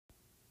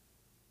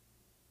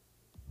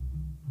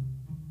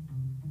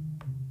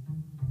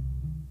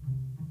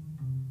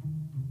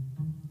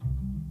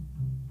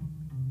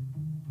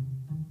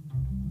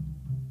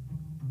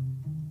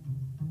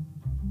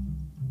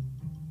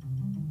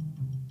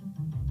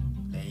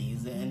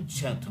Ladies and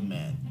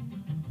gentlemen,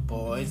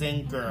 boys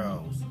and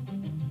girls,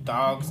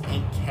 dogs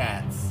and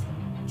cats,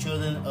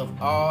 children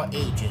of all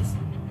ages,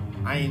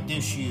 I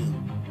introduce you,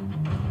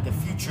 the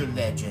future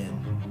legend.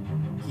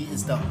 He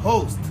is the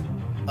host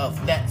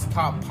of Let's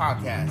Talk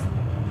Podcast,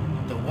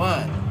 the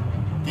one,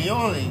 the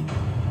only.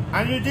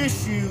 I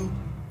introduce you,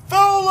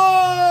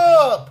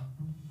 Philip!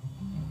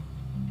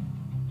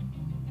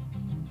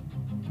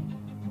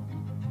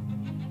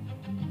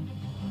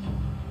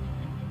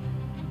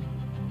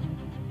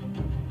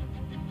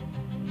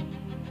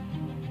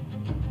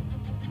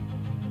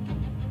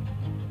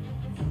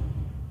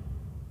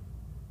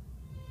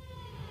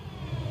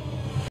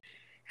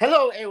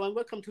 Hello, everyone.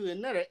 Welcome to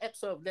another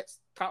episode of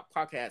Let's Talk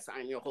Podcast.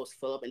 I'm your host,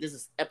 Philip, and this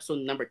is episode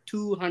number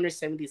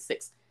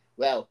 276.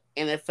 Well,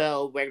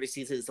 NFL regular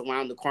season is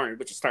around the corner,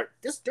 which will start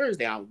this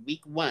Thursday on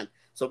week 1.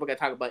 So we're going to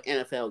talk about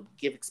NFL,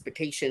 give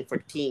expectation for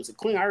the teams,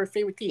 including our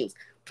favorite teams.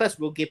 Plus,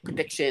 we'll give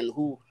prediction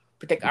who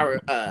predict our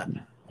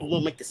who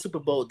will make the Super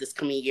Bowl this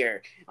coming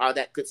year, all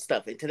that good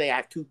stuff. And today I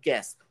have two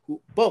guests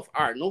who both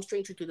are no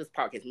stranger to this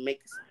podcast.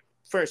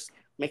 First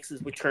makes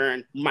his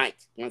return, Mike.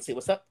 You want to say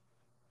what's up?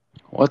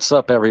 What's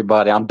up,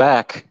 everybody? I'm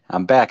back.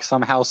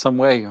 Somehow, some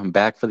way. I'm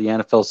back for the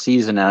NFL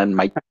season,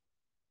 and I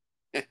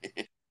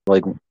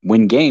might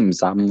win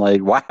games. I'm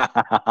like,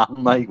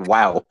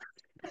 wow.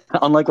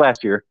 Unlike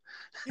last year.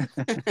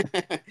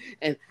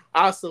 And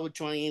also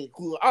joining,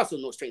 who also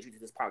no stranger to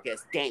this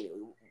podcast,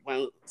 Daniel.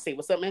 Want to say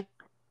what's up, man?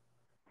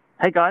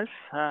 Hey guys,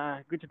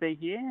 good to be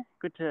here.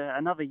 Good to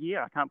another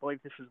year. I can't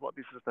believe this is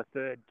the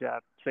third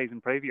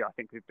season preview I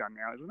think we've done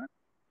now, isn't it?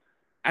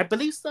 I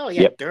believe so.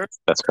 Yeah, yep,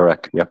 that's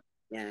correct. Yep.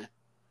 Yeah.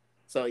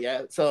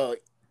 So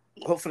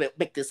hopefully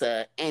make this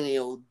a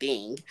annual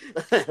thing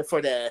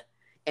for the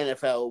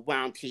NFL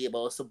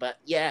roundtable. So, but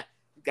yeah,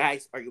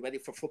 guys, are you ready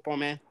for football,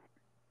 man?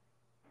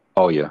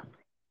 Oh yeah,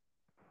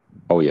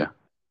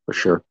 for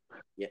sure.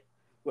 Yeah.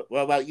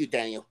 What about you,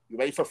 Daniel? You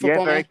ready for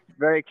football, man? Yeah,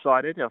 very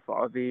excited.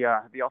 The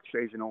off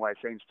season always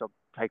seems to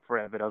take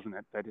forever, doesn't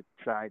it? But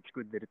it's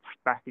good that it's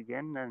back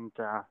again, and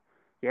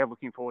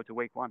looking forward to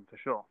week 1 for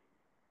sure.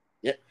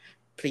 Yeah.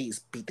 Please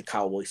beat the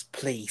Cowboys,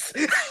 please.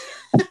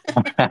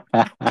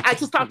 I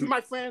just talked to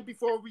my friend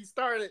before we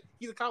started.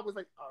 He's a Cowboys,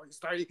 like, oh, he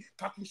started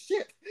talking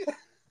shit.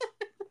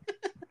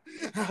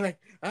 I'm like,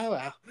 oh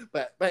wow.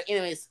 But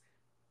anyways,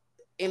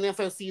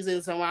 NFL season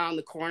is around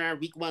the corner.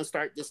 Week 1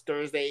 start this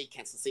Thursday.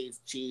 Kansas City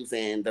Chiefs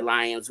and the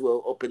Lions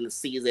will open the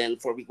season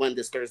for week 1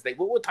 this Thursday.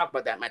 We'll talk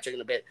about that matchup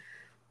in a bit.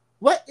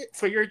 What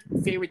for your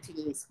favorite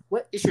teams?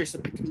 What is your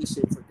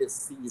expectation for this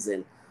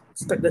season?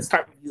 Let's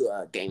start with you,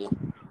 Daniel.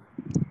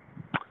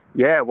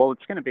 Yeah, well,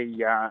 it's going to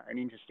be an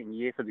interesting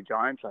year for the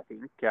Giants, I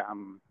think.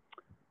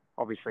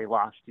 Obviously,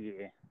 last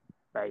year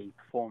they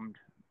performed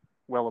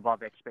well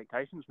above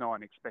expectations. No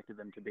one expected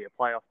them to be a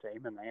playoff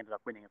team, and they ended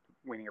up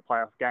winning a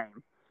playoff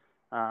game.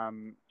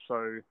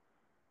 So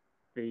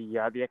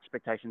the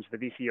expectations for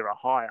this year are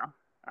higher,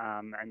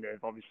 and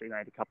they've obviously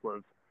made a couple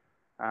of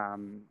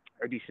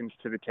additions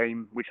to the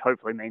team, which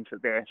hopefully means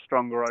that they're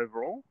stronger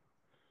overall.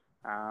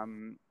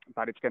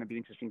 But it's going to be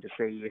interesting to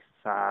see if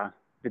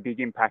the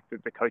big impact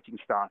that the coaching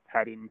staff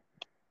had in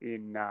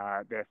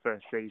their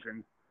first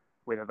season,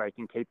 whether they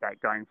can keep that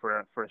going for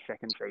a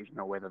second season,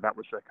 or whether that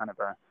was a kind of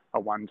a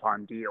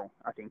one-time deal.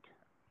 I think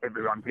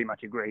everyone pretty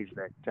much agrees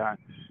that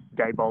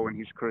Daboll and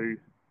his crew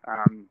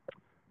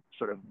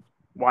sort of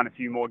won a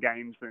few more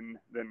games than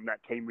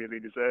that team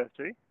really deserved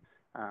to.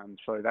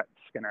 So that's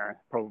going to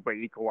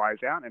probably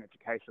equalise out, and it's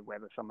a case of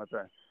whether some of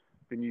the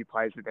new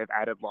players that they've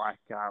added, like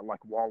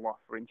Waller,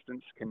 for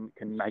instance, can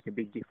make a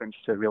big difference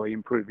to really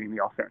improving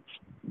the offense.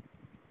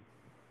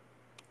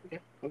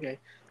 Okay.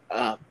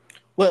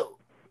 Well,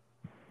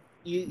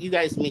 you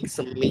guys make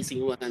some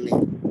amazing run,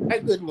 a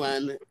good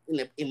run,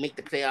 and make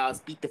the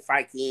playoffs, beat the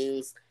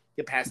Vikings,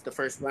 get past the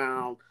first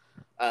round.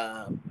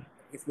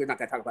 If we're not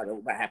going to talk about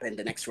what happened in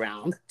the next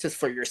round, just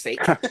for your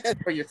sake,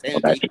 for your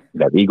sanity.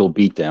 That Eagle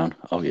beatdown.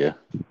 Oh, yeah.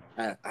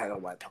 I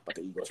don't want to talk about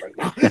the Eagles right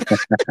now.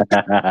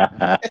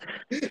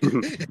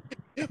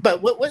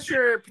 But what's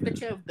your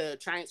prediction of the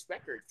Giants'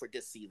 record for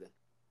this season?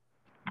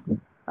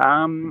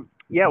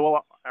 Yeah,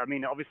 well, I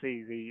mean,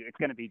 obviously it's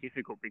going to be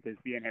difficult because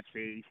the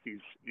NFC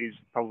East is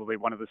probably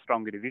one of the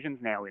stronger divisions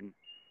now in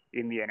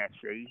the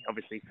NFC.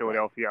 Obviously,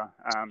 Philadelphia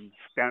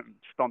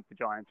stomped the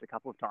Giants a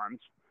couple of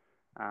times,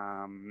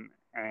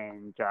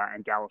 and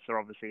Dallas are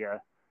obviously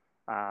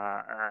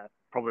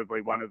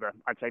probably one of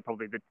I'd say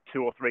probably the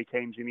 2 or 3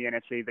 teams in the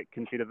NFC that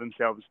consider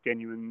themselves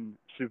genuine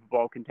Super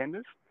Bowl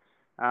contenders.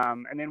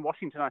 And then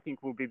Washington, I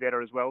think, will be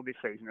better as well this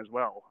season as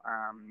well.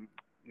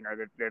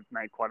 They've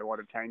made quite a lot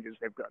of changes.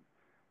 They've got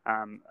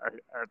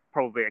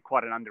probably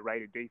quite an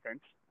underrated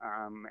defense.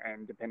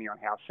 And depending on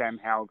how Sam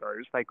Howell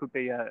goes, they could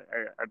be a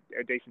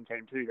decent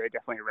team too. They're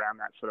definitely around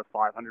that sort of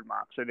 500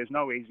 mark. So there's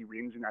no easy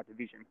wins in that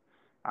division.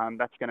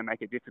 That's going to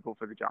make it difficult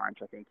for the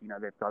Giants. I think,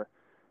 they've got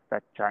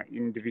that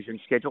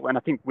in-division schedule. And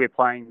I think we're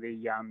playing the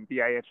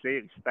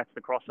AFC East. That's the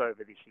crossover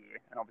this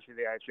year. And obviously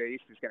the AFC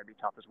East is going to be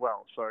tough as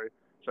well. So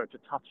it's a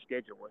tough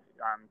schedule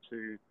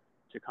to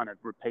kind of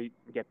repeat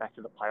and get back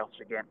to the playoffs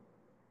again.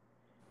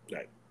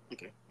 Right.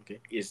 Okay. Okay.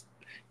 Is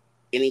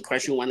any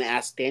question you want to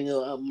ask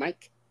Daniel,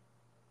 Mike,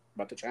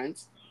 about the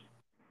Giants?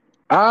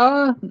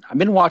 I've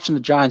been watching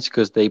the Giants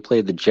because they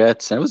played the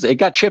Jets, and it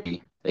got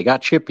chippy. They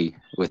got chippy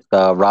with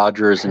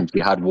Rodgers and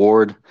Jihad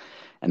Ward,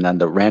 and then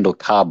the Randall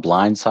Cobb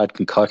blindside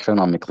concussion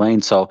on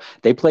McLean. So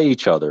they play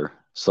each other.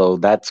 So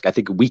that's, I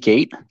think, week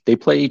 8 they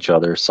play each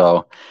other.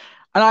 So,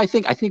 and I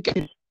think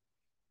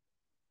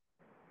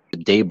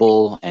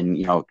Dable and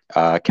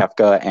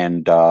Kefka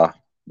and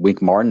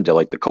Wink Martindale,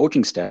 like the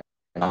coaching staff,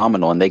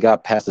 phenomenal, and they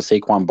got past the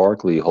Saquon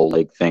Barkley whole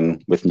leg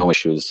thing with no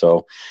issues.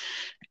 So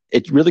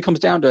it really comes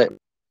down to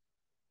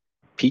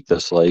Pete.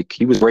 This, like,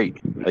 he was great,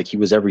 like he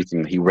was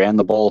everything. He ran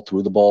the ball,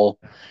 threw the ball.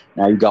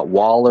 Now you got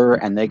Waller,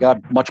 and they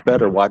got much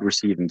better wide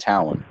receiving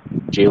talent.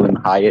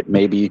 Jalen Hyatt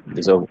maybe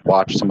is a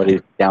watch,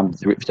 somebody down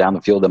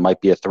the field that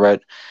might be a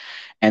threat.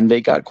 And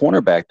they got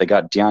cornerback. They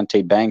got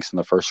Deontay Banks in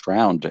the first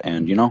round,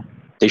 and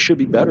they should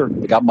be better.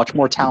 They got much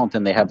more talent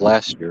than they had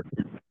last year.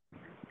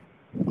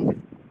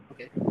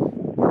 Okay.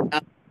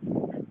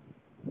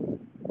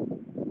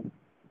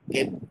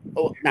 Okay.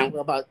 Oh, now what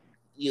about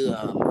you?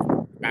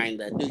 Trying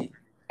the new,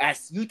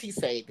 as UT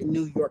say, the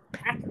New York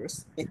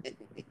Packers.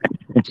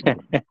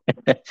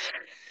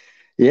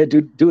 Yeah,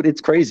 dude,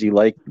 it's crazy.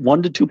 Like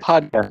 1 to 2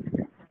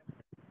 podcasts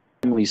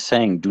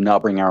saying, do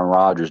not bring Aaron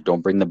Rodgers.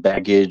 Don't bring the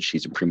baggage.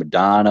 He's a prima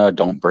donna.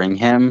 Don't bring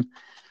him.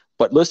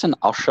 But listen,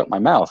 I'll shut my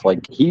mouth.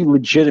 Like, he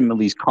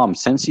legitimately's come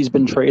since he's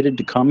been traded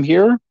to come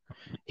here.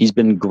 He's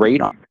been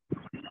great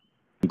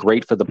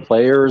for the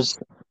players.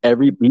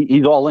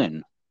 He's all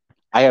in.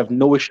 I have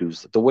no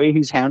issues. The way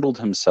he's handled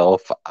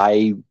himself,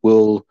 I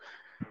will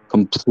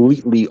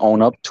completely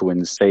own up to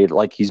and say,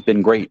 like, he's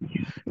been great.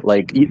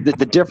 Like,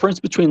 the difference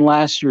between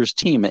last year's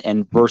team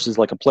and versus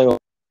like a playoff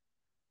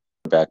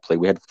quarterback play,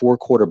 we had 4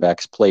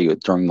 quarterbacks play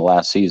during the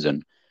last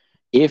season.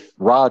 If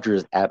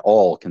Rodgers at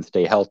all can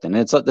stay healthy, and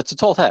it's a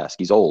tall task.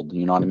 He's old,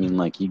 you know what I mean?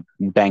 Like, he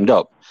banged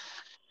up.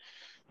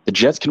 The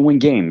Jets can win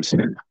games.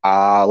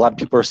 A lot of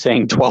people are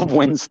saying 12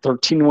 wins,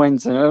 13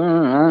 wins.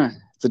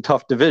 It's a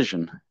tough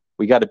division.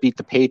 We got to beat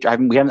the Patriots. I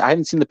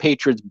haven't seen the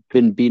Patriots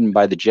been beaten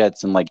by the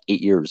Jets in like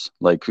 8 years.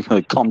 Like,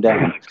 calm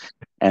down.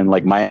 And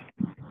like, my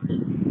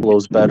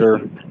blows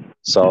better.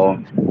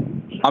 So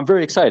I'm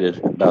very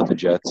excited about the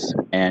Jets,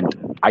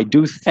 and I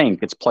do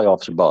think it's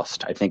playoffs or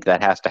bust. I think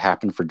that has to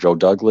happen for Joe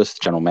Douglas, the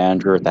general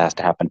manager. That has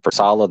to happen for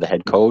Saleh, the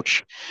head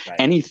coach. Right.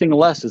 Anything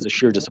less is a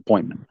sheer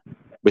disappointment.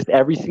 With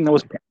everything that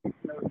was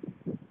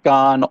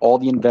gone, all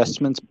the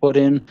investments put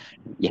in,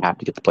 you have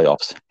to get the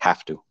playoffs.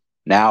 Have to.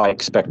 Now I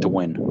expect to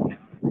win.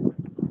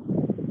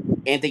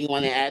 Anything you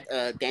want to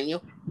add,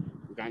 Daniel,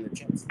 regarding the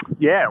Jets?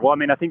 Yeah, well, I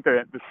mean, I think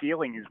the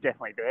ceiling is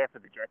definitely there for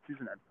the Jets,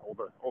 isn't it?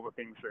 All the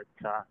things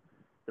that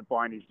the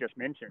Blindies just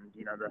mentioned.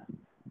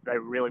 They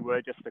really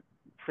were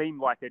seemed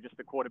like they're just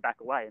a quarterback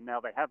away, and now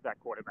they have that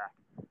quarterback.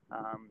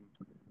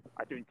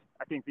 I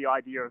think the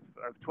idea of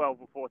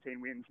 12 or 14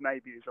 wins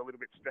maybe is a little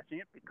bit stretching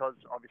it, because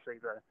obviously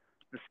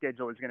the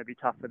schedule is going to be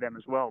tough for them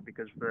as well,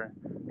 because the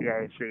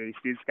AFC East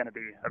is going to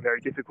be a very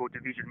difficult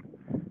division.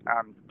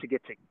 To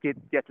get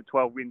to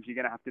 12 wins, you're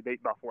going to have to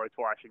beat Buffalo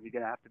twice, and you're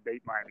going to have to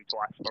beat Miami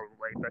twice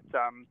probably. But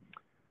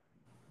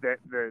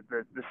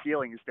the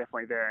ceiling is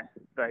definitely there.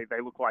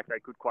 They look like they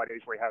could quite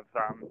easily have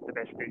the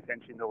best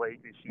defense in the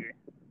league this year.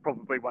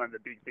 Probably one of the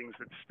big things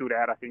that stood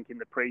out, I think, in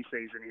the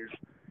preseason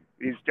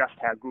is just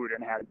how good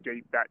and how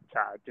deep that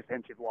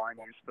defensive line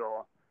is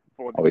for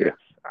the Jets.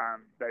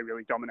 They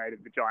really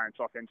dominated the Giants'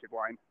 offensive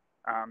line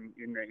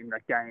in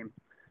that game.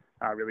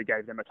 Really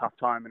gave them a tough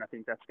time, and I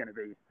think that's going to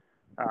be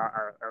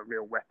a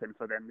real weapon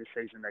for them this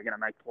season. They're going to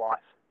make life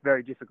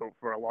very difficult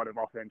for a lot of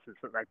offenses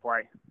that they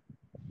play.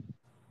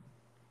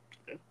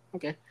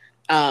 Okay.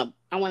 I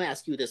want to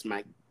ask you this,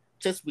 Mike.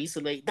 Just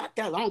recently, not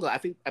that long ago, I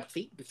think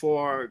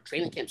before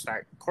training camp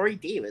started, Corey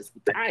Davis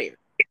retired,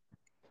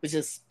 which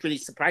is pretty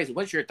surprising.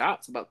 What's your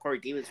thoughts about Corey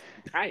Davis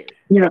retiring?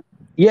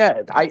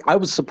 Yeah, I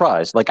was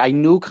surprised. Like, I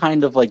knew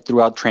kind of like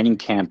throughout training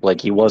camp,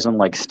 like he wasn't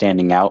like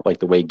standing out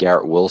like the way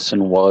Garrett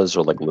Wilson was,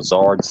 or like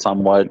Lazard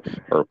somewhat,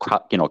 or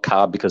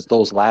Cobb, because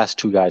those last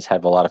 2 guys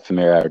have a lot of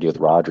familiarity with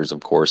Rodgers, of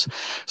course.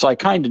 So I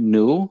kind of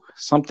knew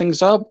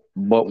something's up.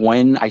 But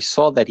when I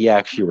saw that he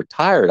actually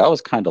retired, I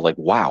was kind of like,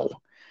 wow.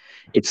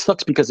 It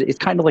sucks because it's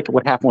kind of like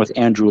what happened with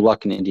Andrew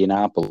Luck in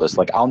Indianapolis.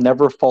 Like, I'll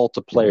never fault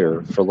a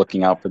player for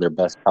looking out for their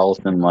best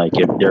health, and like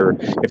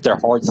if their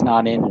heart's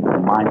not in and their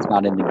mind's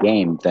not in the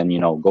game, then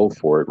go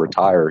for it,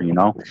 retire.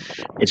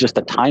 It's just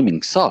the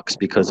timing sucks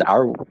because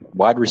our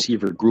wide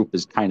receiver group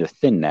is kind of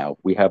thin now.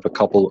 We have a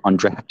couple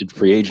undrafted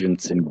free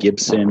agents in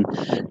Gibson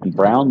and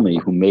Brownlee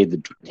who made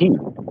the team,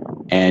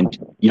 and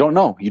you don't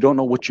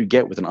know what you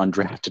get with an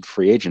undrafted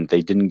free agent.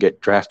 They didn't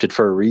get drafted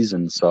for a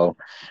reason, so.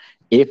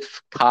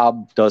 If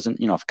Cobb doesn't,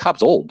 if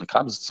Cobb's old,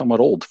 Cobb's somewhat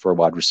old for a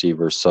wide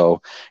receiver.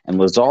 So, and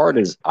Lazard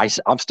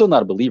I'm still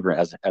not a believer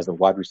as a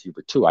wide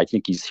receiver too. I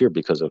think he's here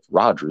because of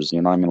Rodgers.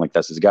 You know what I mean? Like,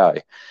 that's his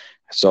guy.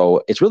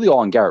 So it's really all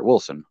on Garrett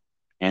Wilson,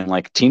 and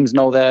like teams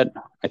know that.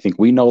 I think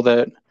we know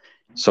that.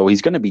 So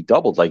he's going to be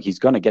doubled. Like, he's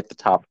going to get the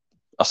top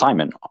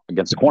assignment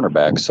against the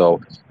cornerback. So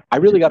I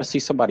really got to see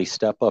somebody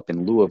step up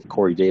in lieu of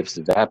Corey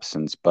Davis's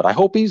absence. But I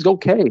hope he's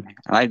okay, and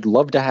I'd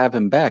love to have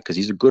him back because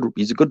he's a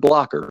good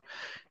blocker.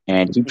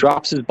 And he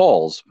drops his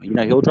balls.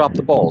 He'll drop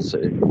the balls.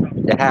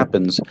 It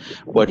happens,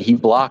 but he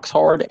blocks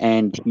hard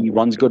and he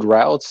runs good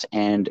routes.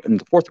 And in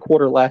the fourth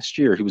quarter last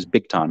year, he was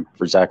big time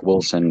for Zach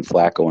Wilson,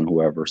 Flacco, and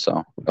whoever.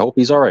 So I hope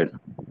he's all right.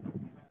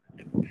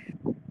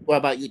 What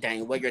about you,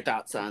 Daniel? What are your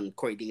thoughts on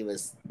Corey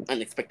Davis'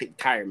 unexpected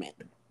retirement?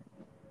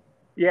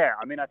 Yeah,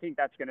 I mean, I think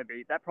that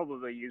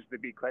probably is the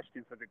big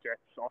question for the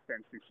Jets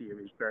offense this year,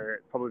 is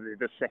probably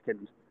the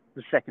second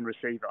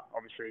receiver.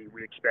 Obviously,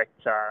 we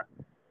expect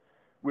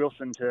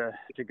Wilson to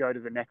go to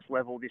the next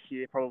level this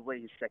year.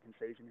 Probably his second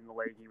season in the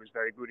league, he was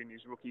very good in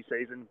his rookie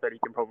season, but he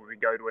can probably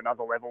go to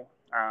another level.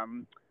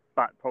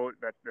 But probably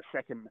the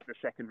second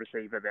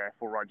receiver there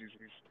for Rodgers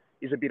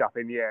is a bit up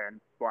in the air.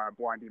 And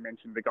Blindy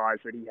mentioned the guys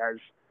that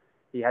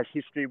he has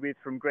history with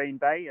from Green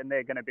Bay, and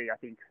they're going to be, I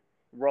think,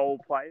 role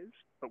players.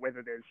 But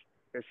whether there's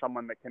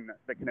someone that can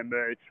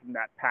emerge from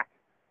that pack,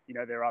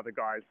 there are other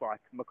guys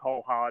like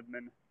McCole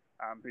Hardman,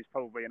 who's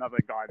probably another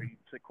guy that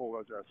you'd call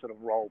as a sort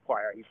of role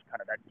player. He's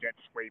kind of that jet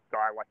sweep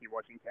guy like he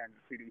was in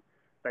Kansas City.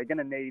 They're going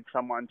to need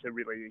someone to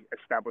really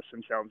establish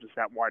themselves as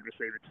that wide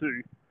receiver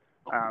too,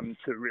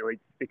 to really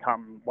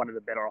become one of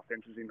the better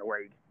offenses in the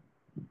league.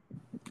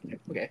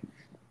 Okay.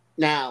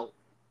 Now,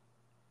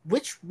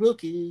 which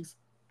rookies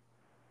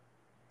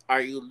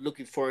are you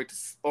looking forward to,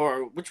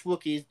 or which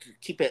rookies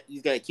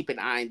you got to keep an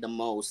eye on the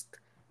most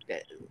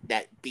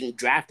that being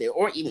drafted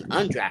or even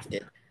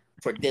undrafted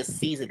for this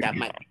season that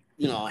might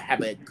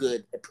have a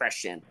good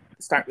impression?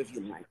 Start with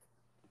you, Mike.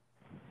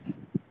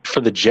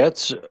 For the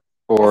Jets,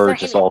 or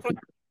just all?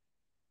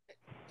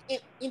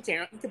 In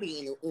general, it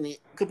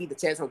could be the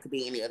Jets, or it could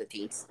be any other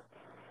teams.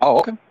 Oh,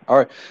 okay, all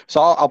right. So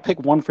I'll pick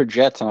one for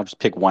Jets, and I'll just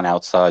pick one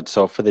outside.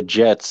 So for the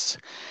Jets,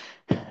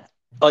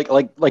 like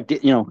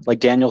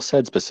Daniel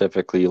said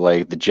specifically,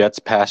 like the Jets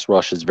pass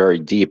rush is very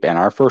deep, and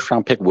our first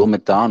round pick, Will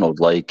McDonald,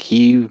 like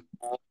he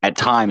at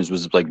times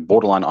was like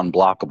borderline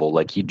unblockable.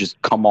 Like he'd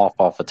just come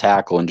off a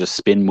tackle and just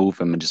spin move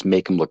him and just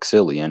make him look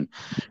silly. And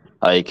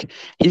like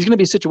he's going to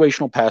be a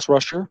situational pass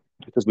rusher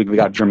because we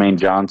got Jermaine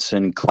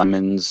Johnson,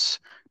 Clemens,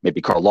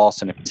 maybe Carl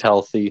Lawson if he's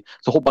healthy.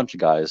 It's a whole bunch of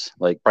guys,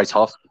 like Bryce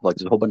Huff, like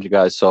there's a whole bunch of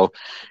guys. So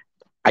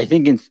I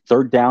think in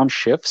third down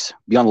shifts,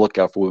 be on the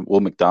lookout for Will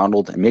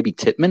McDonald and maybe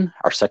Tippmann,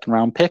 our second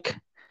round pick.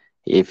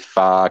 If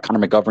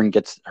Connor McGovern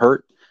gets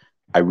hurt,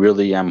 I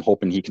really am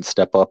hoping he can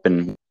step up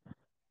and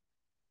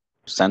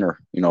center,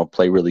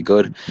 play really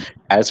good.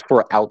 As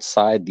for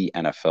outside the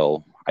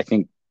NFL, I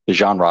think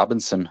Bijan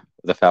Robinson,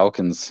 the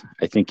Falcons,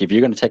 I think if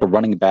you're going to take a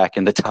running back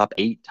in the top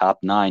 8, top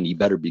 9, you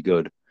better be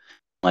good.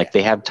 Like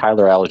they have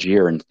Tyler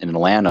Algier in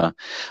Atlanta,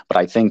 but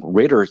I think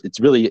Ridder, it's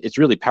really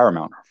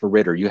paramount for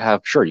Ridder. You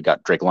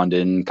got Drake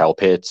London, Kyle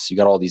Pitts, you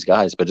got all these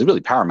guys, but it's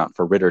really paramount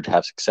for Ridder to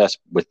have success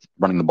with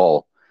running the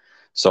ball.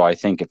 So I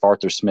think if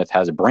Arthur Smith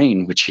has a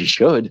brain, which he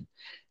should,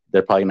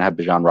 they're probably going to have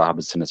Bijan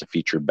Robinson as a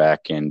featured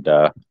back. And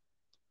I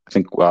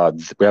think we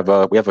have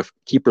a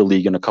keeper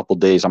league in a couple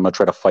days. I'm going to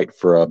try to fight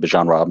for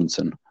Bijan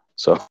Robinson.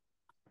 So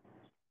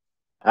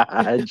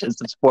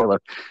just a spoiler.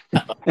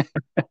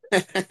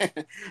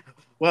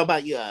 What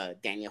about you,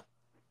 Daniel?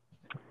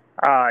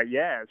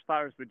 As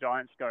far as the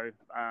Giants go,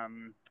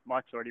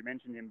 Mike's already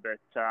mentioned him, but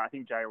I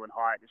think Jalen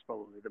Hyatt is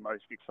probably the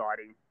most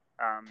exciting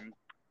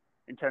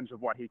in terms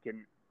of what he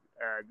can,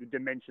 the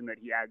dimension that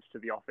he adds to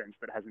the offense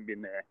that hasn't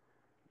been there.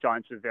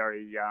 Giants are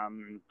very,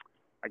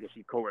 I guess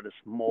you'd call it a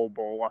small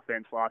ball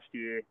offense last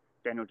year.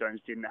 Daniel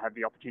Jones didn't have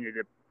the opportunity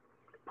to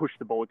push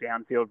the ball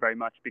downfield very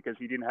much because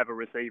he didn't have a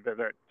receiver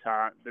that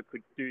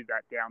could do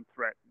that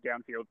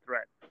downfield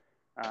threat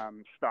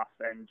stuff.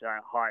 And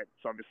Hyatt's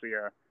obviously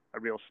a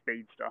real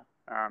speedster.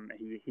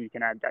 He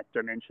can add that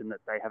dimension that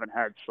they haven't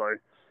had. So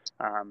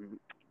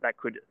that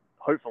could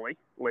hopefully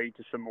lead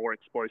to some more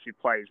explosive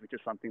plays, which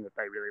is something that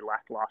they really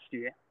lacked last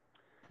year.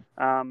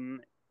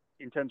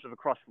 In terms of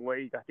across the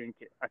league, I think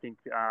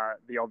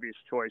the obvious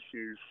choice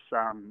is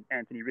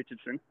Anthony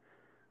Richardson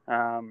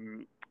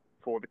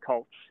for the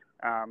Colts.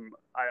 I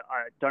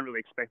don't really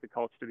expect the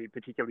Colts to be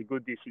particularly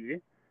good this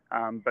year,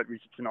 but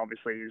Richardson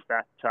obviously is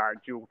that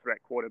dual threat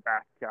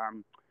quarterback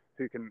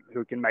who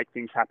can make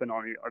things happen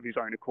of his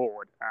own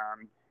accord.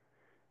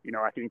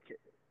 I think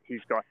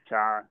he's got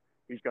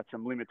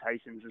some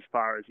limitations as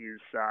far as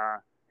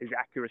his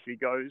accuracy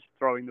goes,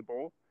 throwing the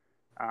ball,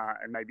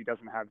 and maybe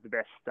doesn't have the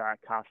best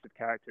cast of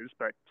characters,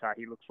 but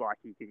he looks like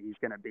he's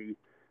going to be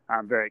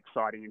very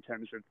exciting in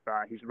terms of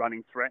his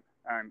running threat.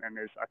 And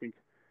I think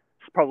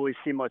it's probably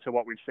similar to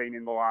what we've seen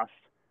in the last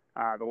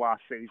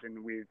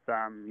season with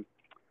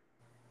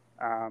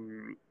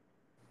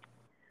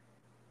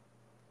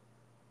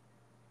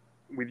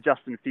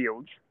Justin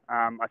Fields.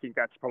 I think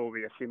that's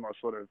probably a similar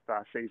sort of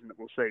season that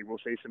we'll see. We'll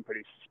see some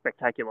pretty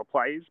spectacular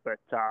plays, but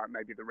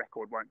maybe the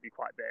record won't be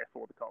quite there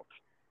for the Colts.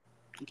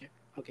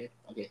 Okay.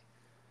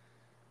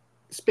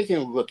 Speaking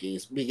of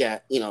rookies, we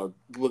got,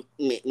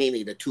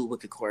 mainly the two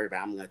rookie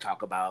quarterbacks I'm going to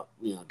talk about.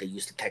 The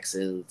Houston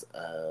Texans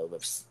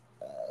with,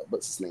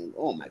 what's his name?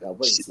 Oh, my God,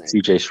 what is his name?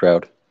 C.J.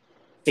 Stroud.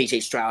 C.J.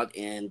 Stroud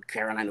and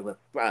Carolina with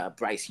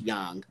Bryce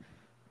Young.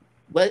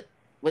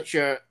 What's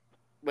your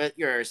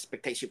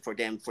expectation for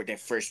them for their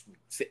first?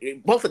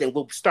 Both of them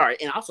will start,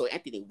 and also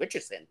Anthony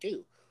Richardson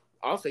too.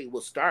 Also,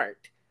 will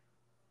start.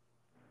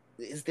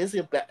 Is this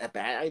a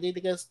bad idea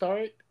to get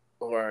started,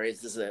 or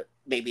is this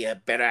maybe a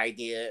better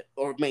idea,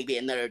 or maybe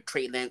another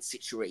Trey Lance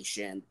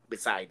situation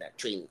beside that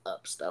trading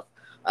up stuff?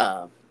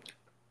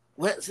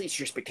 What is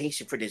your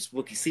expectation for this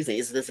rookie season?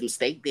 Is this a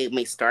mistake they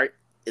may start?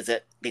 Is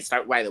it they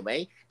start right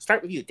away?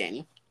 Start with you,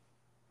 Daniel.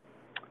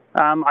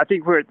 I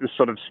think we're at the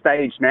sort of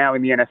stage now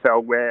in the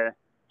NFL where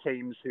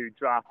teams who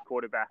draft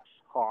quarterbacks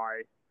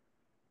high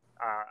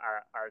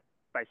are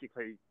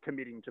basically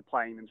committing to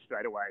playing them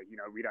straight away. You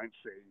know, we don't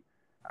see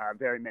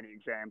very many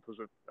examples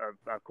of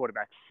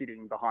quarterbacks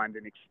sitting behind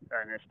an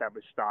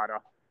established starter,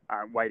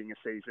 waiting a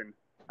season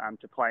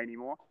to play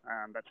anymore.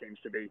 That seems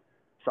to be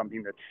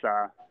something that's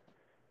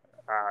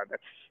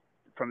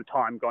from the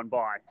time gone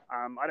by.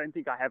 I don't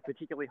think I have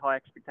particularly high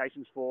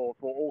expectations for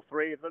all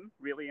three of them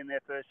really in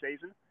their first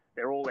season.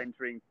 They're all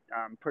entering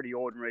pretty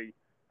ordinary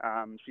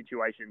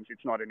situations.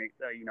 It's not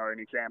an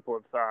example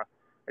of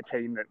a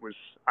team that was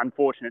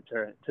unfortunate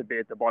to be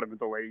at the bottom of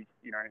the league.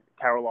 You know,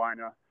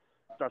 Carolina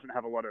doesn't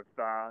have a lot of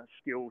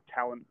skill,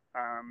 talent.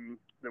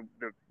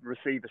 The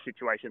receiver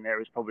situation there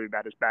is probably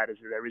about as bad as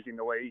there is in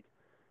the league.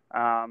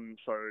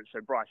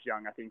 So Bryce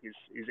Young, I think,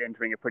 is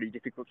entering a pretty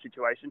difficult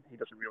situation. He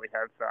doesn't really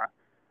have.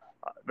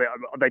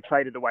 They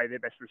traded away their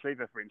best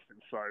receiver, for instance,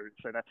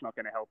 so that's not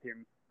going to help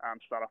him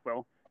start off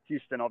well.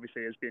 Houston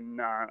obviously has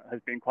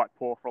been quite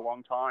poor for a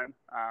long time.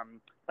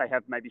 They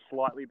have maybe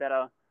slightly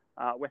better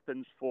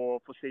weapons for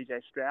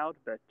C.J. Stroud,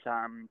 but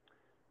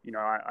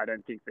I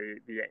don't think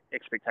the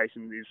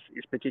expectation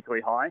is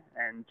particularly high,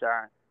 and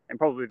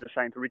probably the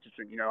same for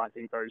Richardson. You know, I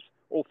think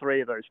all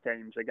three of those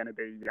teams are going to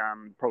be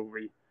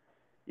probably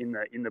in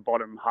the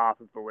bottom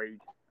half of the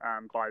league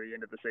by the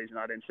end of the season.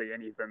 I don't see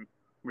any of them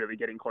really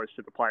getting close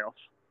to the playoffs.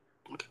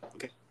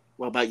 Okay.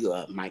 What about you,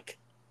 Mike?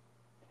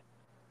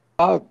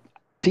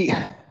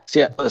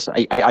 Listen,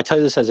 I tell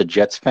you this as a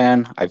Jets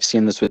fan. I've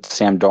seen this with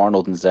Sam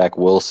Darnold and Zach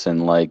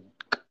Wilson. Like,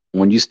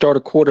 when you start a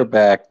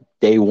quarterback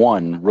day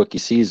one, rookie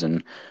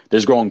season,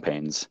 there's growing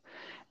pains.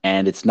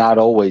 And it's not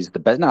always the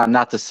best.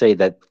 Not to say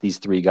that these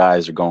three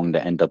guys are going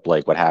to end up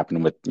like what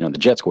happened with the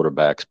Jets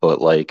quarterbacks, but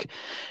like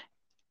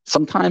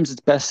sometimes it's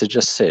best to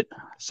just sit.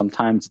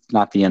 Sometimes it's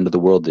not the end of the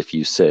world if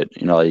you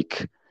sit.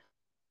 Like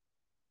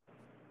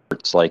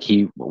it's like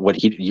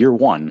year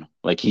one,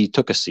 like he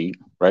took a seat,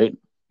 right?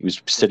 He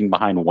was sitting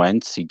behind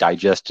Wentz. He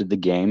digested the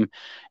game,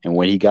 and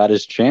when he got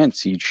his chance,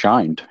 he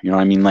shined. You know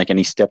what I mean? Like, and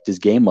he stepped his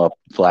game up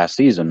last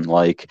season.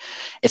 Like,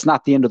 it's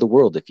not the end of the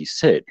world if you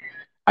sit.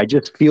 I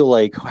just feel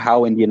like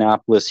how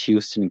Indianapolis,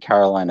 Houston,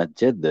 Carolina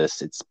did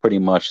this. It's pretty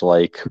much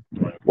like,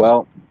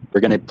 well,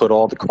 we're going to put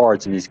all the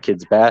cards in these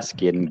kids'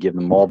 basket and give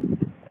them all.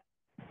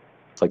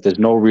 It's like there's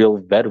no real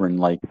veteran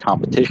like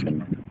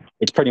competition.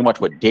 It's pretty much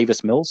what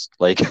Davis Mills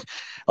like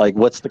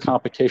what's the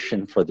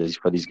competition for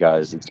these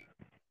guys?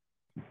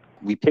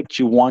 We picked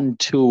you 1,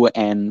 2,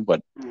 and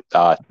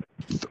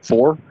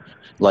 4.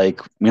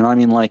 Like, you know what I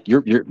mean? Like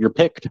you're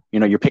picked.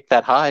 You're picked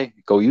that high.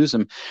 Go use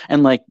them.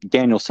 And like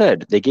Daniel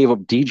said,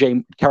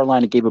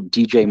 Carolina gave up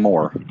DJ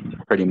Moore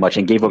pretty much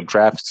and gave up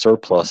draft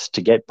surplus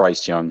to get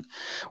Bryce Young.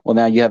 Well,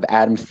 now you have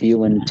Adam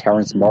Thielen,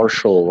 Terrence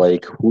Marshall.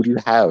 Like, who do you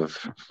have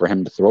for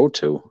him to throw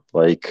to?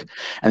 Like,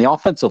 and the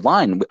offensive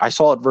line, I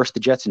saw it versus the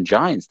Jets and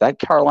Giants. That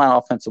Carolina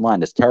offensive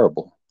line is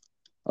terrible.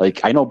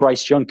 Like, I know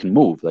Bryce Young can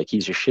move. Like,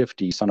 he's a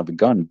shifty son of a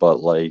gun, but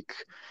like,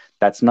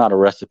 that's not a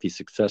recipe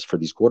success for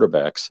these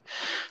quarterbacks.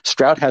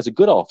 Stroud has a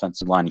good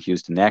offensive line in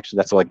Houston. Actually,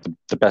 that's like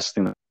the best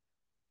thing.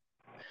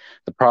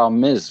 The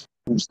problem is,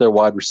 who's their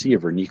wide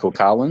receiver? Nico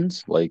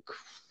Collins? Like,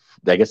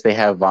 I guess they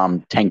have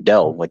Tank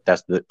Dell. Like,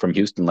 that's from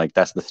Houston. Like,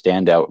 that's the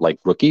standout, like,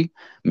 rookie.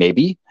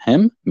 Maybe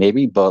him,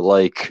 but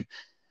like,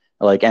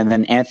 and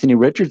then Anthony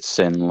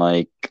Richardson.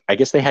 Like, I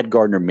guess they had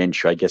Gardner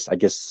Minshew. I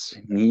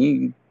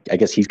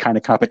guess he's kind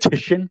of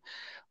competition,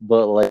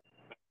 but like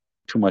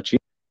too much.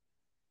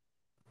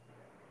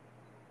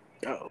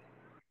 Oh,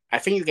 I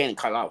think you're getting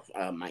cut off,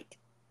 Mike.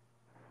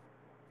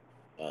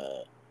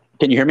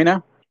 Can you hear me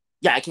now?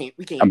 Yeah, I can.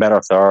 We can. I'm better.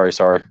 Sorry.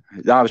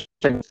 No, I was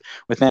saying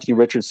with Anthony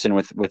Richardson,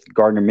 with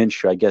Gardner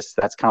Minshew. I guess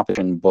that's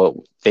competition, but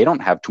they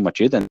don't have too much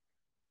either.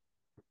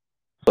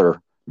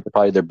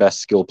 Probably their best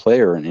skill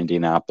player in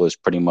Indianapolis,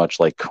 pretty much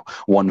like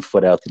 1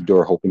 foot out the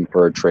door, hoping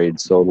for a trade.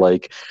 So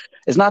like,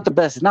 it's not the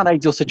best. It's not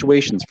ideal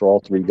situations for all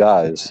three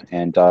guys,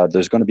 and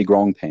there's going to be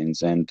growing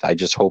pains. And I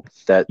just hope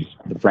that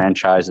the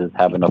franchises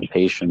have enough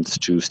patience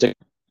to stick.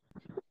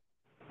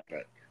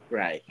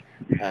 Right.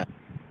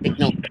 Take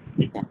note.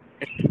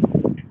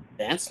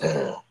 Dance.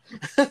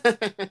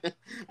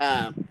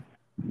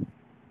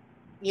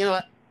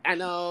 I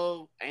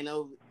know,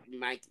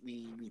 Mike.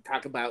 We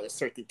talk about a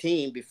certain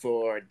team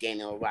before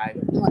Daniel arrived.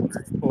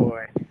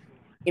 For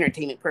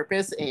entertainment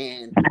purpose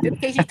and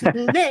dedication to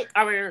Nick,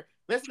 our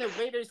listener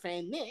Raiders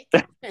fan Nick.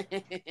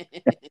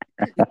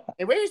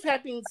 And Raiders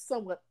have been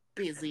somewhat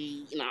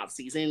busy, off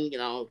season.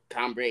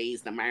 Tom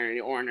Brady's the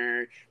Marion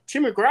Orner.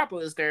 Jimmy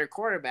Garoppolo is their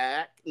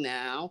quarterback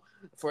now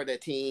for the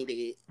team.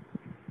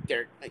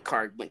 Their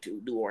card went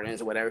to New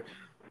Orleans or whatever.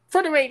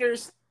 For the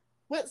Raiders,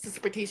 what's the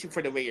expectation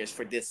for the Raiders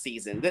for this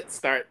season? Let's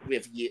start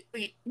with you.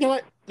 You know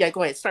what? Yeah,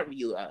 go ahead. Start with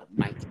you,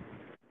 Mike.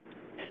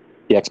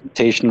 The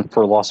expectation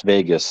for Las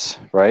Vegas,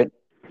 right?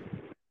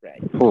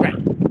 Right. Oh,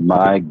 right.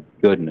 My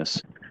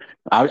goodness.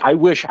 I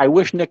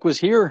wish Nick was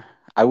here.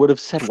 I would have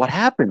said what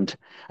happened.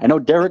 I know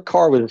Derek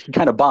Carr he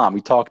kind of bombed.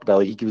 We talked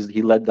about it.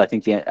 He led, I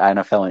think, the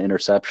NFL in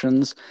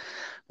interceptions,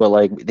 but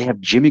like they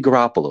have Jimmy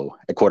Garoppolo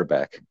at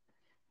quarterback,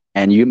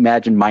 and you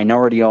imagine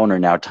minority owner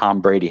now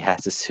Tom Brady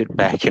has to sit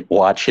back and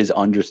watch his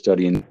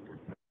understudy and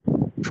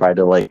try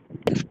to like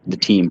get the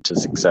team to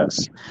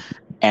success.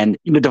 And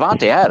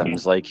Devontae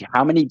Adams, like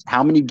how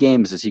many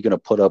games is he going to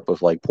put up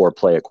with like poor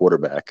play at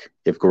quarterback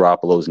if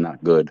Garoppolo's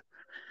not good?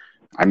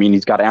 I mean,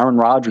 he's got Aaron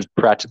Rodgers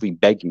practically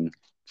begging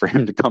for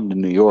him to come to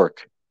New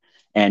York.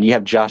 And you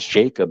have Josh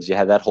Jacobs. You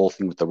have that whole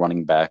thing with the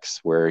running backs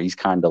where he's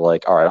kind of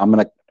like, all right, I'm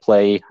going to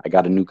play. I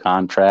got a new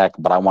contract,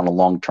 but I want a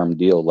long-term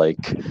deal. Like,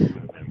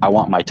 I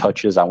want my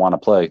touches. I want to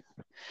play.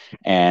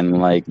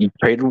 And, like, you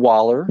traded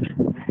Waller.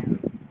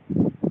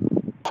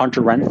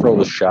 Hunter Renfrow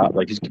was shot.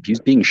 Like, he's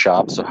being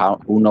shopped, so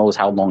who knows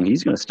how long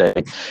he's going to stay.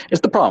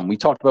 It's the problem. We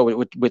talked about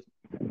with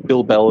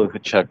Bill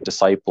Belichick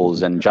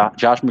disciples and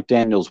Josh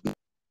McDaniels,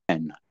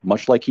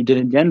 much like he did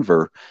in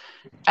Denver.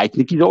 I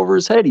think he's over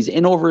his head. He's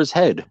in over his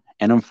head.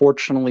 And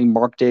unfortunately,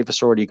 Mark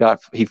Davis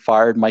he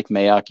fired Mike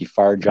Mayock, he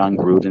fired John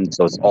Gruden,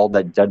 so it's all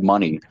that dead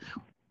money.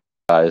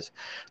 Guys,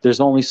 there's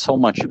only so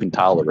much you can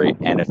tolerate.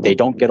 And if they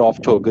don't get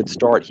off to a good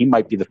start, he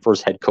might be the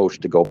first head coach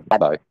to go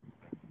bye-bye.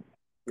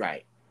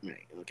 Right.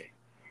 Okay.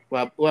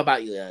 Well, what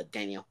about you,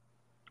 Daniel?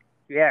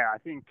 Yeah, I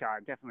think I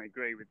definitely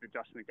agree with the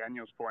Justin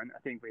McDaniels point. I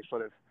think we're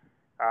sort of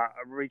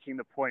reaching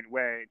the point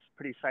where it's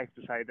pretty safe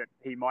to say that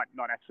he might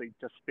not actually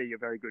just be a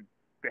very good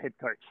head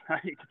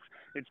coach.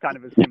 It's kind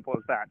of as simple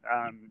as that.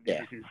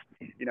 This is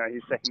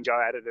his second go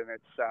at it, and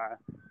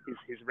it's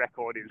his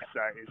record is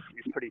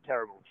pretty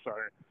terrible. So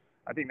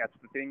I think that's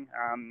the thing.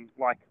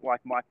 Like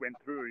Mike went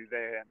through,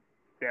 their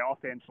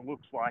offense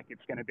looks like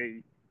it's going to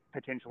be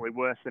potentially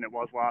worse than it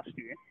was last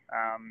year.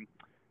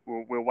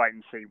 We'll wait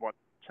and see what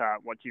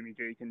Jimmy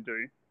G can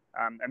do.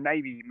 And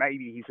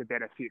maybe he's a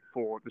better fit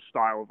for the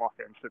style of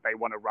offense that they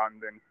want to run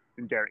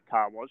than Derek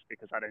Carr was,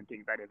 because I don't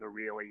think that ever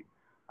really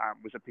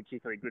was a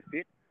particularly good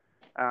fit.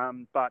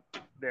 But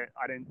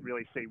I don't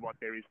really see what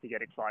there is to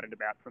get excited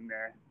about from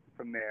their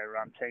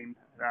team.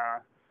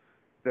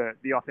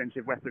 The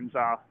offensive weapons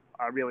are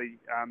really,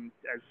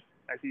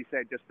 as you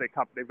said, just the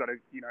couple. They've got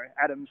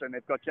Adams and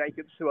they've got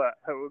Jacobs who are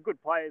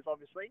good players,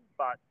 obviously,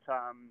 but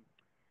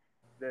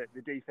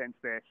the defense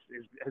there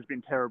has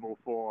been terrible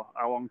for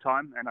a long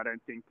time, and I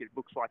don't think it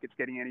looks like it's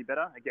getting any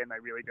better. Again, they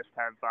really just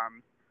have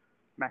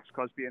Max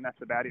Crosby, and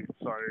that's about it.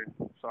 So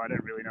I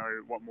don't really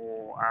know what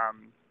more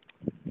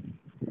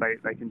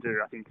they can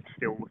do. I think it's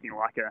still looking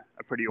like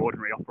a pretty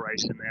ordinary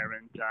operation there,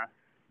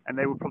 and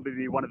they will probably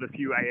be one of the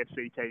few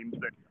AFC teams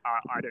that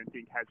I don't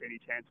think has any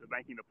chance of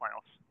making the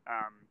playoffs.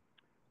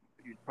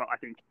 I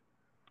think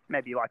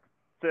maybe like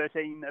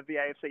 13 of the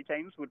AFC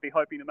teams would be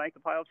hoping to make the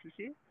playoffs this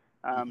year.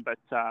 But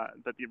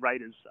the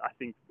Raiders, I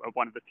think, are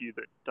one of the few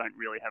that don't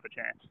really have a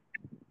chance.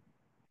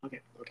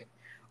 Okay.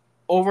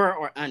 Over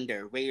or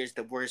under? Raiders,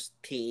 the worst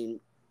team,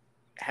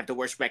 have the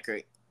worst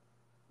record.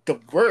 The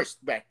worst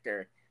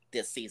record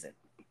this season.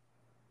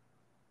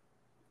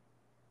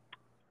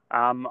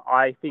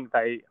 I think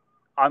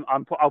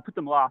I'll put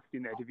them last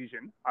in their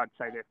division. I'd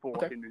say they're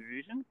fourth in the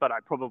division, but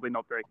probably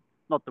not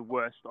the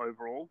worst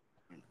overall.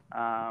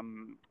 I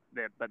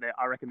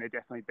reckon they'd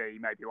definitely be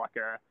maybe like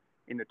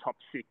in the top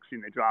 6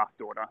 in the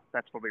draft order.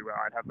 That's probably where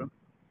I'd have them.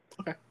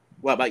 Okay.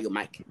 What about you,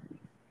 Mike?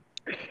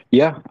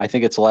 Yeah, I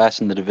think it's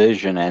last in the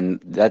division, and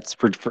that's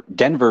for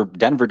Denver.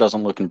 Denver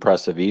doesn't look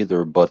impressive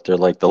either, but they're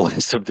like the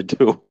least of the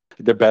two.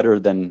 They're better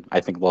than, I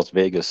think, Las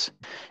Vegas.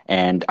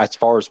 And as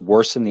far as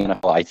worse in the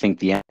NFL, I think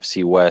the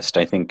NFC West,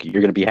 I think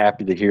you're going to be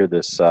happy to hear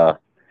this,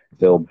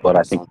 Phil, but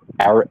I think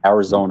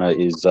Arizona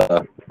is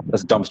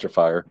that's a dumpster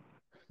fire.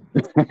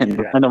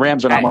 and the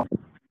Rams are not.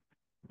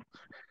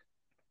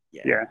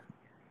 Yeah.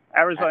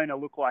 Arizona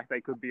look like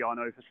they could be on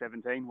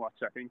 0-17 watch,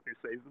 I think, this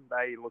season.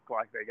 They look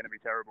like they're going to be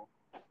terrible.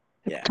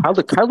 Yeah.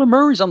 Kyler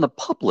Murray's on the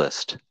PUP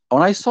list.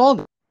 When I saw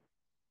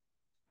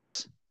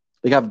this,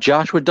 they have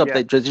Joshua Dobbs.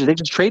 Yeah. They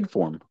just traded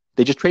for him.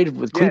 They just traded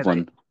with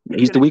Cleveland.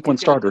 He's the week 1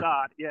 starter.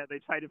 Yeah, they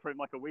traded for him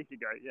like a week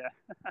ago. Yeah.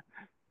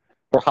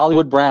 For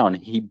Hollywood Brown,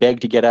 he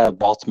begged to get out of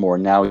Baltimore.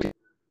 And now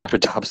Joshua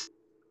Dobbs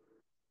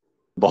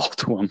ball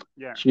to him.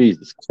 Yeah.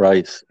 Jesus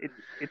Christ.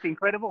 It's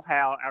incredible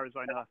how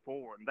Arizona have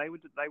fallen. They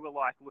were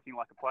like looking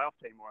like a playoff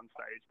team on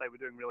stage. They were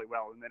doing really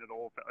well, and then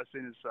as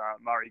soon as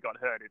Murray got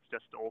hurt, it's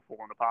just all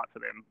fallen apart for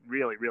them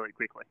really, really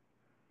quickly.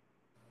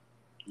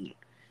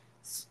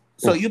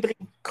 So you believe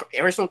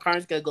Arizona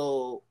Cardinals gonna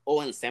go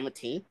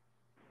 0-17?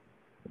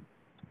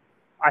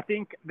 I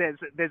think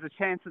there's a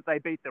chance that they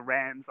beat the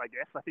Rams. I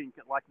guess. I think,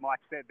 like Mike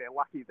said, they're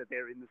lucky that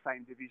they're in the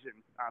same division,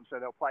 so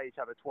they'll play each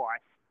other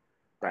twice.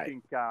 Right. I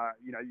think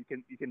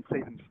you can see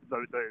them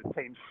the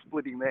teams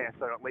splitting there,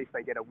 so at least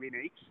they get a win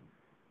each.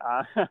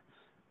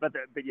 But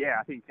yeah,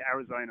 I think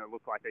Arizona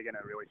look like they're going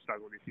to really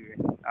struggle this year.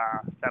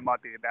 That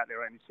might be about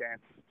their only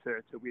chance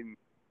to win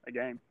a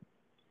game.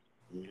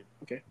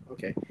 Okay.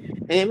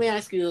 And let me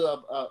ask you,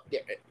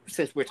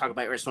 since we're talking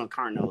about Arizona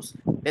Cardinals,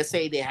 let's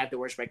say they have the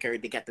worst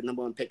record, they got the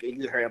number one pick.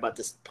 You heard about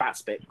this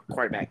prospect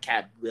quarterback,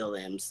 Cat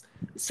Williams,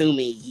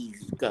 assuming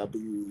he's going to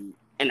be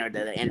entered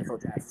the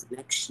NFL draft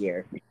next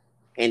year,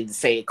 and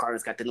say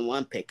Cardinals got the number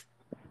one pick.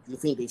 Do you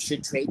think they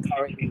should trade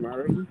Kyler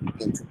Murray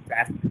and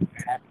draft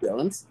Cat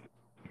Williams?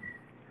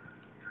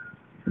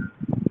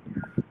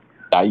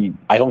 I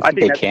don't think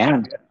they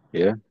can.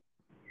 Yeah.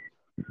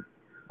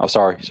 Oh,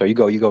 sorry. So you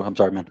go. I'm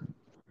sorry, man.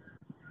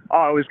 Oh,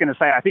 I was going to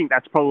say, I think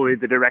that's probably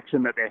the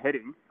direction that they're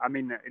heading. I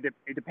mean,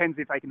 it depends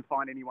if they can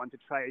find anyone to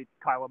trade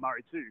Kyler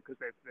Murray to, because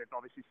they've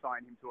obviously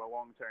signed him to a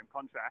long-term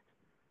contract.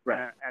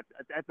 Right.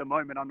 At the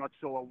moment, I'm not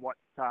sure what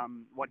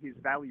his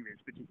value is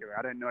particularly.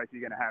 I don't know if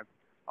you're going to have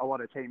a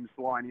lot of teams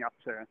lining up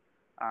to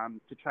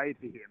trade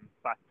for him.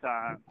 But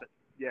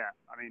yeah,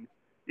 I mean,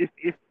 if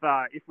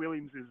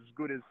Williams is as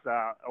good as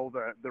all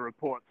the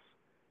reports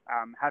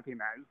have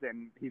him as,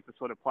 then he's the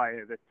sort of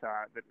player that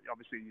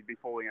obviously you'd be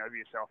falling over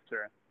yourself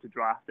to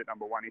draft at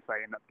number one if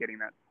they end up getting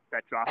that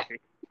draft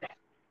pick.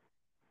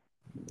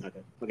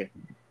 Okay.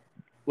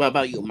 What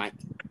about you, Mike?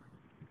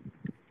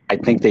 I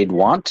think they'd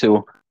want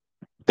to.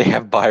 They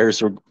have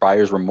buyer's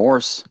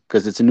remorse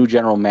because it's a new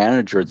general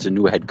manager. It's a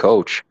new head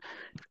coach.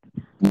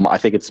 I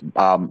think it's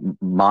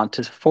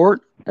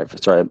Montefort.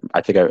 Sorry,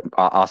 I think I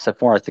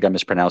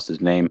mispronounced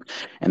his name.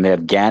 And they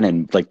have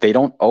Gannon. Like, they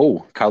don't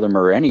owe Kyler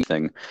Murray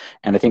anything.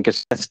 And I think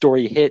it's a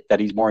story hit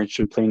that he's more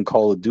interested in playing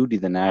Call of Duty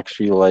than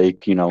actually,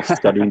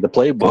 studying the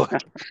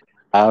playbook.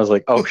 I was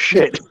like, oh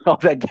shit, all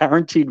that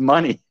guaranteed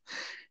money,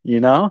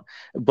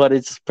 But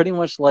it's pretty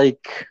much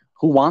like,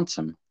 who wants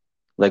him?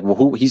 Like,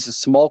 well, he's a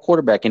small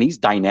quarterback and he's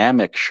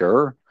dynamic,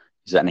 sure.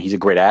 He's a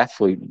great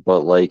athlete,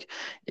 but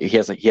he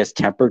has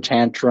temper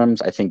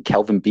tantrums. I think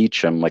Kelvin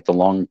Beachum, the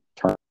long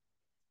term,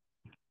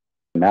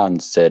 came out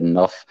and said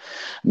enough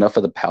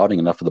of the pouting,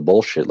 enough of the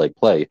bullshit.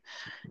 Play.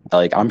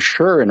 I'm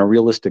sure in a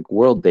realistic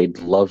world they'd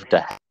love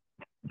to have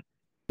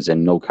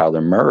and no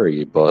Kyler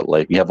Murray, but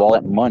you have all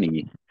that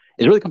money.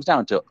 It really comes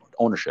down to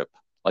ownership.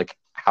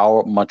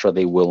 How much are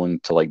they willing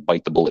to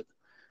bite the bullet?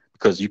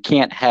 Because you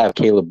can't have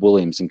Caleb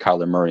Williams and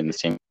Kyler Murray in the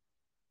same.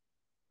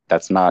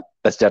 That's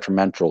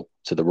detrimental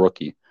to the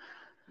rookie.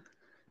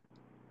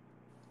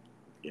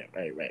 Yeah,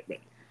 right.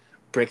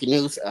 Breaking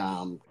news: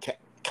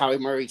 Kyler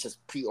Murray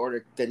just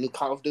pre-ordered the new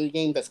Call of Duty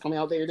game that's coming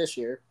out later this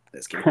year.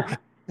 Let's get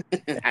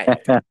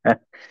Kyler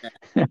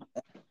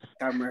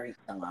Murray,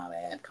 come on,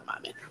 man.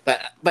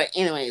 But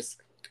anyways,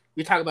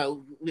 we talk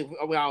about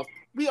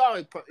we all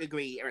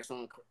agree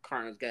Arizona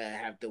Cardinals gonna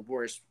have the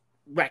worst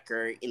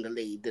record in the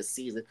league this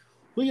season.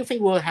 Who do you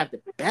think will have the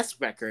best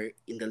record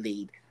in the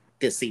league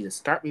this season?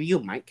 Start with you,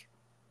 Mike.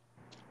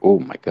 Oh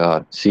my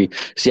God! See,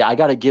 I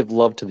got to give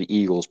love to the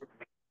Eagles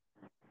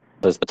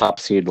as the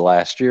top seed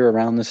last year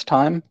around this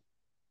time,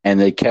 and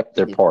they kept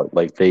their part.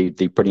 They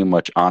pretty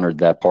much honored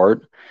that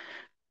part.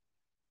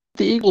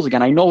 The Eagles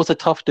again. I know it's a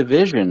tough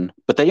division,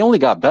 but they only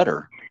got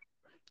better.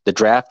 The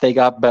draft they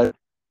got better.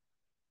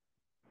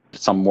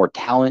 Some more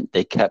talent.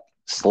 They kept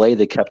Slay.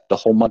 They kept the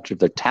whole much of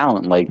their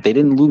talent. They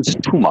didn't lose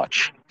too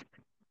much.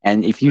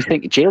 And if you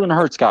think Jalen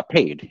Hurts got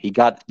paid, he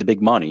got the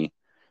big money.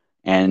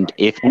 And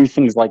if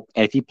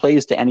he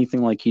plays to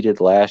anything like he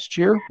did last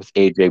year with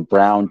AJ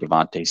Brown,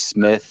 Devontae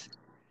Smith,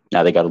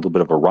 now they got a little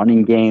bit of a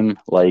running game.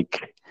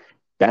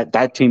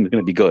 That team is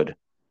going to be good.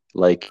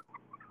 They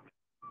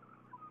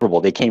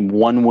came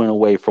one win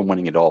away from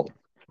winning it all,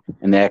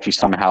 and they actually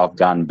somehow have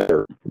gotten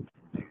better.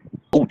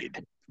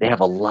 Loaded. They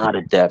have a lot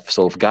of depth.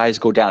 So if guys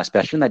go down,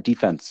 especially in that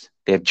defense,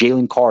 they have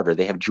Jalen Carter,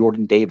 they have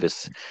Jordan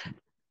Davis.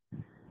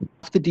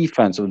 The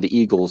defense of the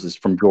Eagles is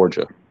from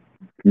Georgia.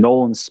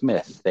 Nolan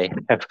Smith. They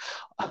have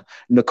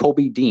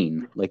Nakobe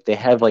Dean. They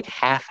have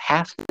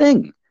half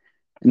thing,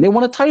 and they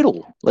won a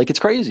title. It's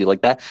crazy.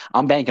 That.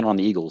 I'm banking on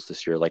the Eagles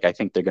this year. I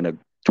think they're gonna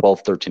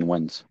 12, 13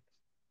 wins.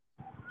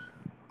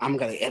 I'm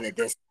gonna edit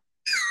this.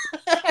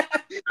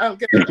 I'm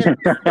gonna edit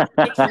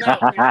this.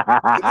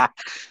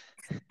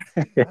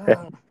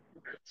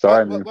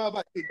 Sorry, man.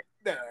 What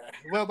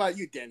about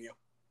you, Daniel?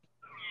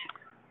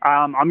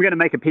 I'm going to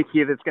make a pick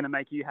here that's going to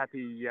make you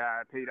happy,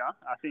 Peter.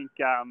 I think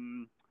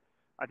the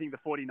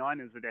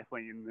 49ers are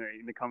definitely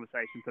in the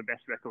conversation for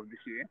best record this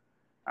year.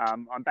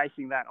 I'm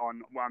basing that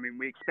on,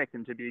 we expect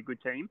them to be a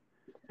good team,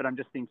 but I'm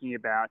just thinking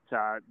about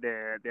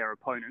their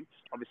opponents.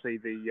 Obviously,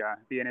 the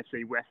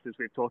NFC West, as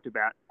we've talked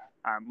about,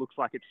 looks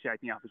like it's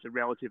shaping up as a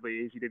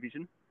relatively easy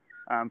division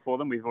for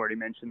them. We've already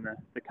mentioned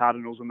the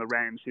Cardinals and the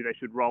Rams, who they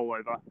should roll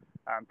over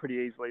pretty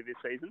easily this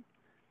season.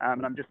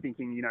 And I'm just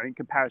thinking, in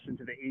comparison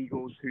to the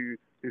Eagles, who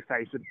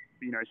face a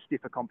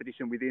stiffer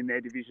competition within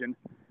their division,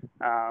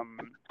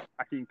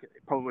 I think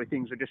probably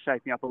things are just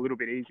shaping up a little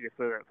bit easier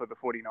for the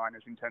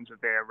 49ers in terms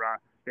of their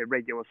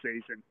regular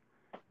season.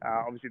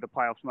 Obviously, the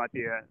playoffs might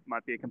be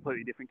a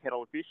completely different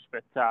kettle of fish,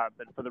 but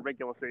for the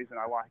regular season,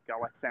 I like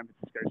San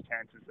Francisco's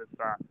chances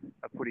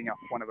of putting up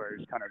one of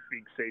those kind of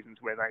big seasons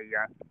where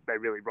they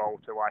really roll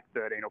to like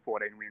 13 or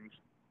 14 wins.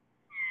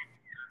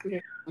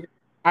 Yeah.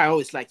 I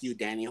always like you,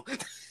 Daniel.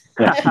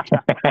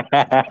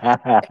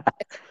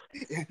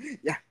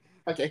 Yeah.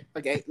 Okay.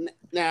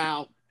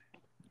 Now,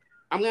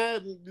 I'm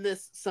gonna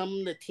list some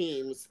of the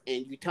teams,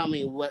 and you tell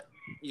me what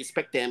you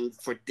expect them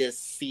for this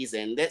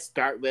season. Let's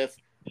start with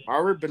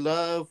our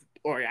beloved,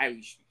 or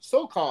I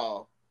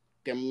so-called,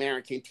 the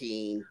American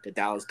team, the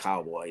Dallas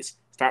Cowboys.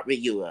 Start with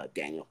you,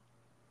 Daniel.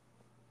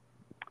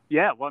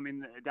 Yeah, well, I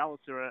mean,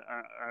 Dallas are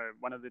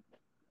one of the,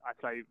 I'd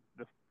say,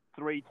 the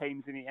three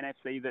teams in the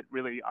NFC that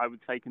really, I would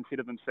say,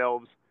 consider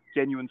themselves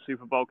genuine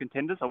Super Bowl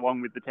contenders,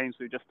 along with the teams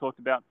we just talked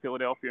about,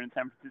 Philadelphia and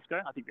San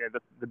Francisco. I think they're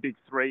the big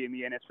three in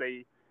the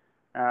NFC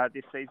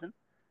this season.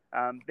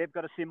 They've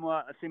got a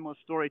similar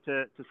story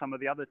to some of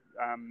the other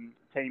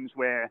teams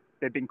where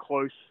they've been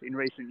close in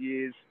recent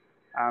years,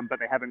 but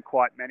they haven't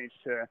quite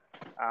managed to.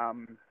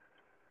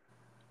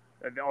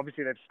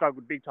 Obviously, they've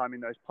struggled big time in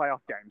those playoff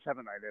games,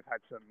 haven't they? They've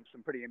had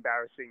some pretty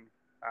embarrassing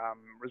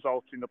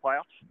results in the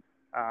playoffs.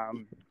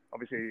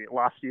 Obviously,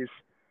 last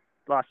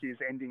year's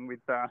ending with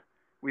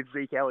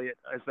Zeke Elliott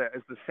as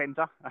the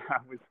center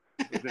was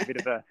a bit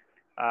of a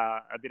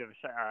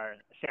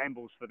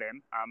shambles for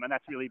them, and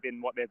that's really been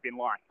what they've been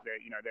like.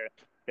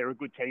 They're a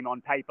good team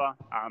on paper.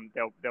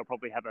 They'll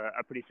probably have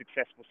a pretty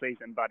successful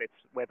season, but it's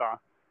whether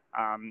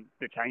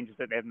the changes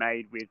that they've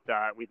made with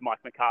Mike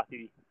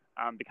McCarthy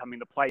becoming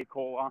the play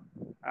caller,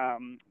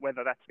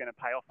 whether that's going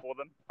to pay off for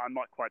them, I'm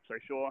not quite so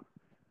sure.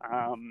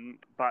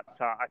 But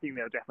I think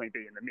they'll definitely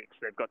be in the mix.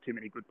 They've got too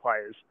many good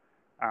players.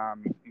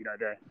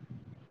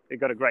 They've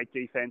got a great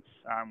defense.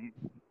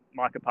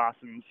 Micah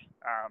Parsons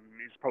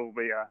is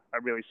probably a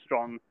really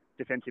strong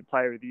defensive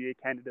player of the year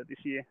candidate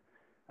this year.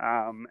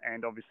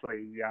 And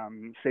obviously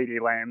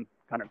CeeDee Lamb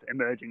kind of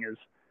emerging as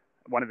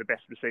one of the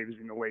best receivers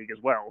in the league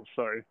as well.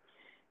 So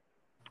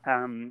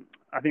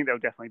I think they'll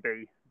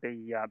definitely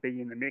be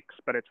in the mix,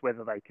 but it's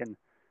whether they can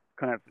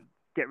kind of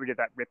get rid of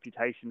that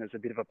reputation as a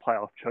bit of a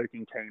playoff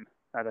choking team.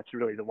 That's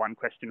really the one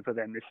question for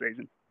them this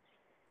season.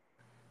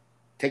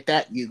 Take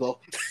that, Hugo.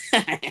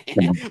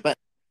 But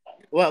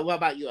what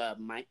about you,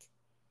 Mike?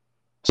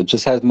 So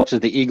just as much as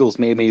the Eagles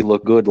made me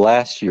look good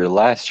last year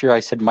I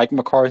said Mike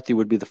McCarthy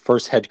would be the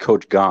first head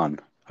coach gone.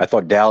 I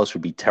thought Dallas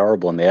would be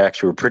terrible, and they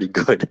actually were pretty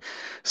good.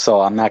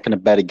 So I'm not going to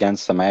bet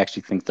against them. I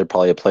actually think they're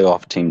probably a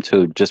playoff team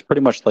too. Just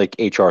pretty much like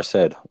HR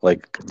said.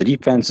 Like, the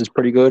defense is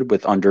pretty good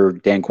under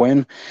Dan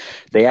Quinn.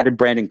 They added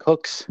Brandon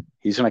Cooks.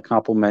 He's going to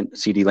complement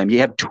CeeDee Lamb. You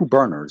have two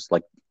burners.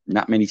 Like,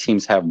 not many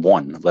teams have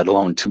one, let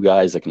alone two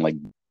guys that can like.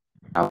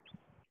 I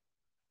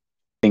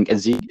think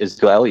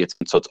Ezekiel Elliott,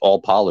 so it's all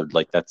Pollard.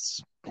 Like,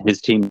 that's his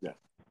team. Yeah.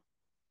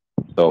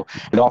 So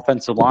the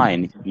offensive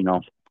line,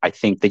 I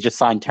think they just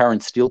signed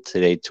Terrence Steele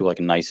today to like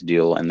a nice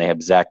deal, and they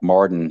have Zach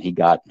Martin. He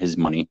got his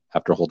money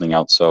after holding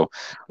out, so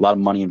a lot of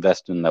money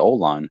invested in the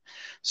O-line.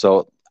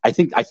 So I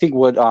think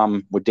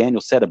what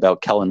Daniel said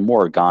about Kellen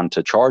Moore gone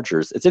to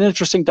Chargers, it's an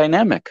interesting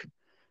dynamic.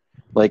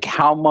 Like,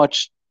 how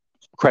much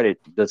credit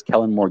does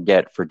Kellen Moore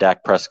get for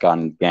Dak Prescott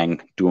and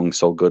gang doing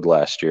so good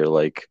last year?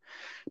 Like,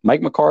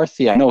 Mike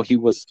McCarthy, I know he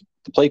was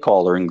the play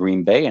caller in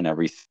Green Bay and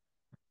everything.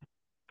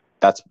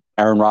 That's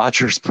Aaron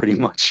Rodgers pretty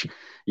much.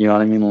 You know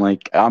what I mean?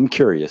 Like, I'm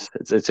curious.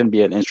 It's going to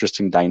be an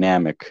interesting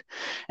dynamic.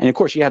 And, of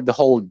course, you have the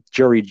whole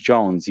Jerry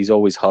Jones. He's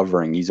always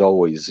hovering. He's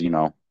always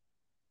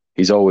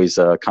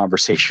a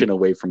conversation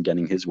away from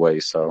getting his way.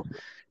 So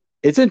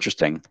it's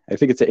interesting. I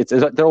think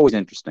they're always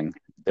interesting.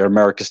 They're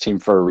America's team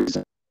for a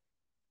reason.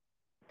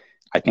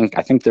 I think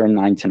they're a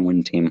 9-10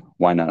 win team.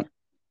 Why not?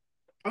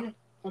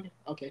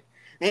 Okay.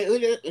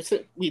 And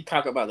we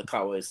talk about the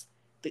Cowboys.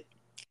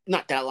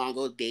 Not that long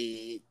ago,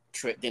 they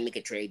make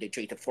a trade. They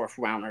trade the fourth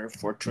rounder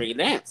for Trey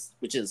Lance,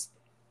 which is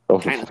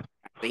kind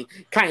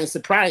of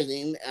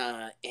surprising.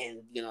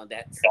 And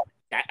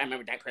I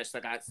remember Dak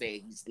Prescott say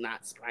he's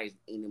not surprised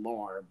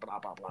anymore. Blah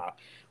blah blah.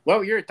 What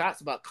were your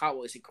thoughts about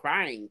Cowboys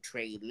acquiring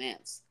Trey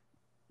Lance?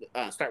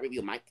 Start with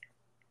you, Mike.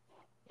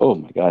 Oh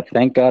my God!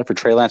 Thank God for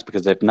Trey Lance,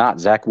 because if not,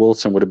 Zach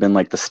Wilson would have been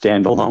like the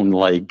standalone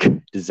like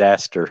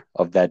disaster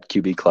of that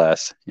QB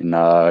class in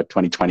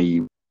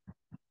 2020.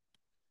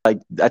 Like,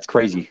 that's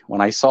crazy.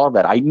 When I saw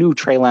that, I knew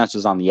Trey Lance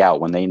was on the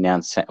out when they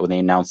announced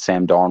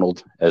Sam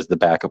Darnold as the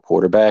backup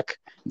quarterback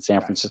in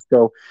San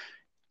Francisco.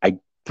 I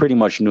pretty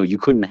much knew you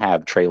couldn't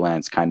have Trey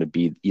Lance kind of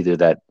be either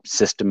that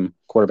system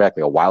quarterback,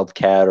 like a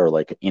wildcat, or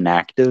like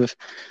inactive.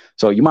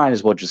 So you might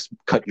as well just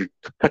cut your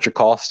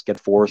costs, get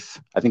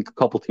fourth. I think a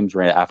couple teams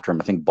ran after him.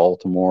 I think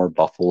Baltimore,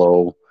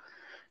 Buffalo,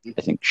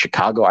 I think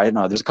Chicago. I don't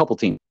know. There's a couple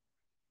teams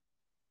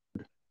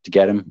to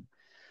get him.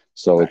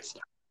 So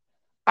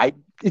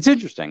it's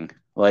interesting.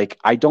 Like,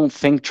 I don't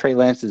think Trey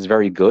Lance is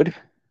very good.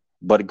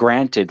 But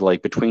granted,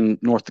 like between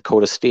North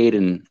Dakota State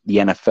and the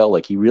NFL,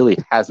 like he really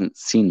hasn't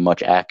seen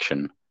much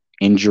action.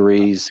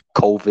 Injuries,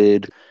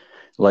 COVID,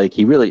 like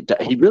he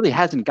really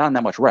hasn't gotten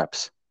that much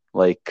reps.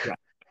 Like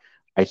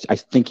I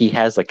think he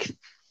has like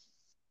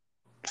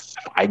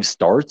 5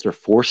 starts or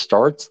 4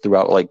 starts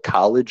throughout like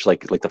college,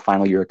 like the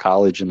final year of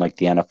college and like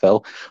the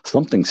NFL.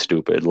 Something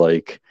stupid.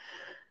 Like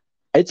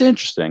it's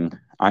interesting.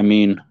 I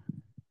mean,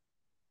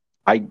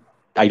 I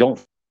don't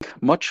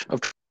think much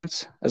of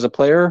Trent as a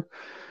player,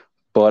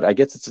 but I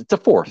guess it's a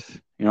fourth.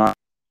 You know,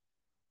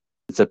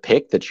 it's a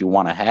pick that you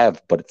want to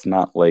have, but it's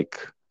not like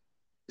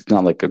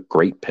a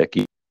great pick.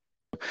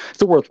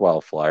 It's a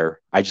worthwhile flyer.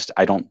 I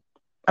don't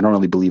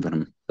really believe in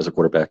him as a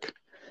quarterback.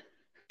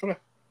 Okay.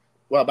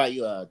 What about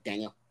you,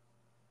 Daniel?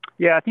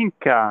 Yeah, I think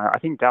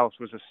Dallas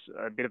was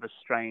a bit of a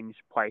strange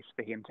place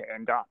for him to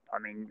end up. I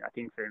mean, I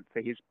think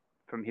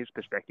from his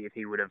perspective,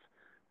 he would have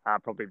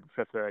probably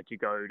preferred to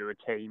go to a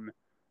team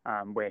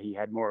where he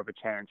had more of a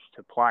chance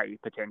to play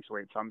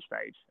potentially at some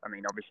stage. I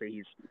mean,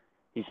 obviously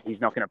he's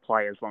not going to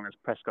play as long as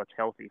Prescott's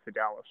healthy for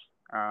Dallas.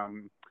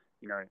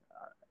 You know,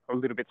 a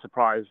little bit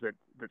surprised that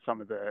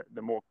some of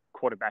the more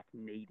quarterback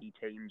needy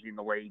teams in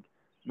the league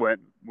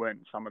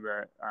weren't some of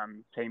the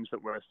teams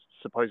that were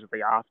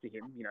supposedly after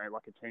him. You know,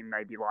 like a team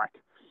maybe like,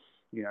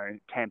 you know,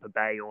 Tampa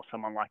Bay or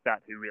someone like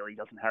that who really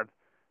doesn't have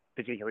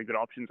particularly good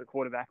options at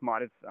quarterback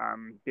might have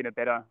been a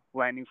better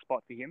landing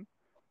spot for him.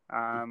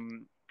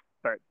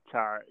 But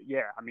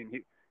yeah, I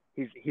mean,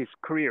 his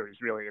career is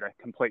really at a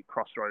complete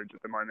crossroads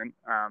at the moment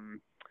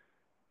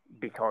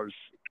because,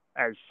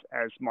 as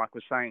Mike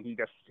was saying, he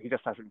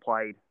just hasn't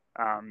played.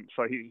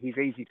 So he's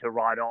easy to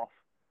write off,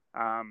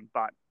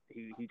 but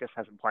he just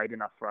hasn't played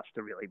enough for us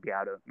to really be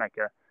able to make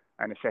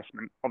an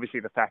assessment. Obviously,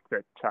 the fact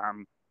that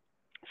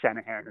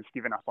Shanahan has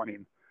given up on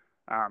him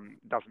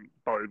doesn't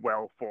bode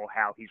well for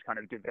how he's kind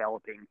of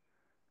developing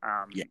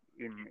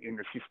in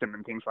the system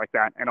and things like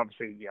that. And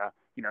obviously,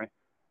 you know,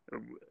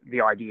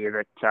 the idea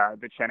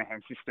that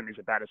Shanahan's system is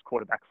about as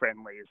quarterback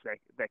friendly as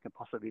they could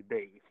possibly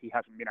be. If he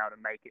hasn't been able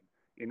to make it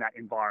in that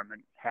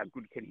environment, how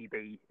good can he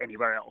be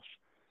anywhere else?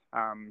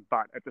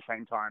 But at the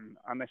same time,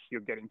 unless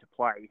you're getting to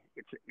play,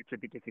 it's a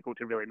bit difficult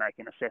to really make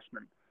an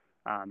assessment.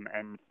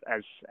 And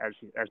as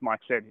Mike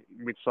said,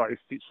 with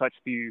such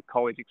few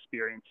college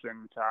experience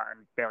and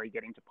barely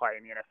getting to play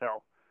in the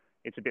NFL,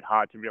 it's a bit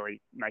hard to really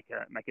make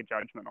a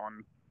judgment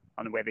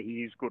on whether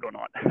he is good or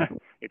not.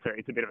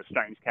 It's a bit of a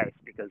strange case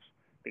because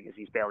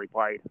he's barely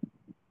played.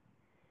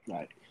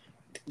 Right.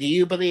 Do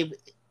you believe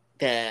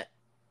that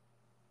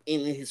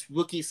in his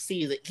rookie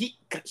season,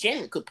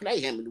 Shannon could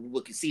play him in the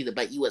rookie season,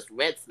 but he was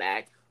red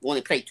flag,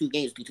 only played 2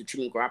 games due to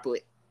Jimmy Garoppolo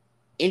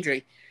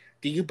injury?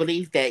 Do you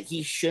believe that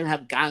he should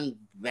have gotten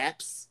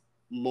reps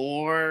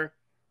more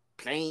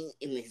playing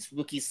in his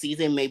rookie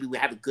season? Maybe we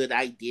have a good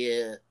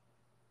idea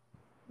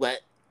what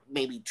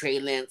maybe Trey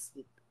Lance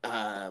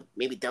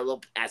maybe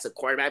develop as a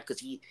quarterback because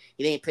he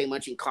didn't play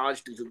much in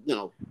college due to, you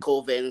know,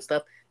 COVID and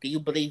stuff. Do you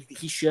believe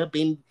he should have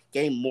been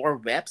getting more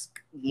reps,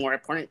 more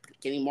important,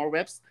 getting more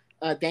reps,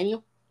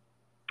 Daniel?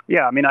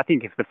 Yeah, I mean, I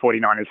think if the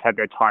 49ers had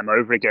their time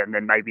over again,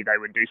 then maybe they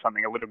would do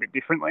something a little bit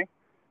differently.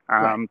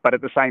 Right. But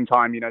at the same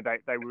time, you know,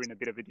 they were in a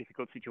bit of a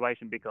difficult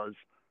situation because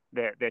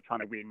they're trying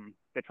to win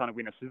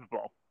a Super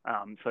Bowl.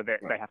 So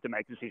they have to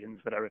make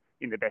decisions that are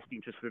in the best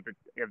interest of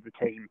the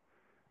team.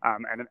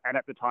 And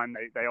at the time,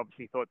 they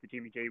obviously thought that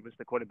Jimmy G was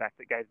the quarterback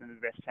that gave them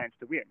the best chance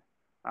to win.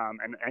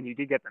 And he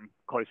did get them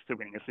close to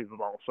winning a Super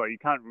Bowl. So you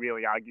can't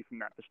really argue from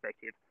that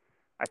perspective.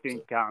 I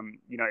think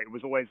you know, it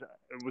was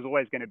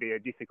always going to be a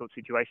difficult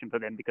situation for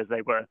them because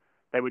they were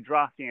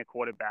drafting a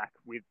quarterback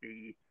with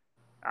the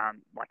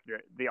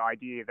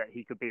idea that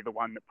he could be the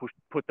one that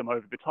put them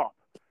over the top.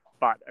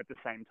 But at the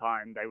same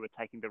time, they were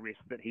taking the risk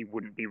that he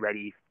wouldn't be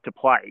ready to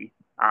play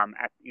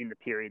in the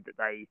period that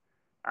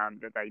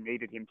they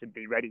needed him to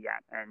be ready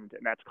at, and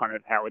that's kind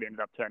of how it ended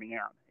up turning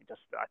out.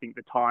 I think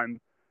the time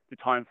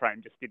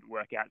frame just didn't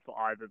work out for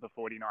either the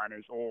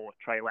 49ers or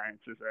Trey Lance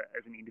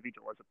as an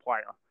individual, as a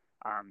player.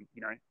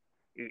 You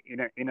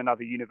know, in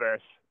another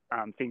universe,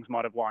 things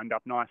might have lined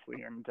up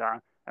nicely, and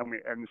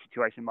the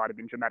situation might have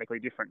been dramatically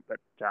different. But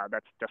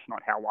that's just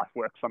not how life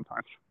works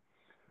sometimes.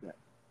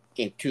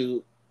 And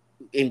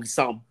we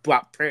saw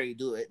Brock Purdy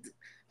do it,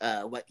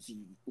 what he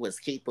was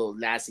capable of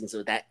lasting,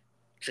 so that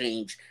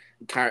changed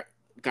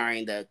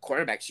regarding the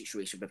quarterback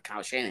situation with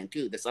Kyle Shanahan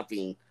too. There's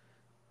something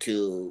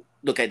to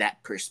look at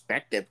that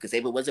perspective, because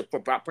if it wasn't for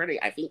Brock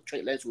Purdy, I think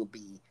Trey Lance will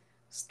be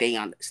still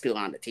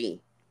on the team.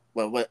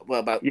 Well, what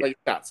about what are your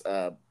thoughts,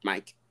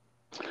 Mike?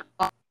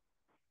 That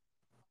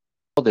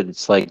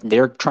it's like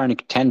they're trying to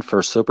contend for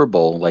a Super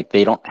Bowl. Like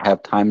they don't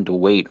have time to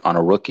wait on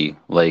a rookie.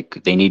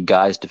 Like they need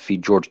guys to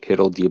feed George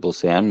Kittle, Deebo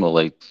Samuel.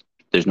 Like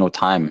there's no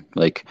time.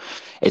 Like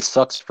it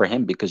sucks for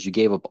him because you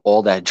gave up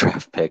all that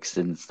draft picks,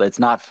 and it's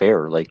not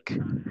fair. Like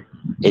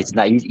it's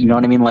not, you know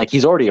what I mean? Like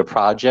he's already a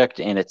project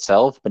in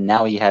itself, but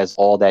now he has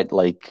all that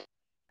like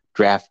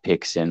draft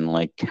picks and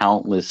like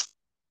countless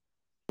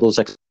those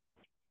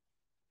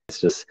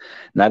It's just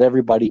not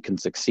everybody can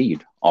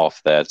succeed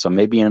off that. So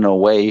maybe in a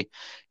way,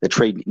 the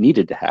trade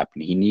needed to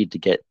happen. He needed to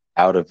get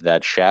out of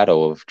that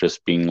shadow of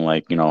just being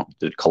like,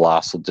 the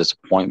colossal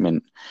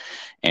disappointment.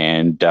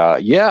 And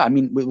I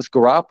mean, with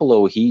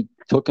Garoppolo, he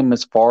took him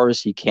as far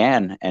as he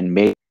can and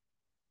made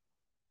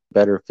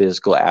better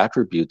physical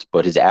attributes,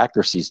 but his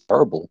accuracy is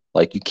terrible.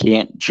 Like, you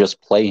can't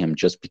just play him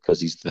just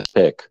because he's the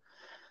pick.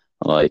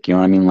 Like, you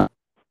know what I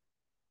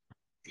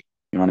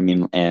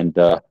mean? And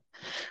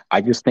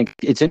I just think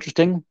it's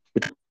interesting.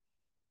 With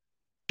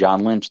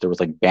John Lynch, there was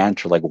like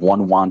banter, like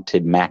one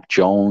wanted Mac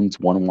Jones,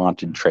 one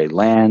wanted Trey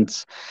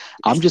Lance.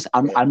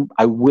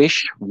 I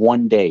wish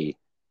one day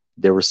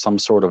there was some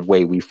sort of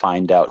way we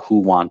find out who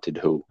wanted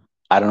who.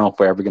 I don't know if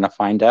we're ever going to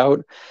find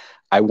out.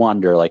 I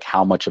wonder, like,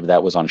 how much of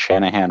that was on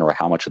Shanahan or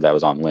how much of that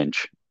was on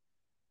Lynch.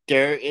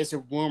 There is a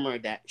rumor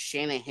that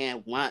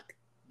Shanahan wants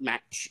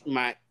Mac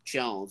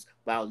Jones,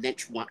 while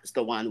Lynch wants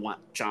Trey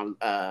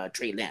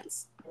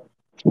Lance.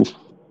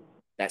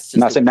 That's just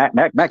not saying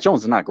Mac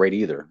Jones is not great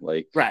either.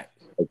 Like, right,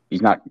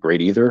 he's not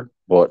great either.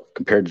 But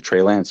compared to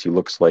Trey Lance, he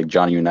looks like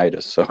Johnny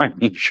Unitas. So I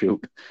mean,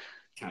 shoot.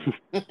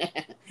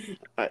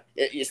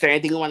 Is there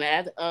anything you want to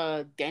add,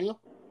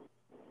 Daniel?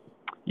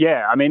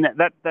 Yeah, I mean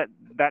that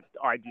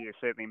idea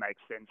certainly makes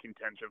sense in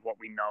terms of what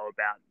we know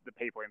about the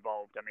people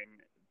involved. I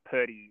mean,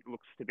 Purdy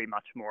looks to be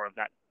much more of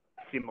that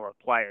similar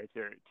player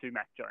to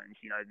Mac Jones.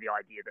 The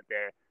idea that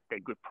they're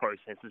good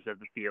processors of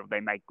the field, they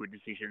make good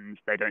decisions,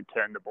 they don't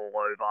turn the ball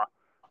over.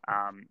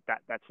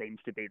 That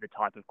seems to be the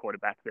type of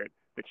quarterback that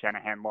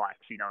Shanahan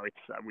likes.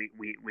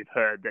 We've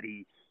heard that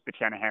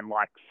Shanahan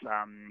likes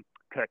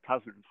Kirk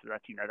Cousins. So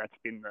that's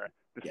been the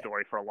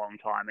story for a long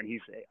time, and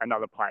he's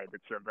another player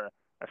that's of a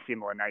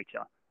similar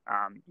nature.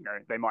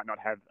 They might not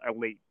have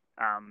elite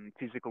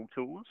physical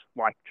tools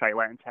like Trey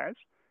Lance has,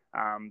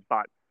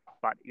 but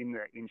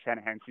in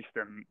Shanahan's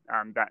system,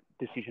 that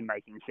decision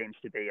making seems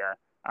to be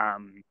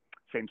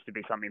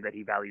something that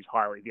he values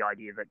highly. The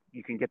idea that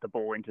you can get the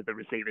ball into the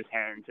receiver's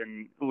hands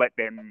and let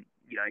them,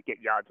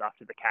 get yards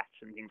after the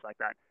catch and things like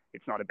that.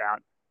 It's not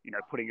about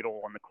putting it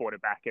all on the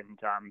quarterback and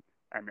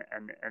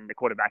the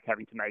quarterback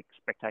having to make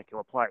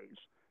spectacular plays.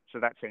 So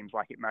that seems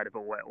like it might have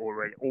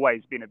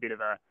always been a bit of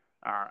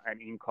an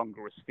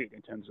incongruous fit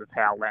in terms of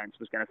how Lance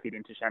was going to fit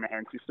into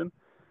Shanahan's system.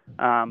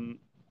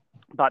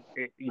 But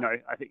I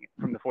think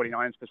from the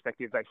 49ers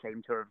perspective, they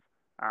seem to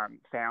have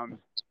found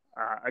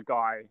a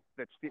guy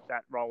that's fit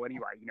that role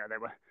anyway.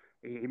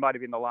 He might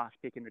have been the last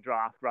pick in the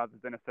draft rather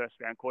than a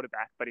first-round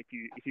quarterback. But if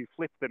you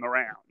flip them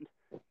around,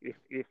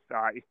 if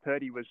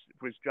Purdy was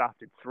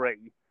drafted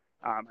 3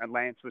 and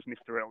Lance was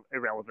Mr.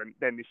 Irrelevant,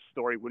 then this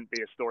story wouldn't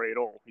be a story at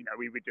all.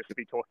 We would just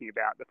be talking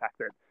about the fact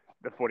that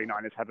the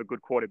 49ers have a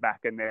good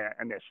quarterback and they're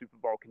Super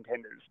Bowl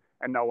contenders,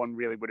 and no one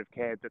really would have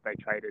cared that they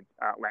traded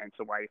Lance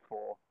away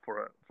for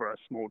a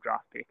small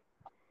draft pick.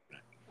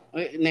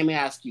 Let me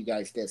ask you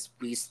guys this.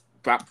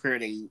 Brock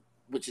Purdy,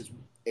 which is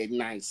a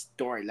nice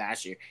story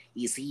last year,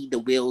 is he the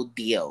real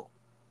deal?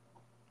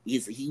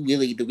 Is he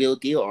really the real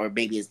deal, or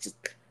maybe it's just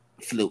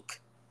a fluke?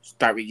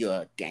 Start with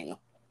you, Daniel.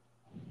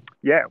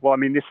 Yeah, well, I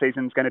mean, this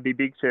season's going to be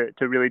big to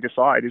really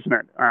decide, isn't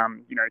it?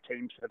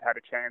 Teams have had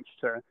a chance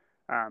to.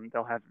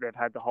 They've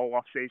had the whole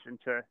off season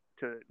to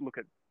look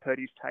at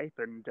Purdy's tape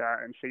and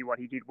see what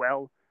he did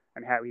well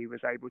and how he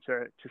was able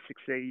to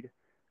succeed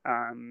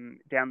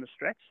down the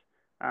stretch.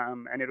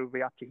 And it'll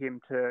be up to him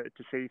to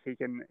see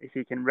if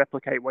he can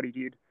replicate what he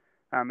did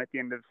at the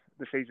end of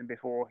the season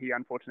before he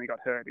unfortunately got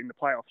hurt in the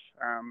playoffs.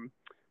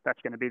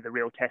 That's going to be the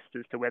real test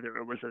as to whether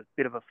it was a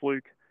bit of a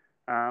fluke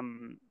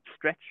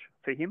stretch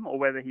for him or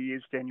whether he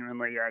is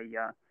genuinely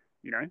a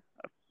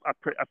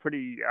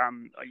pretty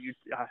you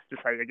have to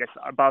say, I guess,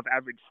 above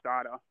average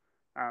starter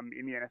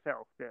in the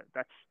NFL.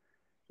 That's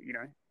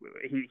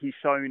he's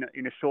shown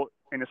in a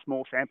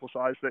small sample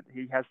size that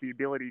he has the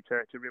ability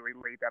to really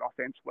lead that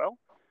offense well.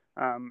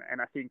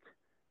 And I think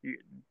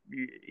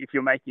if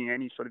you're making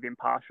any sort of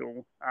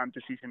impartial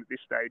decision at this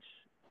stage,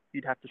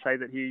 you'd have to say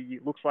that he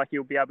looks like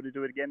he'll be able to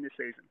do it again this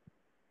season.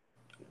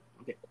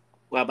 Okay.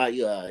 What about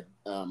you,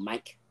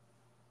 Mike?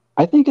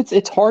 I think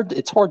it's hard.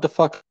 It's hard to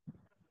fuck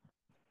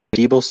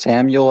Deebo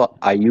Samuel,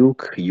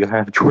 Ayuk. You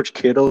have George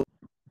Kittle,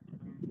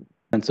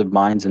 defensive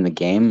minds in the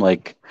game.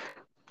 Like,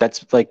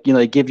 that's like,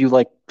 they give you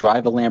like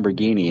drive a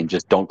Lamborghini and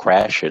just don't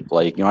crash it.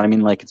 Like, you know what I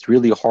mean? Like, it's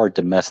really hard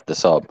to mess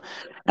this up.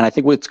 And I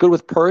think what's good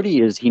with Purdy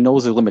is he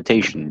knows the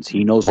limitations.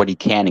 He knows what he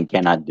can and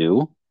cannot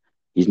do.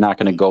 He's not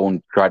going to go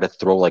and try to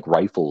throw like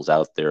rifles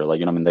out there.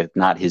 Like, that's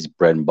not his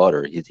bread and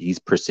butter. He's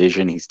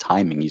precision, he's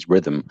timing, he's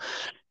rhythm.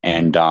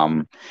 And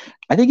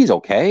I think he's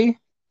okay.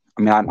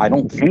 I mean, I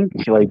don't think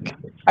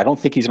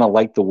he's going to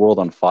light the world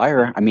on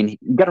fire. I mean,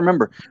 you got to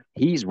remember,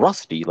 he's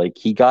rusty. Like,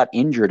 he got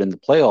injured in the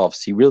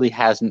playoffs. He really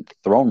hasn't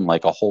thrown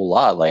like a whole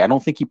lot. Like, I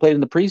don't think he played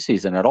in the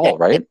preseason at all,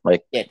 right?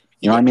 Like, you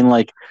know what I mean?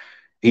 Like,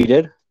 he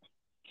did.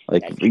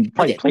 Like, he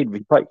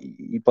probably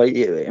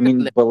played. I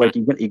mean, but like,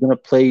 you're gonna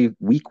play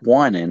week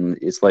 1 and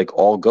it's like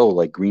all go,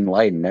 like green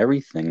light and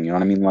everything. You know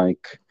what I mean?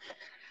 Like,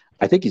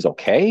 I think he's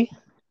okay.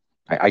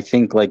 I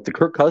think like the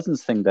Kirk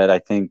Cousins thing that I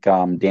think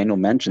Daniel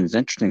mentioned is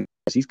interesting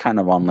because he's kind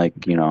of on like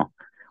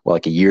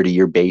like a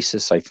year-to-year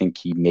basis. I think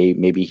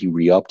maybe he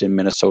re-upped in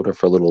Minnesota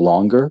for a little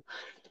longer,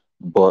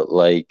 but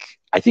like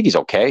I think he's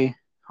okay.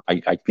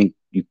 I think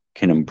you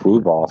can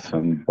improve off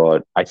him,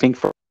 but I think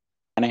for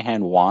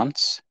Shanahan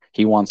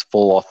he wants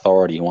full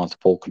authority, he wants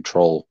full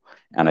control,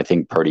 and I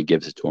think Purdy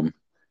gives it to him.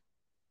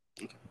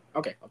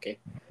 Okay.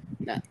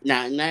 Now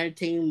another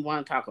team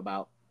want to talk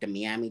about the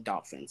Miami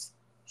Dolphins.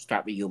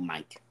 Start with you,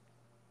 Mike.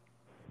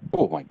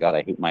 Oh my God,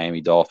 I hate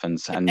Miami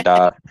Dolphins, and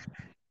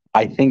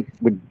I think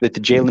with the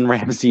Jalen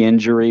Ramsey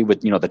injury,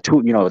 with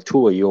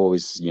Tua, you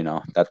always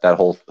that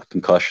whole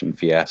concussion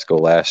fiasco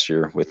last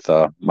year with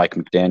Mike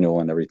McDaniel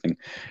and everything.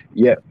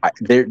 Yeah,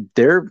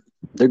 they're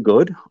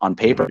good on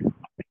paper.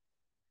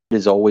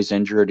 Is always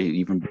injured,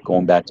 even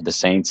going back to the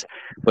Saints,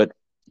 but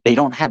they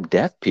don't have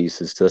depth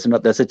pieces to this.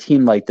 That's a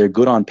team like they're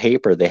good on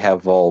paper. They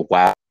have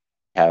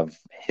have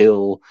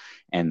Hill,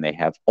 and they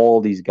have all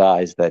these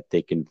guys that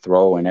they can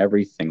throw and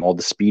everything, all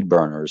the speed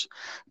burners.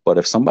 But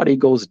if somebody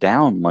goes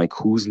down, like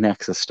who's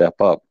next to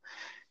step up?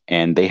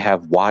 And they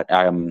have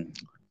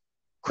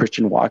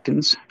Christian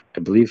Watkins, I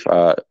believe,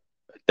 that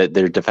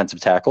their defensive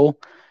tackle.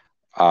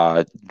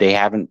 They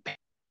haven't.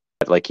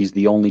 Like he's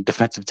the only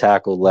defensive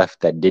tackle left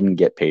that didn't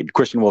get paid.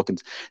 Christian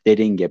Wilkins, they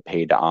didn't get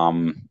paid.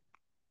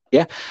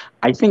 Yeah,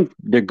 I think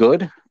they're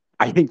good.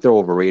 I think they're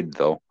overrated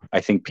though.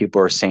 I think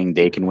people are saying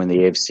they can win the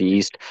AFC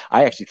East.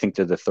 I actually think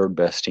they're the third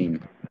best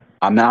team.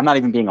 I'm not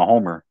even being a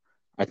homer.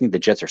 I think the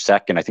Jets are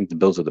second. I think the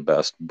Bills are the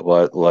best.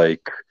 But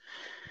like,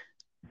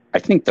 I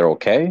think they're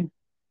okay.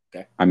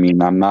 Okay. I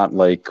mean, I'm not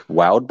like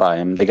wowed by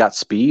them. They got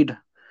speed,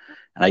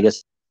 and I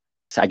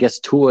guess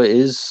Tua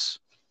is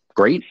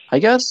great. I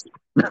guess.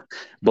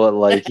 But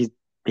like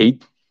he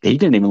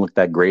didn't even look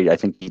that great. I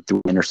think he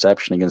threw an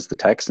interception against the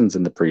Texans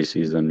in the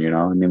preseason.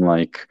 I mean,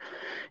 like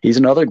he's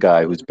another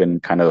guy who's been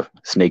kind of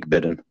snake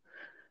bitten.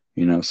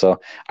 So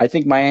I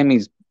think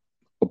Miami's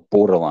a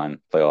borderline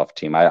playoff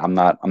team. I'm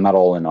not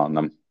all in on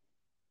them.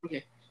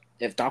 Okay,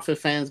 if Dolphin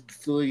fans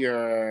through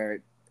your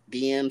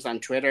DMs on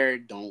Twitter,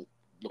 don't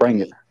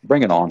bring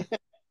it on.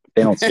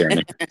 They don't scare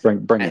me.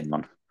 Bring it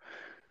on.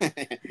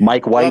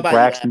 Mike White,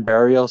 Braxton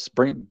Berrios,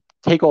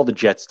 take all the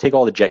Jets, take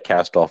all the Jet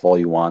cast off all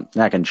you want.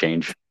 Not gonna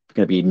change. It's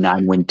gonna be a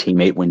 9-win team,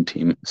 8-win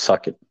team.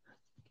 Suck it.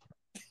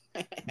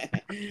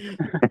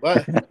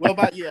 What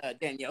about you,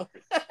 Daniel?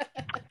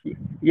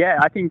 Yeah,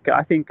 I think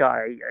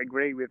I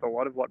agree with a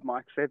lot of what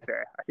Mike said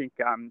there. I think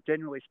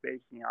generally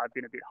speaking, I've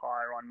been a bit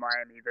higher on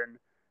Miami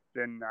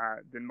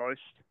than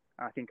most.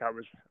 I think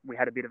we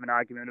had a bit of an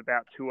argument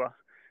about Tua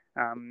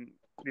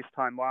this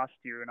time last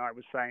year, and I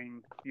was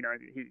saying,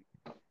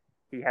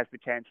 he has the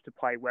chance to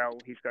play well.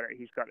 He's got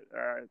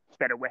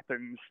better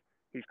weapons.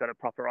 He's got a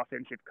proper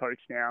offensive coach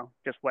now.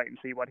 Just wait and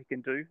see what he can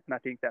do. And I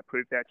think that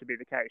proved out to be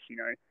the case.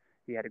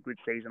 He had a good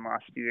season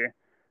last year,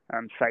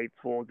 save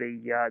for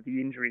the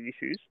injury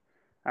issues.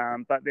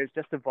 But there's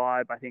just a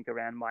vibe, I think,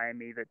 around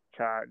Miami that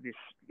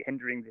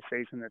entering this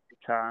season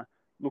that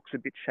looks a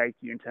bit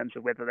shaky in terms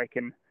of whether they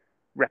can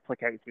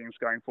replicate things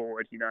going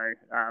forward.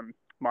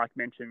 Mike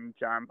mentioned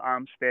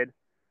Armstead.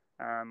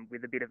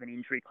 With a bit of an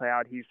injury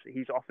cloud,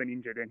 he's often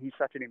injured, and he's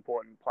such an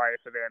important player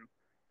for them.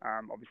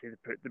 Obviously,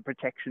 the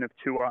protection of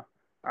Tua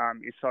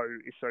is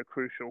so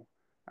crucial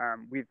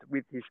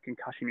with his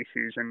concussion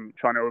issues and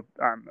trying to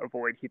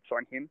avoid hits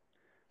on him.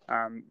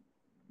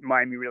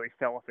 Miami really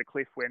fell off a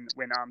cliff when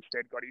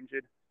Armstead got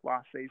injured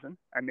last season,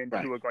 and then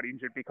Tua got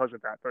injured because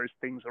of that. Those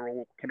things are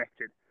all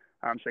connected.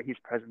 So his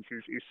presence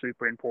is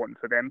super important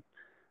for them.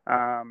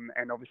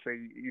 And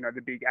obviously,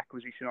 the big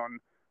acquisition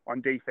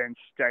on defense,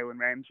 Jalen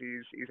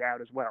Ramsey is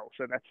out as well.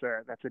 So that's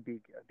a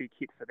big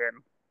hit for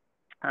them.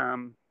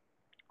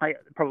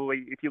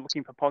 Probably, if you're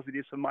looking for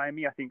positives for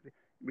Miami, I think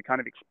we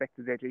kind of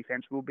expected their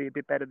defense will be a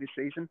bit better this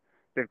season.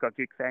 They've got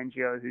Vic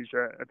Fangio, who's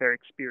a very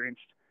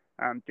experienced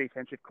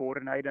defensive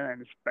coordinator and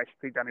has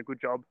basically done a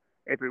good job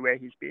everywhere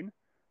he's been.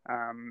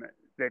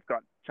 They've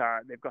got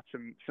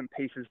some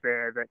pieces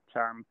there that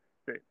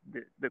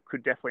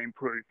could definitely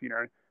improve.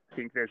 I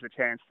think there's a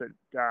chance that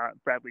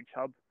Bradley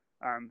Chubb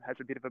has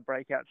a bit of a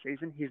breakout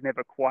season. He's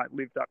never quite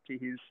lived up to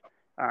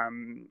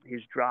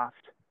his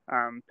draft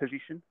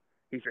position.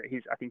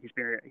 I think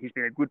he's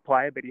been a good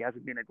player, but he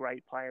hasn't been a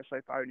great player so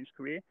far in his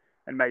career.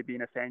 And maybe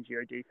in a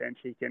Fangio defense,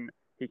 he can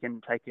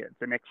take it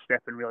the next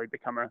step and really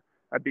become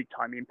a big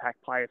time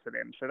impact player for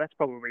them. So that's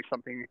probably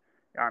something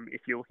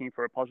if you're looking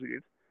for a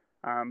positive.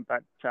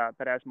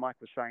 But as Mike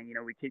was saying,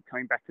 we keep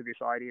coming back to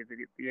this idea that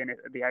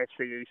the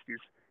AFC East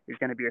is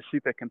going to be a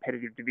super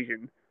competitive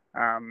division.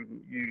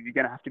 You're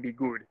going to have to be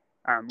good,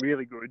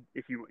 really good,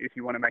 if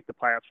you want to make the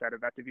playoffs out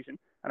of that division.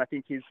 And I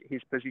think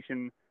his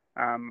position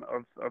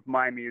of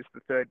Miami as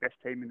the third best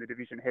team in the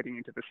division heading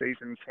into the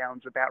season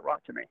sounds about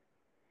right to me.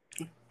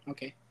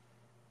 Okay.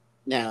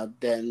 Now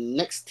the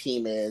next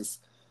team is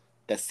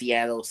the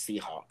Seattle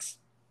Seahawks.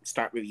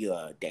 Start with you,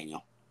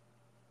 Daniel.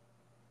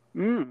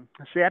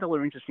 Seattle are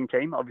an interesting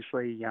team.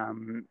 Obviously,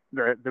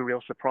 the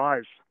real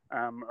surprise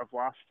of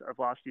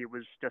last year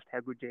was just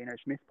how good Geno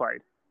Smith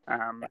played.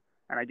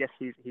 And I guess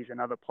he's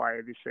another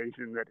player this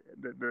season that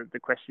the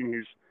question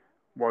is,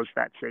 was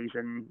that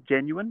season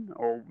genuine,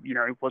 or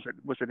was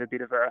it a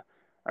bit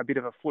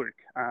of a fluke?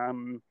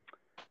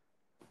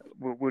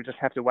 We'll just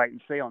have to wait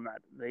and see on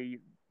that.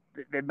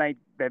 They've made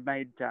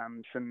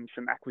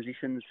some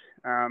acquisitions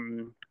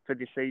for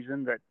this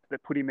season that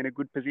put him in a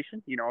good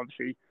position.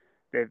 Obviously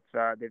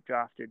they've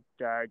drafted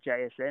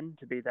JSN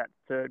to be that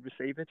third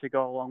receiver to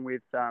go along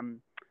with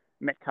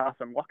Metcalf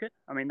and Lockett.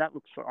 I mean, that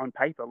looks on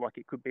paper like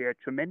it could be a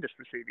tremendous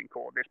receiving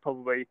corps. There's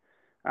probably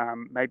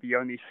maybe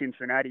only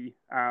Cincinnati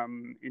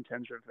in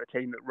terms of a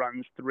team that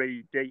runs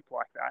three deep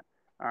like that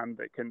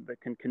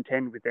that can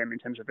contend with them in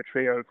terms of a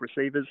trio of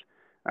receivers.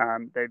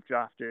 They've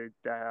drafted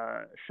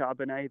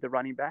Charbonnet, the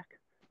running back,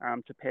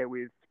 to pair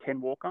with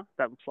Ken Walker.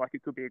 That looks like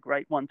it could be a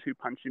great 1-2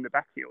 punch in the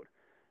backfield.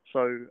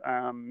 So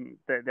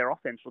their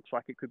offense looks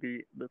like it could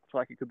be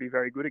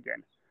very good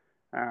again.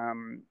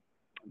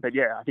 But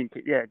yeah, I think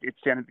it's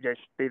going to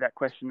just be that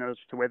question as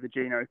to whether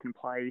Geno can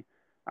play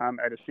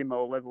at a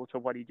similar level to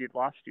what he did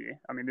last year.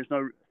 I mean,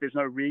 there's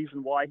no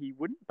reason why he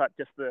wouldn't, but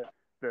just the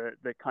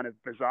kind of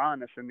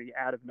bizarreness and the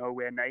out of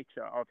nowhere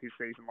nature of his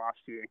season last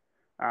year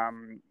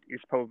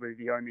is probably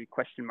the only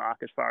question mark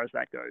as far as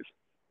that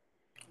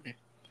goes.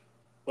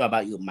 What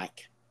about you,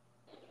 Mike?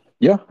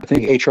 Yeah, I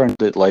think HR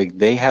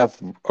they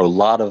have a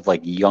lot of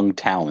young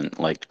talent.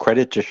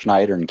 Credit to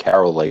Schneider and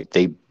Carroll.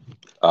 They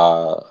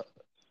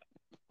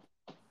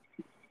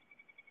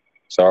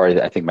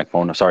sorry, I think my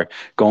phone. Sorry,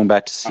 going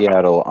back to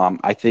Seattle.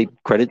 I think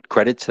credit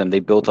to them. They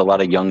built a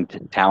lot of young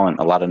talent,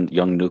 a lot of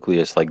young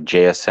nucleus like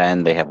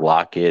JSN. They have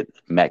Lockett,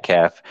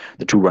 Metcalf,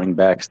 the two running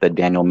backs that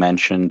Daniel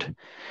mentioned.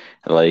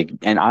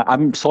 And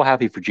I'm so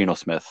happy for Geno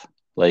Smith.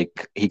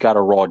 He got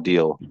a raw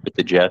deal with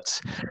the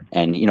Jets,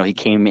 and he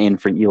came in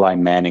for Eli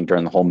Manning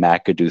during the whole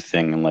McAdoo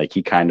thing, and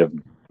he kind of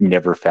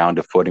never found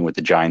a footing with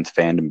the Giants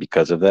fandom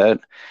because of that.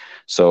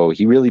 So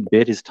he really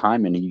bid his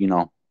time, and he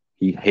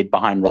hid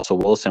behind Russell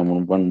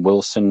Wilson. When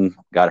Wilson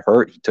got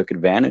hurt, he took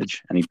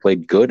advantage, and he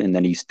played good, and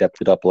then he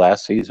stepped it up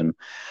last season.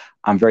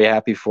 I'm very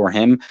happy for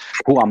him.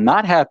 Who I'm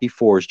not happy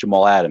for is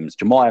Jamal Adams.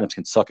 Jamal Adams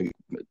can suck.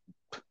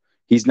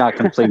 He's not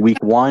going to play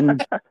week one.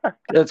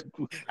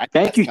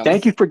 Thank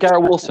you for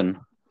Garrett Wilson.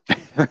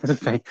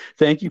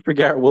 Thank you for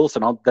Garrett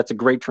Wilson. That's a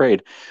great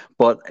trade.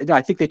 But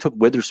I think they took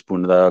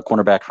Witherspoon, the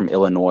cornerback from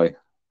Illinois.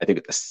 I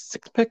think the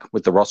 6th pick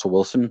with the Russell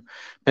Wilson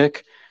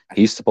pick.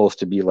 He's supposed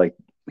to be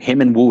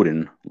him and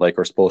Wooden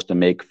are supposed to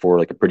make for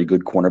a pretty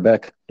good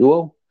cornerback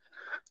duo.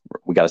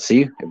 We got to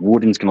see if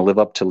Wooden's going to live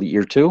up to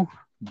year 2.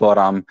 But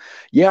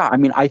yeah, I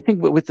mean, I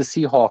think with the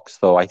Seahawks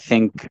though, I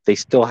think they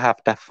still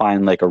have to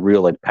find a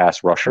real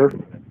pass rusher.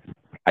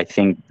 I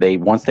think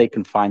once they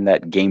can find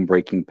that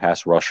game-breaking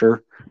pass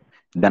rusher,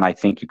 then I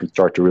think you can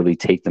start to really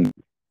take them to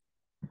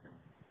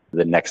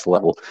the next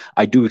level.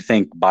 I do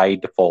think by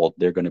default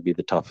they're going to be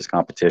the toughest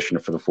competition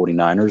for the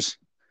 49ers.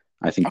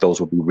 I think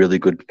those will be really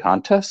good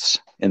contests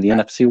in the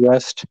NFC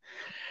West.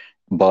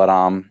 But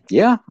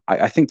yeah,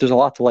 I think there's a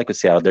lot to like with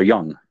Seattle. They're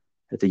young.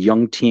 It's a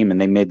young team, and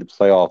they made the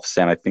playoffs,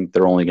 and I think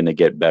they're only going to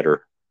get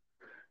better.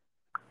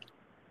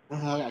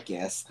 I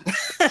guess.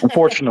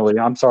 Unfortunately,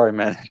 I'm sorry,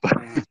 man.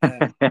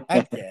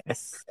 I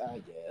guess.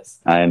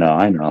 I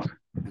know.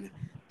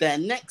 The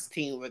next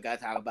team we're going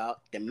to talk about,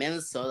 the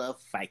Minnesota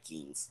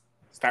Vikings.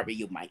 Start with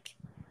you, Mike.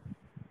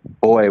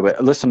 Boy,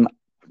 listen,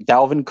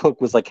 Dalvin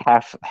Cook was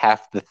half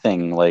the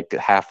thing,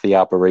 half the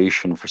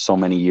operation for so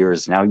many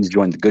years. Now he's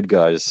joined the good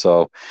guys.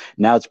 So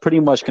now it's pretty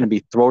much going to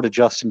be throw to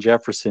Justin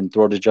Jefferson.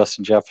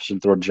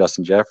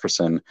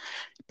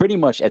 Pretty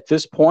much at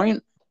this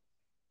point,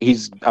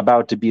 he's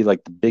about to be the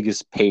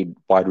biggest paid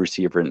wide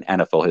receiver in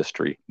NFL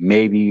history.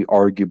 Maybe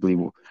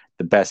arguably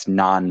the best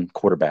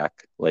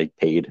non-quarterback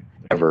paid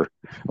ever.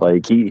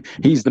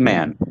 He's the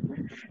man.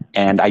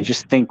 And I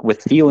just think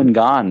with Thielen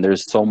gone,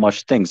 there's so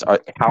much things.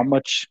 How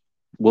much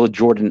will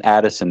Jordan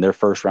Addison, their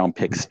first-round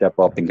pick, step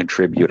up and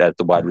contribute as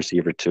the wide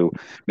receiver too?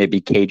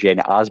 Maybe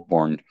KJ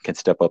Osborne can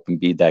step up and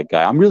be that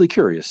guy. I'm really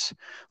curious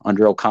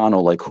under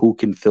O'Connell, who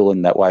can fill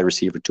in that wide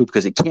receiver too,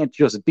 because it can't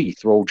just be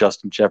throw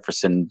Justin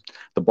Jefferson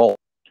the ball.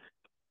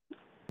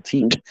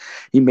 He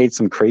made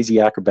some crazy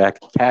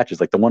acrobatic catches,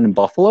 the one in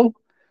Buffalo.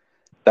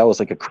 That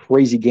was a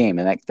crazy game,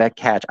 and that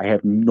catch, I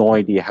have no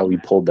idea how he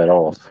pulled that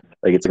off.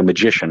 It's a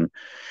magician.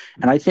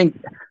 And I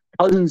think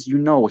Cousins,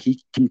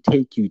 he can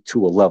take you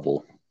to a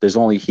level.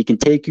 He can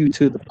take you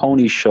to the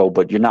pony show,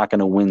 but you're not going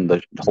to win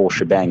the whole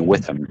shebang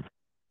with him.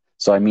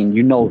 So, I mean,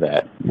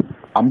 that.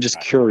 I'm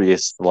just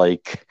curious,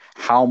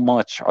 how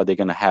much are they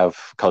going to have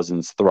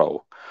Cousins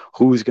throw?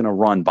 Who's going to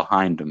run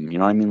behind him? You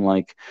know what I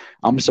mean?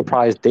 I'm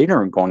surprised they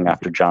aren't going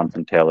after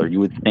Jonathan Taylor.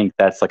 You would think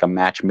that's a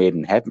match made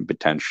in heaven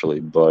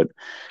potentially.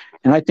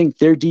 And I think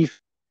their defense,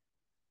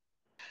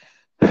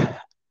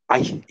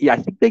 I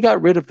think they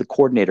got rid of the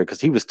coordinator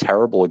because he was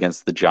terrible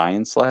against the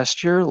Giants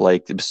last year.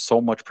 It was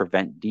so much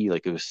prevent D,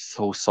 it was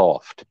so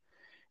soft.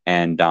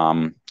 And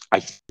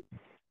I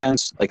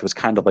it was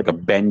kind of a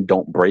bend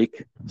don't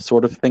break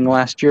sort of thing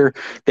last year.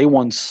 They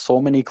won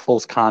so many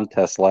close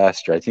contests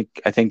last year.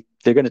 I think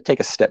they're going to take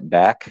a step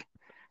back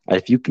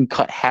If you can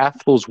cut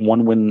half those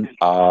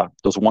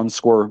those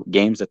one-score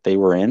games that they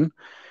were in,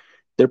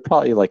 they're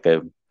probably like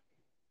a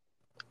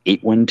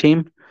 8-win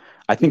team.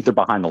 I think they're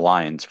behind the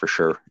Lions for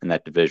sure in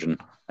that division.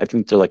 I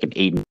think they're like an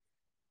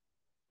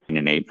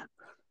 8-8.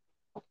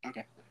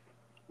 Okay.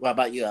 What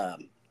about you,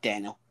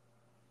 Daniel?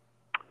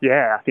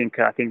 Yeah, I think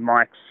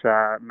Mike's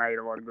made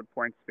a lot of good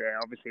points there.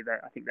 Obviously,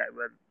 I think they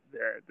were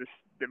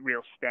the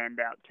real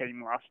standout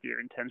team last year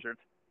in terms of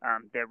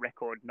their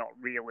record not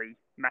really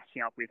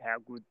matching up with how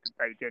good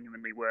they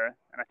genuinely were,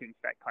 and I think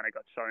that kind of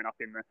got shown up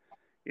in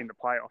the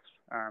playoffs.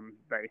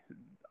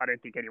 I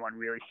don't think anyone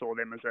really saw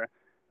them as a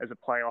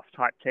playoff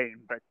type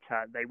team, but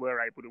they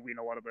were able to win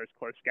a lot of those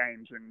close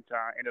games and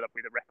ended up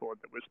with a record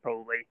that was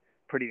probably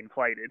pretty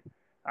inflated.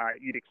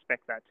 You'd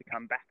expect that to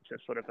come back to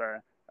sort of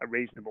a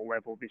reasonable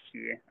level this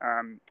year.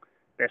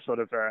 They're sort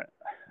of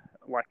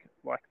like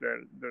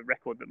the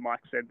record that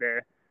Mike said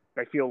there.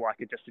 They feel like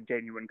just a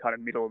genuine kind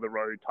of middle of the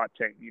road type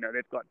team. You know,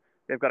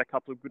 they've got a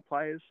couple of good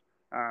players.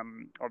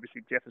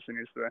 Obviously Jefferson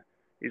is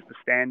the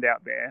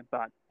standout there,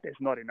 but there's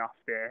not enough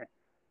there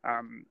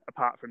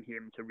apart from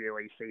him to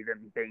really see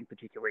them being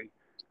particularly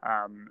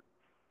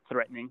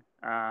threatening.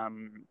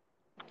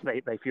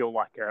 They feel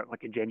like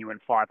a genuine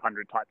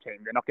 500 type team.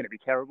 They're not going to be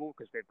terrible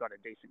because they've got a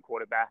decent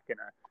quarterback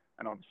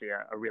and obviously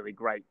a really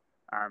great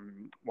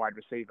wide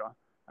receiver.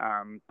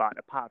 But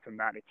apart from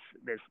that,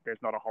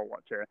 there's not a whole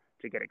lot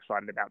to get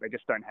excited about. They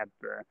just don't have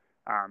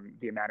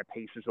the amount of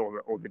pieces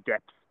or the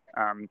depth.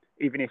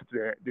 Even if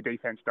the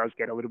defense does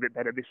get a little bit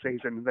better this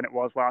season than it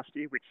was last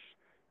year, which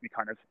you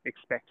kind of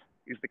expect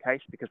is the case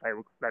because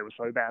they were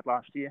so bad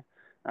last year.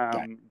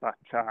 But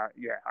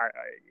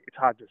it's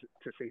hard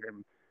to see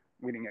them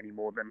winning any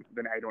more than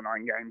 8 or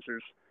 9 games,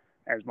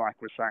 as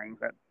Mike was saying.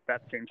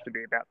 That seems to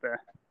be about the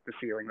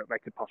ceiling that they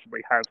could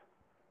possibly have.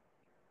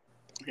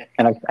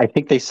 And I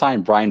think they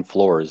signed Brian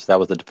Flores. That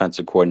was the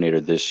defensive coordinator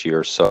this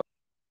year. So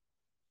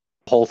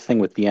the whole thing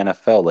with the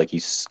NFL, like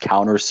he's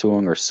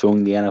countersuing or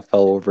suing the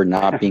NFL over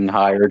not being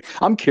hired.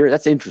 I'm curious.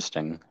 That's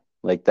interesting.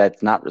 Like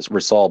that's not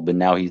resolved, but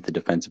now he's the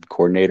defensive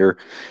coordinator.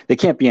 They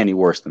can't be any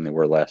worse than they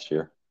were last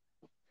year.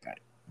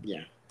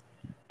 Yeah.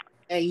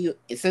 And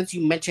since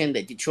you mentioned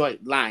the Detroit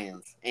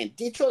Lions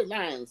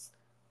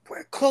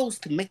were close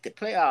to make the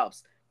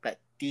playoffs, but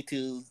due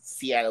to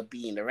Seattle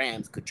being the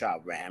Rams, good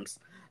job Rams.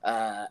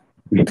 And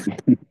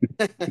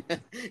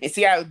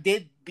Seattle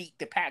did beat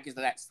the Packers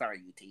the last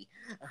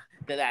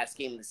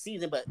game of the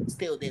season, but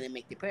still didn't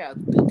make the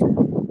playoffs.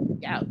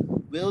 Yeah,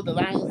 will the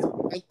Lions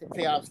make the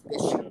playoffs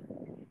this year?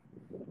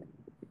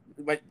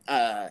 But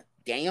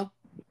Daniel?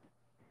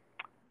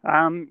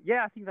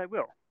 Yeah, I think they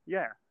will.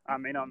 Yeah, I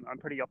mean, I'm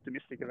pretty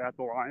optimistic about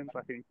the Lions.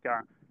 I think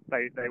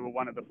they were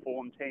one of the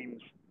form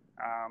teams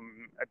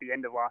at the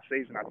end of last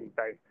season. I think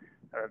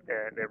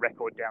their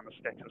record down the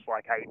stretch was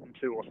like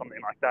 8-2 or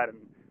something like that, and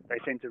they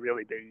seem to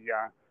really be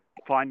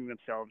finding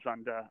themselves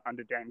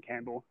under Dan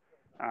Campbell.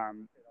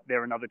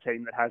 They're another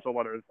team that has a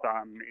lot of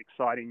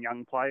exciting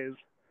young players.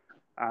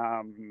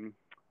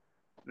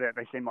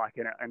 They seem like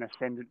an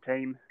ascendant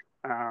team.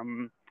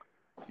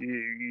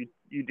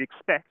 You'd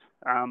expect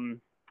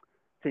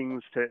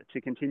things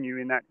to continue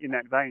in that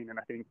vein, and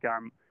I think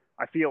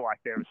I feel like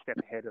they're a step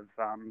ahead of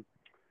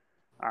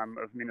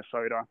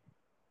Minnesota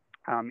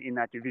in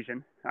that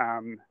division.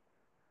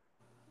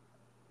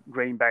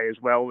 Green Bay as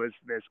well.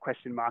 There's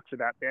question marks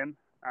about them.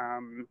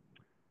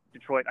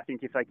 Detroit, I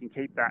think if they can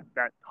keep that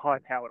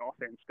high-powered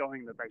offense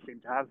going that they seem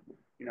to have,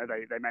 you know,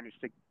 they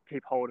managed to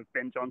keep hold of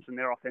Ben Johnson,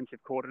 their offensive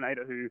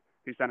coordinator,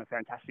 who's done a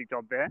fantastic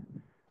job there.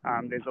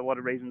 There's a lot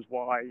of reasons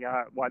why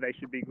they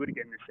should be good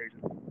again this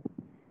season.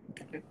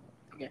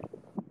 Okay.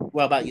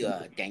 What about you,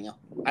 Daniel?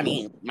 I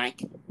mean,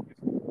 Mike?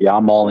 Yeah,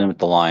 I'm all in with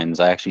the Lions.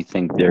 I actually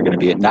think they're going to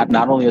be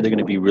not only are they going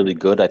to be really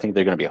good, I think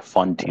they're going to be a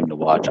fun team to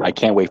watch. I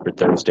can't wait for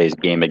Thursday's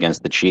game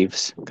against the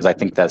Chiefs because I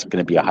think that's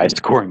going to be a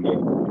high-scoring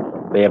game.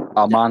 They have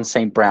Amon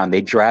St. Brown.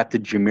 They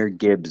drafted Jahmyr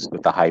Gibbs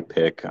with the high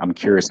pick. I'm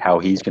curious how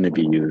he's going to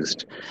be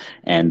used.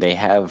 And they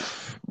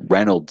have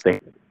Reynolds.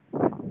 They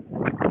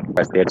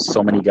have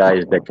so many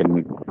guys that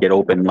can get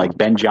open. Like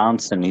Ben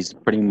Johnson, he's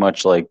pretty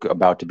much like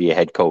about to be a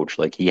head coach.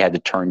 Like he had to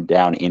turn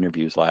down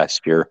interviews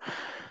last year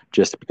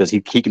just because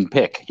he can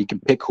pick. He can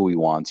pick who he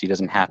wants. He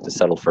doesn't have to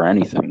settle for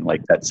anything.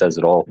 Like that says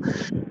it all.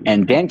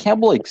 And Dan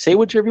Campbell, like say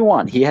whatever you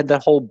want. He had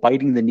that whole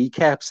biting the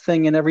kneecaps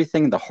thing and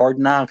everything, the hard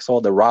knocks,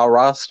 all the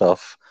rah-rah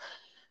stuff.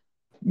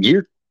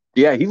 Year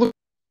 2,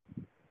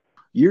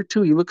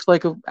 he looks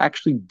like a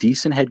actually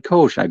decent head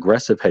coach, an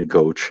aggressive head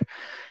coach.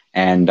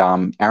 And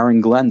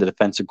Aaron Glenn, the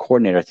defensive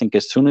coordinator, I think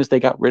as soon as they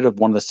got rid of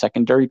one of the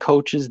secondary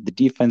coaches, the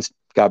defense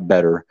got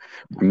better.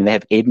 I mean, they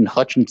have Aiden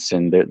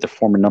Hutchinson, the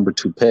former number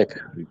 2 pick.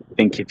 I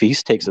think if he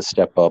takes a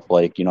step up,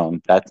 like, you know,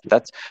 that's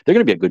they're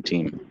going to be a good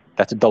team.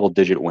 That's a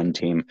double-digit win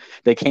team.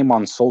 They came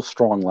on so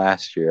strong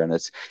last year, and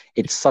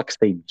it sucks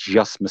they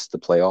just missed the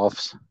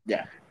playoffs.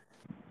 Yeah.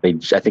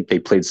 I think they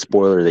played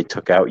spoiler. They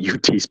took out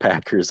UT's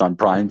Packers on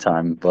prime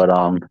time, but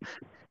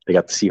they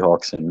got the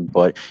Seahawks in.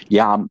 But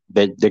yeah,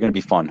 they're going to be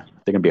fun.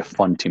 They're going to be a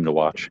fun team to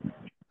watch.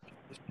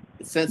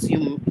 since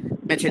you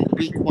mentioned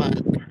week one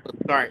will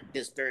start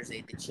this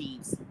Thursday, the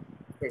Chiefs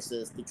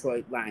versus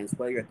Detroit Lions.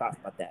 What are your thoughts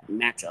about that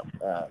matchup,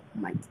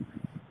 Mike?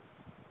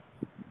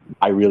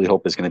 I really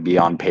hope it's going to be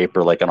on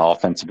paper like an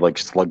offensive like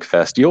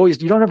slugfest.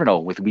 You don't ever know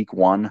with week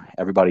one.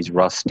 Everybody's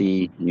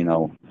rusty.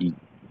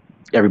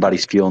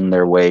 Everybody's feeling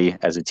their way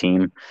as a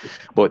team.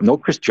 But no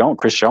Chris Jones.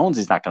 Chris Jones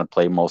is not going to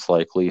play most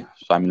likely. So,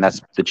 I mean,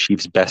 that's the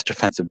Chiefs' best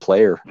defensive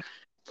player.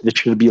 This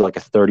should be like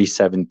a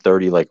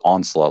 37-30 like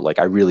onslaught. Like,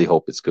 I really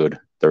hope it's good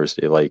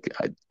Thursday. Like,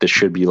 this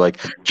should be like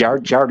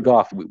Jared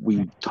Goff.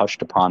 We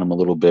touched upon him a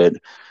little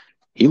bit.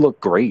 He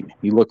looked great.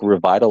 He looked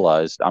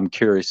revitalized. I'm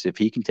curious if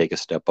he can take a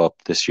step up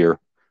this year.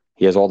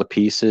 He has all the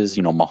pieces.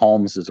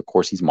 Mahomes is, of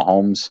course, he's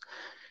Mahomes.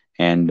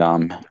 And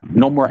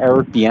no more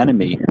Eric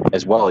Bieniemy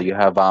as well. You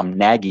have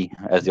Nagy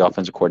as the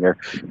offensive coordinator.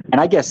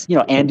 And I guess,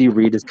 Andy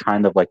Reid is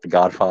kind of like the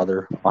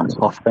godfather on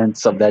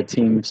offense of that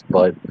team.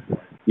 But,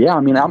 yeah, I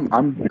mean, I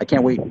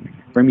can't wait.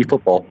 Bring me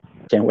football.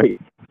 Can't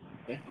wait.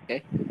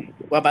 Okay.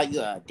 What about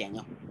you,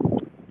 Daniel?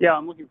 Yeah,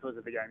 I'm looking forward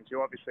to the game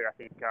too. Obviously, I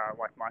think,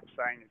 like Mike's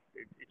saying,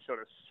 it sort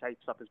of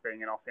shapes up as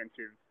being an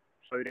offensive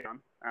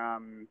showdown.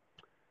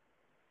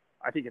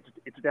 I think it's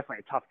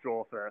definitely a tough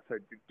draw for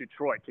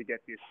Detroit to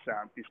get this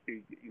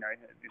big,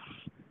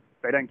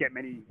 they don't get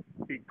many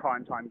big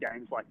primetime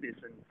games like this,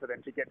 and for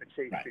them to get the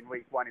Chiefs in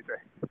week one is a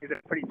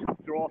pretty tough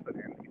draw for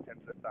them in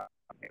terms of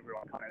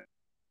everyone kind of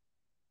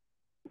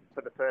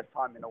for the first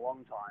time in a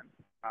long time.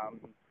 I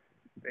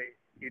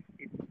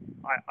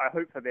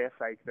hope for their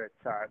sake that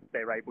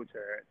they're able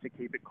to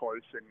keep it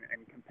close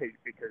and compete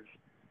because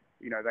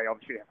they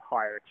obviously have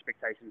higher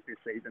expectations this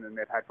season than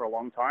they've had for a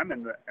long time,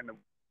 and the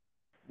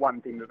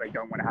one thing that they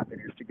don't want to happen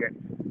is to get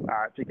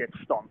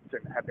stomped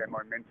and have their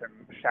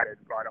momentum shattered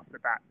right off the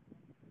bat.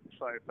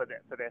 So for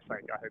their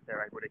sake, I hope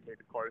they're able to keep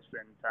it close,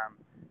 and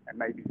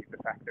maybe the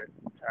fact that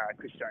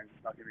Chris Jones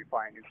is not going to be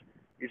playing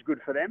is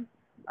good for them.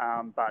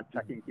 But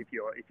I think if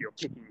you're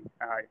picking,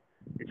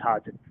 it's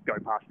hard to go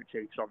past the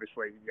Chiefs.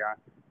 Obviously,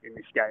 in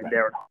this game,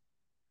 they're at home.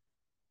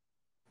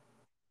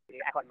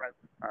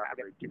 A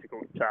very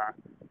difficult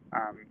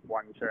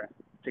one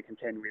to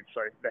contend with,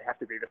 so they have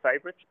to be the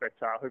favourites. But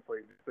hopefully,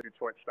 for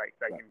Detroit's sake,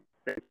 they can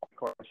get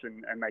close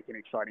and make an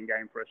exciting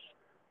game for us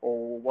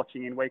all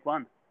watching in week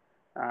one.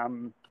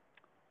 I'm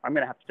going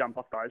to have to jump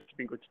off, guys. It's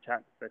been good to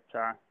chat, but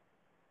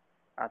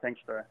thanks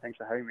for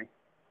having me.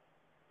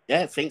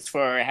 Yeah, thanks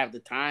for having the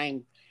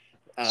time.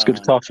 It's good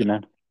to talk to you,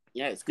 man.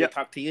 Yeah, it's good to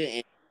talk to you,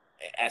 and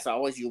as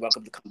always, you're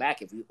welcome to come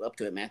back if you're up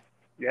to it, man.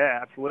 Yeah,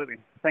 absolutely.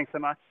 Thanks so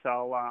much.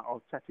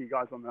 I'll chat to you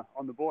guys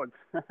on the board.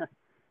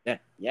 Yeah,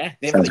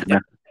 definitely.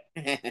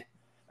 Okay,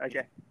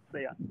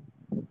 see ya.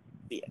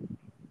 See ya.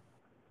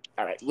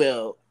 All right,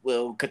 we'll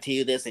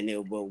continue this and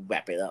then we'll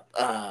wrap it up.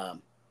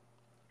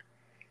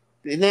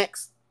 The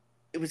next,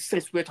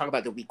 since we're talking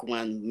about the week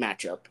one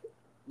matchup,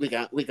 we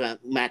got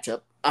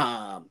matchup.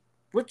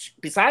 Which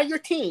beside your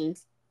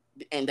teams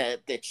and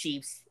the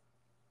Chiefs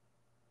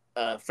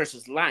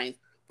versus Lions,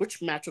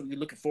 which matchup are you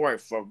looking forward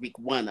for week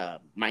one,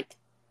 Mike?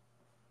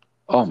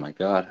 Oh my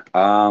God.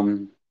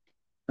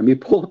 Let me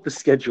pull up the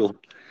schedule.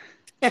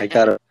 I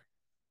gotta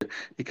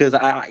because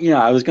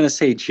I was gonna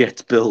say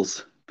Jets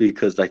Bills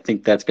because I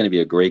think that's gonna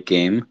be a great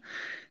game.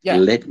 Yeah.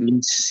 Let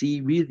me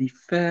see really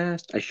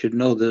fast. I should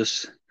know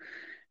this.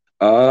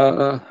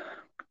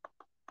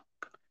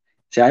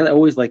 See, I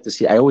always like to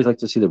see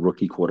the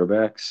rookie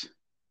quarterbacks.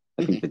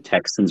 I think the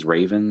Texans,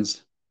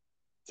 Ravens.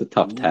 It's a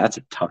tough. That's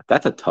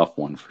a tough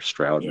one for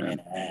Stroud,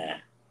 man.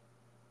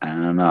 I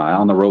don't know.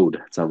 On the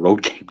road, it's a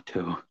road game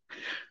too.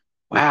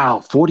 Wow,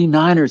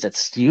 49ers at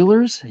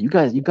Steelers. You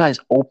guys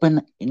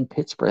open in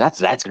Pittsburgh.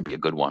 That's gonna be a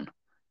good one.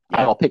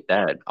 Yeah. I'll pick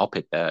that.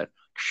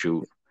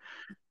 Shoot.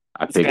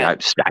 I think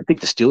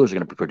the Steelers are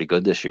gonna be pretty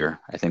good this year.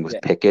 I think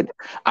with Pickett.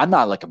 I'm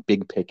not like a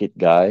big Pickett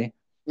guy,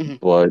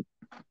 but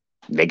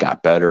they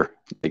got better.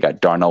 They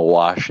got Darnell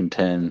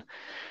Washington.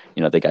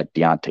 They got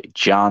Deontay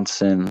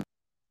Johnson.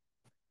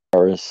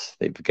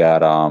 They've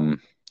got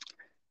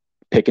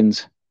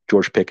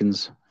George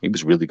Pickens. He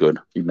was really good.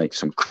 He makes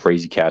some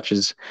crazy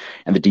catches.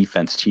 And the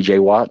defense,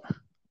 TJ Watt,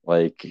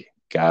 you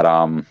got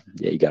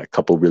a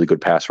couple really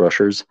good pass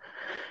rushers.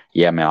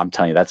 Yeah, man, I'm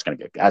telling you, that's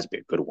be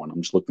a good one.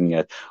 I'm just looking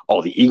at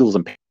all the Eagles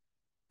and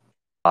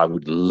I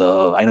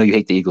know you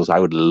hate the Eagles. I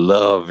would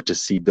love to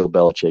see Bill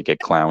Belichick get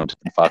clowned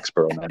in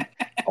Foxborough, man.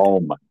 Oh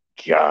my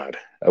God.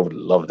 I would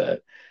love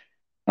that.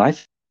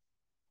 And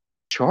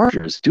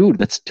Chargers, dude,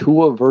 that's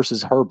Tua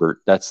versus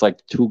Herbert. That's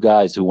like two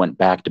guys who went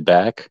back to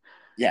back.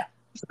 Yeah.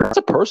 That's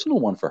a personal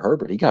one for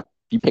Herbert.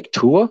 You picked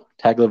Tua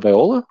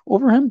Tagovailoa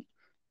over him?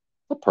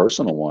 A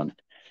personal one.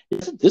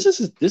 This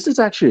is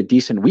actually a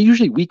decent. We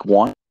usually week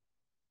one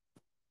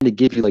to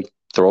give you like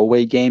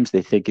throwaway games.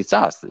 They think it's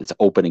us. It's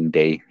opening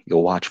day.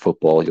 You'll watch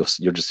football. You'll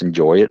just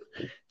enjoy it.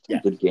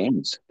 Good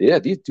games. Yeah,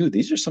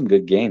 these are some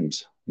good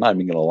games. I'm not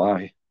even gonna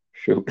lie.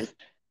 Shoot.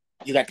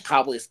 You got the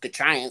Cowboys, the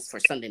Giants for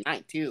Sunday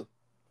night too.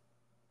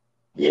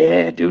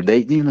 Yeah, dude.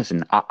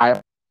 Listen.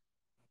 I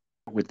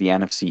with the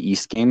NFC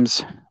East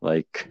games,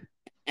 they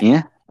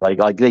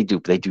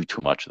do too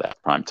much of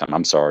that prime time.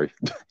 I'm sorry.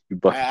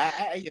 But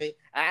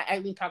I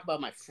even talked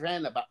about my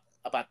friend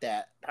about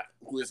that,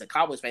 who is a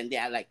Cowboys fan.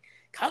 Yeah, like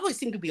Cowboys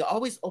seem to be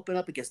always open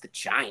up against the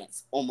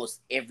Giants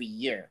almost every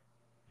year.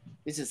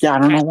 This is yeah, I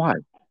don't know why.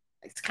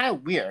 It's kind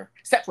of weird,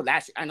 except for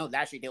last year. I know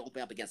last year they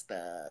opened up against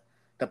the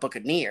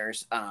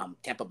Buccaneers,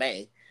 Tampa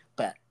Bay,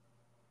 but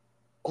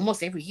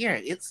almost every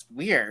year it's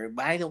weird.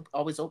 Why don't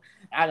always?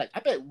 I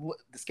bet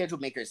the schedule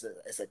maker is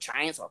a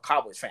Giants or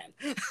Cowboys fan.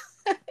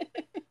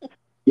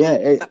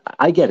 Yeah,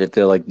 I get it.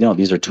 They're like,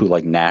 these are two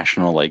like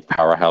national like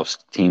powerhouse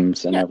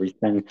teams and Yeah.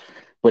 everything.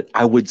 But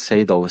I would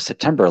say though,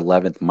 September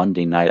 11th,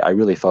 Monday night, I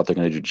really thought they're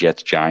going to do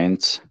Jets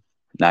Giants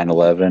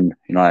 9/11.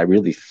 I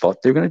really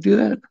thought they were going to do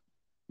that.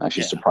 I'm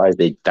actually surprised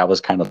that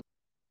was kind of.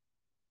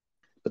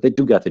 But they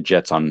do got the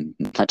Jets on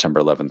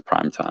September 11th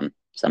prime time.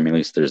 So I mean, at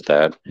least there's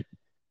that.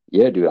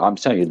 Yeah, dude, I'm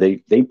telling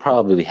you, they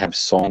probably have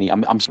so many.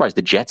 I'm surprised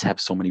the Jets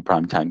have so many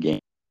primetime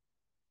games.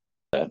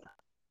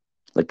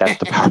 Like that's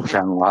the power of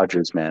Aaron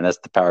Rodgers, man. That's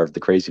the power of the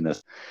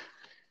craziness.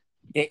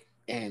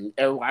 And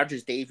Aaron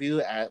Rodgers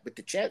debut with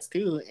the Jets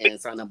too, and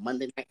it's on a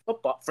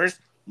first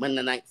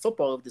Monday night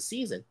football of the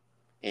season.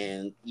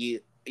 And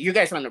you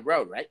guys are on the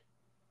road, right?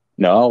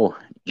 No,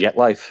 Jet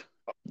Life.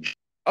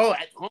 Oh,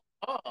 at home.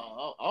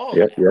 Oh,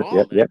 Yep.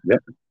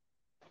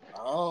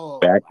 Oh,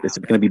 back. Wow, it's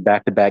going to be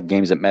back-to-back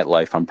games at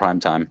MetLife on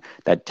primetime.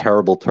 That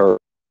terrible turf.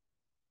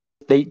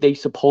 They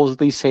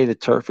supposedly say the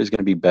turf is going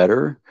to be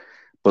better,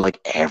 but like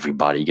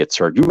everybody gets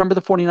hurt. You remember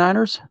the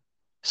 49ers?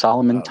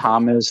 Solomon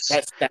Thomas,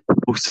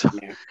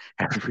 Bosa,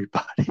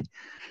 everybody.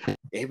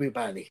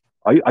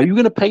 Are you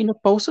going to pay Nick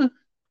Bosa?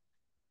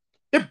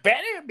 It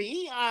better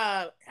be.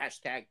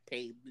 Hashtag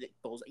pay Nick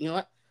Bosa. You know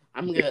what?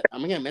 I'm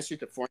gonna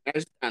message the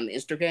 49ers on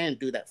Instagram and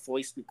do that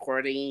voice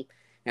recording.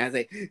 And I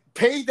say,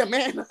 pay the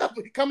man up.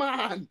 Come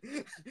on.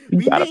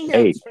 You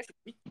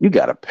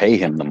gotta pay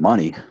him the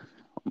money.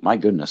 My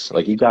goodness.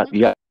 Like you got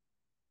Debo.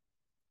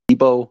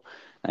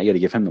 Now you gotta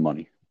give him the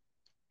money.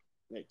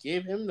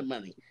 Give him the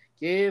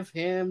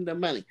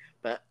money.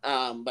 But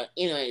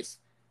anyways,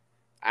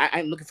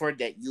 I'm looking forward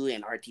that you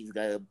and RT's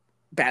gonna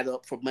battle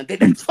up for Monday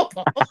Night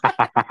Football.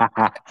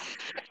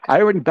 I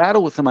already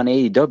battled with him on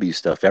AEW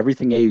stuff.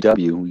 Everything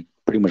AEW, we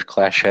pretty much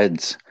clash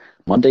heads.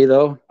 Monday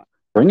though,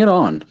 bring it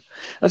on.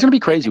 That's gonna be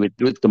crazy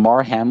with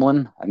Damar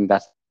Hamlin. I think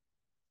that's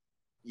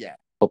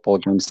football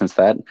game since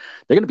that.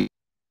 They're gonna be.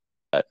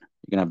 You're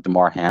gonna have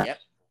Damar Hamlin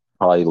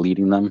probably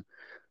leading them.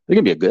 They're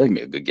gonna be a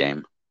good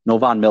game. No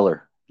Von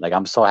Miller. Like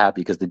I'm so happy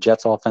because the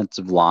Jets'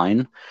 offensive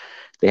line,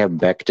 they have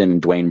Becton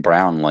and Dwayne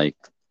Brown. Like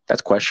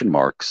that's question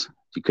marks.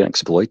 You can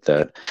exploit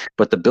that.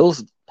 But the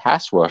Bills'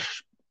 pass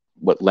rush,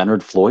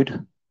 Leonard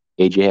Floyd,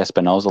 AJ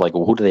Espinoza, like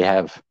who do they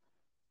have?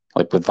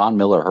 Like with Von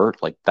Miller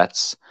hurt, like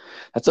that's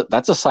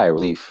a sigh of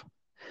relief.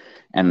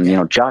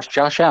 And Josh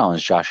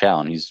Allen's Josh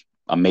Allen. He's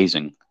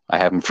amazing. I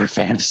have him for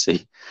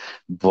fantasy.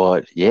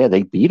 But yeah,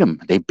 they beat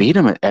him. They beat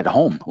him at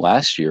home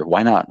last year.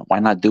 Why not? Why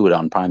not do it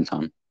on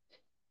primetime?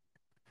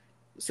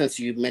 Since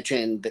you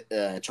mentioned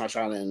Josh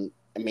Allen,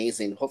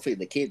 amazing. Hopefully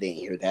the kid didn't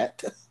hear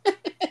that.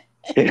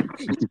 The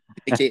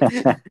kid,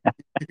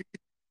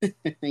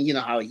 you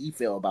know how he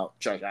feel about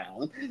Josh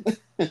Allen.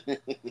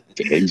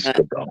 He's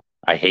good though.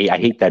 I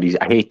hate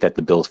that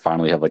the Bills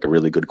finally have like a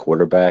really good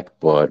quarterback,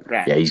 but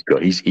yeah, he's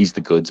good. He's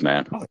the goods,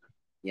 man.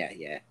 Yeah.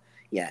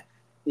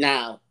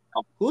 Now,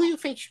 who do you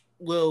think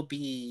will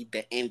be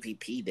the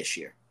MVP this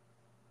year?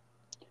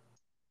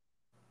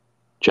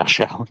 Josh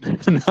Allen.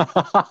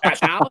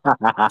 Josh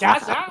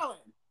Allen.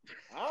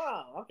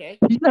 Oh, okay.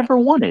 He's never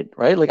won it,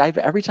 right? Like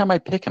every time I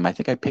pick him, I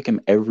think I pick him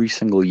every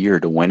single year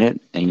to win it,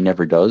 and he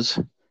never does.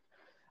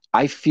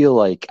 I feel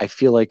like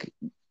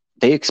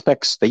they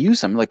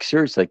use him like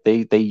seriously,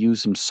 like they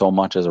use him so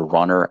much as a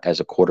runner, as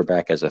a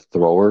quarterback, as a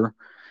thrower.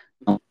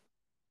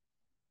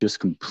 Just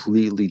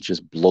completely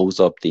just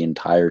blows up the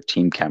entire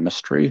team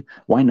chemistry.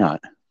 Why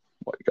not?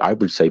 I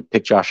would say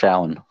pick Josh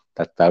Allen.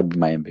 That would be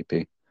my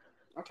MVP.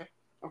 Okay.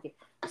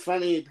 It's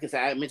funny because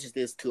I mentioned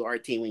this to our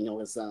team when it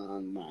was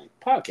on my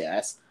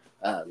podcast.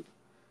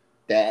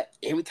 That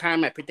every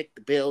time I predict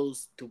the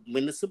Bills to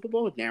win the Super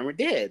Bowl, it never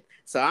did.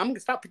 So I'm gonna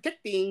stop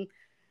predicting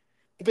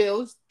the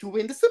Bills to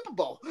win the Super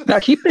Bowl. Now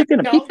keep picking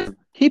them.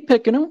 Keep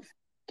picking them.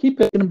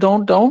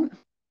 Don't.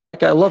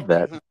 Like I love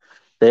that.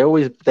 They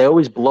always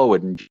blow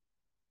it and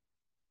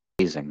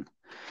amazing.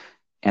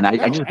 And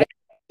I just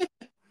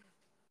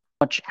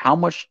how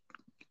much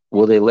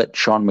will they let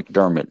Sean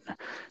McDermott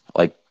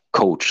like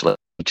coach? Like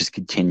he just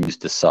continues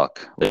to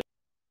suck.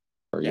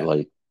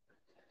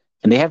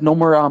 And they have no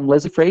more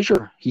Leslie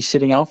Frazier. He's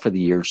sitting out for the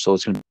year, so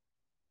it's going to be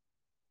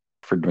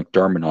for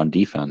McDermott on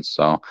defense.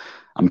 So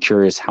I'm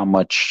curious how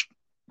much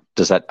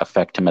does that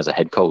affect him as a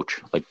head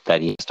coach? Like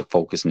that he has to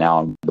focus now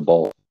on the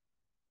ball.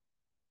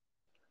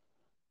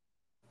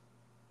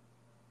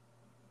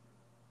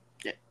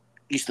 Yeah.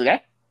 You still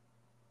there?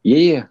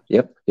 Yeah.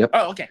 Yep.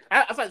 Oh, okay.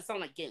 I thought it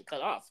sounded like getting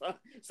cut off.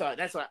 So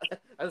that's why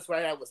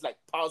I was like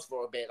paused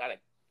for a bit. I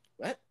like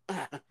what?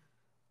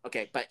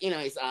 Okay, but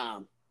anyways,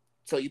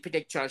 so you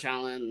predict Josh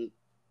Allen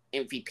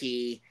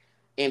MVP.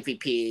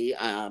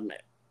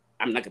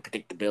 I'm not gonna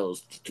predict the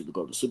Bills to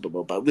go to the Super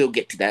Bowl, but we'll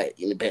get to that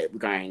in a bit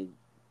regarding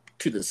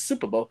to the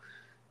Super Bowl.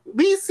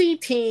 We see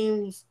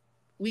teams.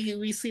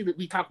 We see that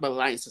we talked about the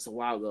Lions just a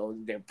while ago.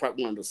 They're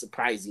one of the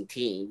surprising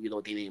teams. They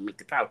didn't make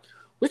the playoffs.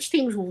 Which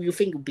teams will you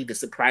think will be the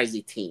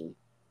surprising team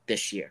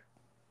this year?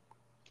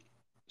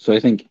 So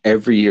I think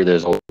every year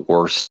there's a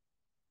worse.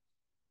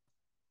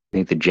 I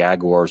think the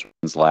Jaguars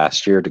was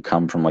last year to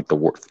come from like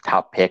the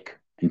top pick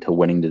into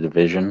winning the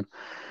division.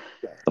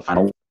 The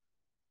final.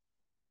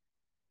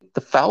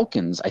 The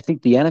Falcons, I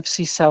think the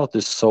NFC South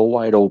is so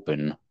wide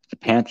open. The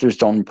Panthers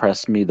don't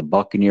impress me. The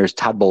Buccaneers,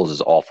 Todd Bowles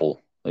is awful.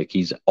 Like,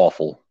 he's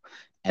awful.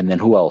 And then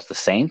who else? The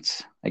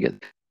Saints? I guess.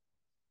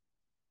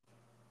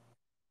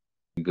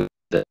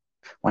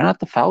 Why not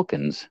the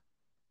Falcons?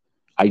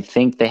 I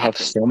think they have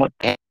so much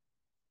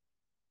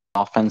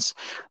offense.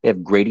 They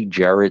have Grady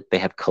Jarrett. They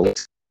have Khalil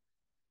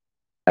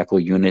tackle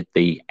unit.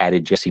 They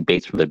added Jesse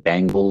Bates for the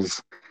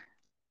Bengals.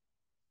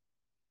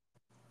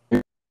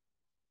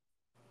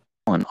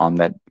 On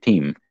that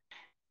team.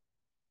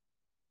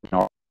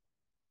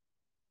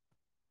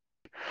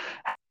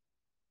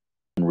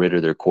 Ritter,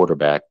 their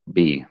quarterback,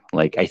 be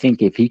like, I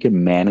think if he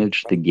can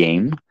manage the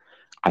game,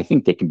 I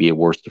think they can be a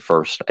worst to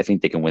first. I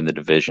think they can win the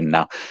division.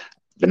 Now,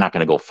 they're not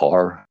going to go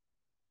far,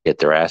 get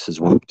their asses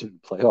whooped in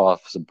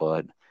playoffs,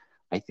 but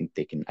I think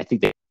they can. I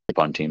think they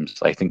on teams.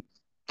 I think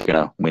they're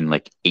going to win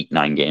like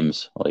 8-9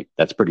 games. Like,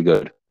 that's pretty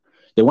good.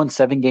 They won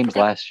 7 games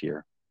last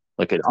year.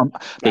 Like,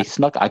 they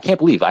snuck. I can't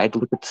believe I had to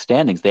look at the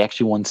standings. They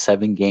actually won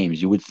 7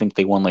 games. You would think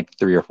they won like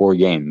 3 or 4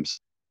 games.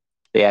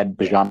 They had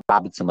Bijan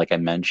Robinson, like I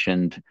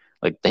mentioned.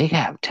 Like, they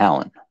have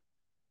talent.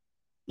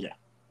 Yeah.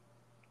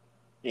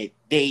 They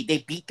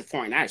beat the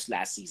 49ers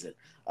last season.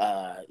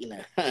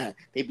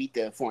 They beat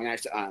the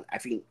 49ers. I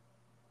think,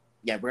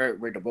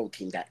 we're the road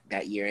team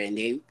that year, and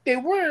they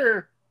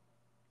were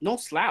no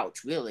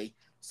slouch really.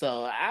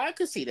 So I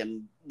could see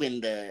them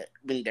win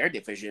their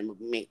division,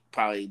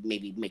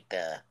 maybe make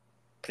the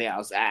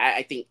playoffs.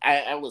 I think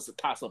I was a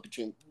toss up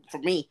between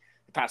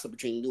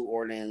New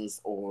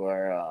Orleans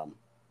or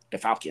the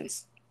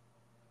Falcons.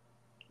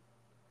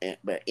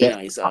 But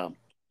anyways,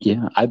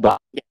 I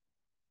bought.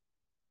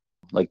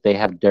 Like, they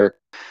have Derek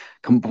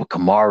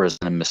Kamara's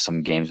gonna miss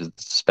some games with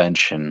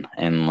suspension,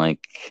 and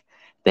like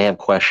they have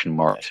question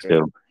marks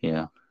too.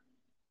 Yeah,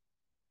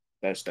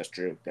 that's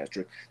true. That's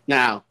true.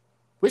 Now,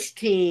 which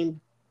team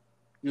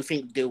you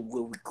think they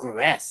will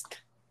regress?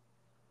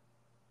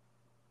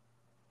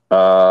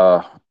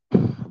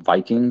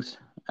 Vikings.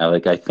 I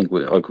think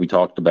we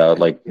talked about,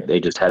 like, they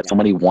just had so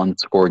many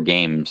one-score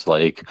games.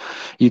 Like,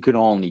 you could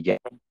only get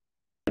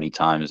many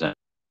times, and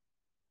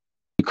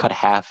you cut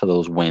half of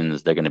those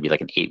wins, they're going to be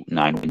like an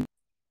 8-9 win.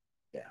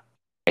 Yeah,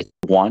 it's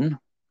 1,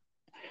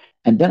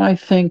 and then I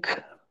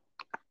think,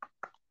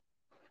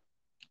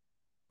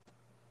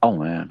 oh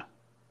man,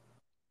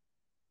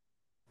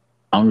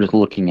 I'm just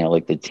looking at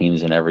like the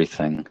teams and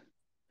everything.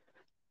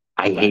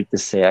 I hate to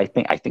say, I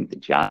think the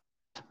Giants.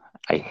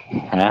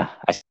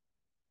 I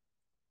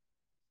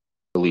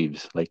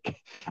believes, like,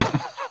 I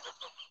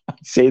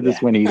say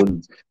this when he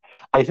leaves.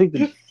 I think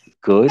they're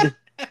good.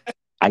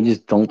 I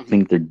just don't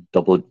think they're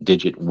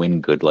double-digit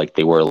win good like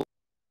they were.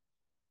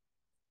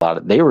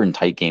 They were in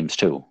tight games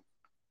too.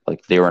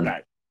 Like, they were in.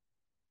 Right.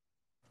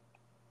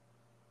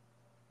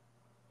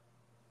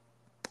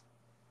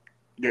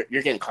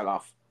 You're getting cut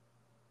off,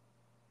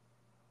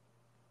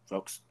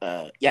 folks.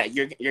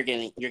 You're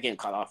getting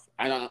cut off.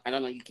 I don't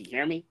know if you can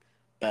hear me,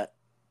 but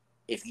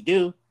if you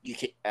do, you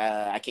can.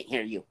 I can't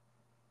hear you.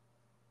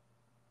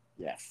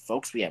 Yeah,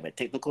 folks, we have a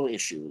technical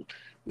issue.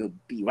 We'll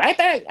be right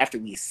back after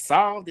we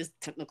solve this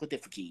technical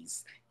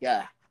difficulties.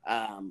 Yeah.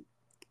 I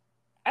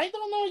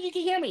don't know if you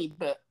can hear me,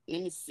 but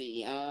let me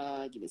see.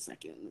 Give me a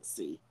second. Let's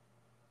see.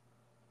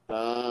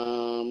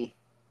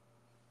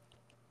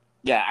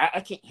 Yeah, I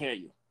can't hear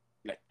you,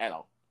 like, at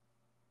all.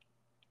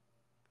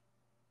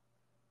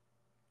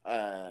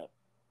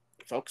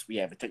 Folks, we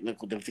have a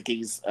technical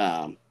difficulties.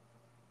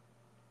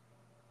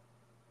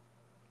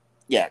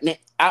 Yeah,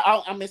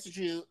 I'll message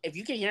you if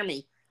you can hear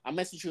me. I'll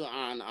message you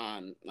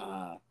on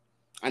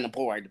the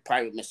board,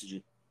 private message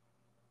you.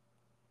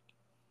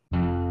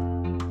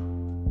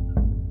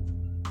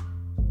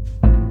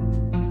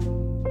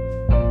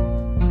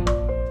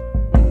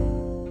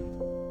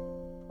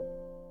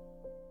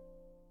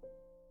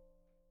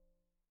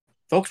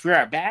 Folks, we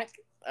are back.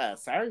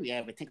 Sorry, we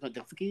have a technical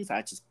difficulties.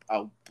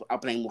 I'll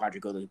blame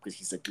Rodrigo because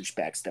he's a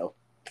douchebag still.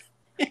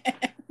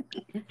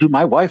 Dude,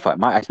 my Wi-Fi.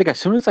 I think as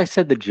soon as I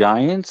said the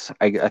Giants,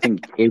 I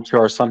think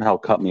HR somehow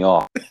cut me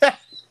off.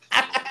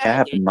 That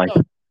happened. Like,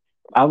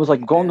 I was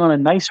like going on a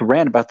nice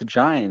rant about the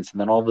Giants, and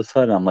then all of a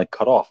sudden I'm like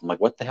cut off. I'm like,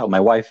 what the hell? My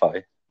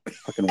Wi-Fi,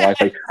 fucking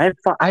Wi-Fi.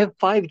 I have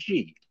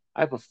 5G. I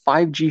have a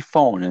 5G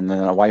phone, and then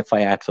the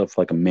Wi-Fi acts up for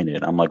like a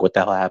minute. I'm like, what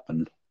the hell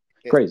happened?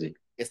 Crazy.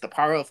 It's the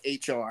power of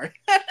HR.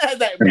 I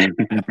should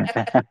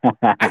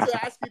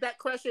ask you that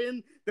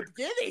question the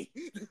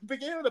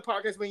beginning of the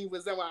podcast when you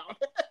was around.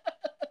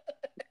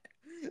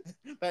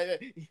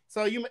 But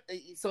so you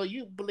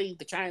believe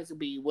the Giants will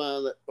be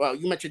well?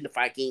 You mentioned the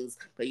Vikings,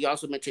 but you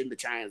also mentioned the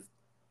Giants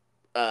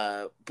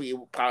we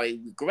will probably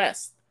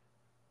regress.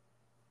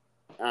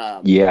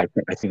 Yeah,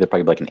 I think they're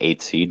probably like an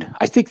 8 seed.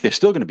 I think they're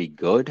still going to be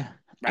good.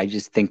 Right. I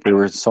just think there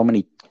were so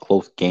many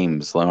close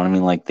games. I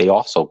mean, like they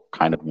also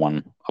kind of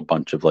won a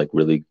bunch of like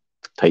really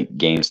tight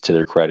games to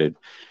their credit.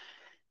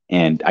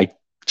 And I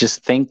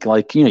just think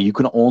like, you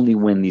can only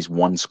win these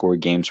one score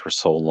games for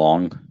so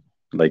long.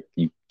 Like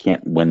you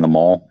can't win them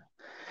all.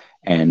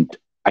 And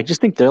I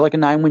just think they're like a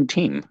 9-win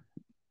team.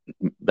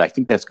 I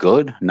think that's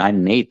good.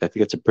 9-8. I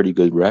think that's a pretty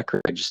good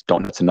record. I just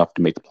don't think it's enough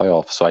to make the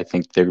playoffs. So I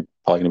think they're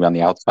probably going to be on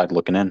the outside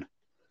looking in.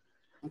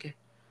 Okay.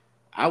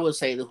 I would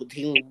say the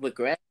team with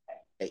regret,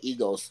 the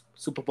Eagles,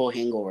 Super Bowl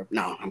hangover.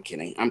 No, I'm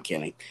kidding.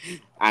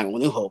 I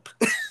only hope.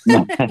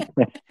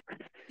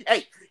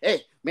 Hey,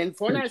 when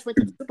 49ers went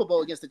to the Super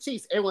Bowl against the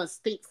Chiefs, everyone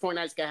thinks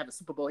 49ers got to have a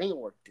Super Bowl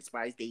hangover.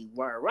 Despite they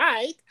were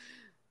right.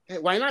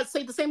 Why not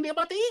say the same thing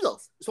about the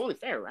Eagles? It's only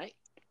fair, right?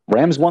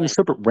 Rams won the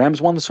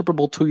Super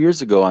Bowl 2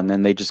 years ago, and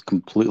then they just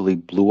completely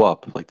blew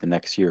up like the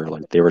next year.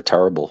 Like they were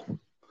terrible.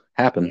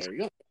 Happens. There you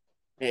go.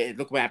 Hey,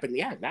 look what happened.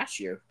 Yeah, last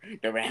year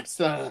the Rams,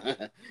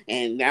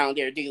 and now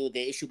they're dealing with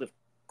the issue with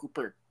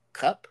Cooper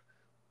Kupp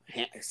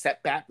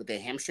setback with the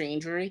hamstring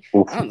injury.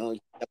 Oof. I don't know.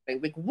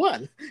 Week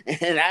 1,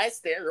 and that's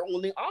their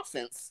only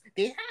offense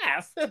they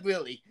have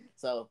really.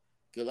 So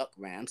good luck,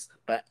 Rams.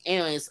 But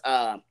anyways,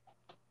 now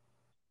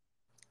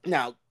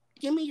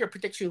give me your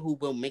prediction who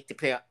will make the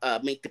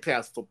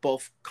playoffs for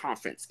both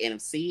conference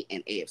NFC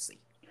and AFC.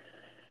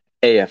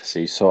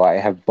 AFC. So I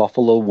have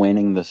Buffalo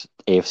winning the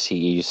AFC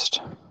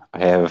East.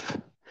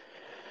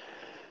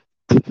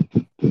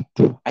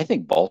 I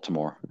think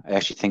Baltimore. I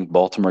actually think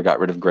Baltimore got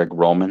rid of Greg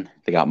Roman.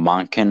 They got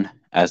Monken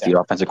as the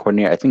offensive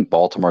coordinator. I think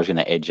Baltimore is going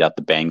to edge out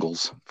the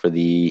Bengals for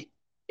the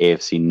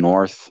AFC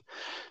North.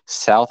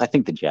 South, I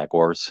think the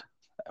Jaguars.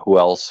 Who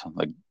else?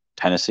 Like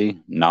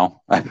Tennessee?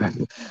 No. I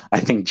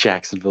think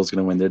Jacksonville's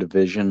going to win their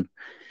division.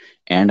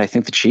 And I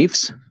think the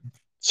Chiefs,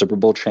 Super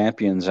Bowl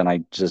champions. And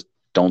I just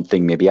don't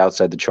think maybe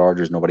outside the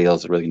Chargers, nobody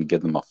else is really going to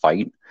give them a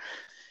fight.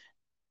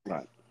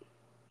 Right.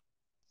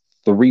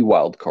 3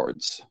 wild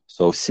cards.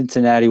 So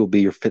Cincinnati will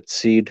be your 5th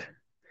seed.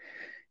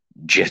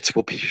 Jets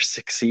will be your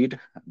 6th seed.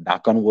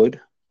 Knock on wood.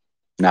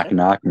 Knock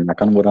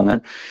on wood on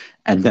that.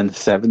 And then the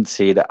 7th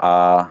seed,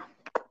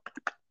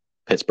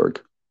 Pittsburgh.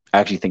 I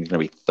actually think there's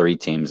going to be 3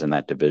 teams in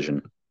that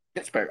division.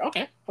 Pittsburgh.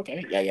 Okay.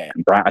 Yeah.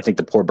 I think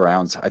the poor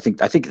Browns. I think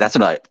that's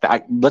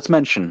let's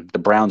mention the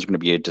Browns are going to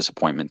be a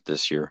disappointment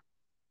this year.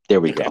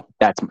 There we go.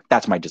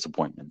 That's my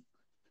disappointment.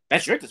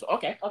 That's your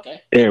disappointment.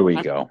 Okay. There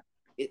we go.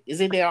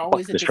 Isn't there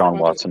always a Deshaun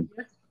Watson?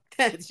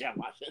 Deshaun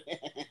Watson.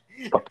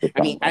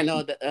 I mean, I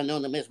know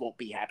the Miz won't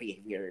be happy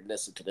if you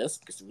listen to this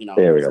because we know.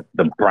 There we go.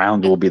 The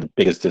Browns will be the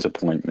biggest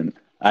disappointment.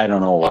 I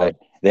don't know why.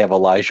 They have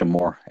Elijah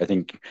Moore. I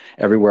think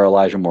everywhere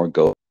Elijah Moore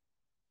goes.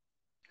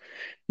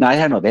 No, I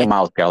don't know. They have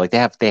Miles Garrett.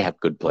 Like they have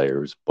good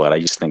players, but I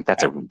just think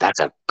that's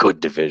a good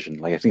division.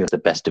 Like I think that's the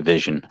best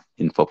division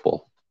in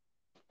football.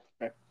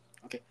 Right.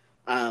 Okay.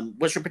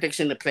 What's your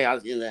prediction to play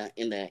out in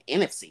the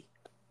NFC?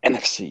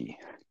 NFC.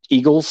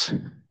 Eagles.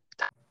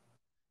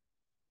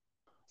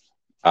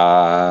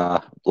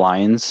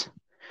 Lions.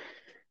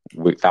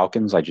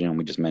 Falcons.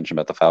 We just mentioned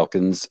about the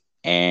Falcons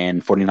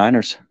and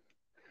 49ers.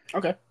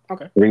 Okay.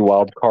 3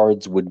 wild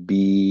cards would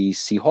be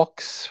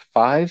Seahawks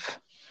 5.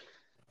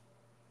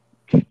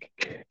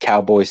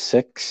 Cowboys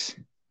 6,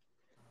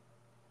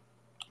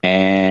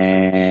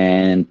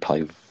 and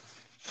probably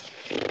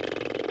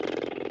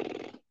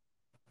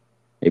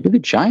maybe the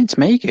Giants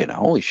make it.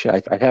 Holy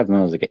shit! I have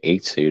them as like an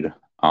 8 seed.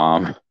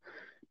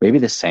 Maybe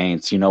the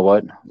Saints. You know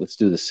what? Let's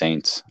do the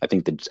Saints. I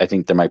think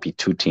there might be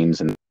 2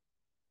 teams, and I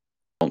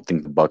don't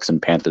think the Bucks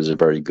and Panthers are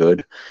very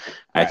good.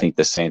 Right. I think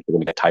the Saints are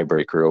going to get a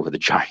tiebreaker over the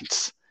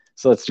Giants.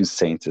 So let's do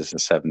Saints as a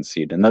 7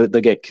 seed, and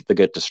they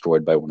get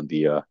destroyed by one of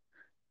the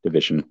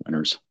division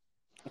winners.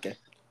 Okay.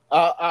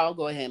 I'll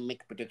go ahead and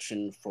make a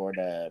prediction for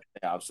the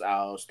playoffs.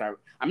 I'll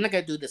start. I'm not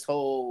gonna do this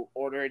whole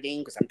order thing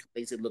because I'm too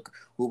lazy to look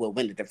who will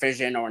win the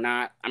division or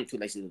not. I'm too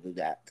lazy to do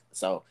that.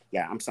 So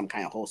yeah, I'm some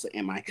kind of host,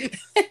 am I?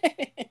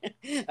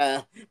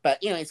 But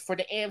anyways, for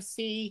the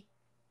AFC,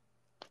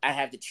 I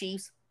have the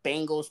Chiefs,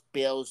 Bengals,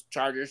 Bills,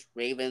 Chargers,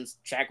 Ravens,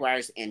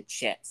 Jaguars, and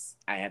Jets.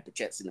 I have the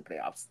Jets in the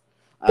playoffs.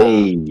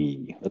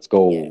 Hey, let's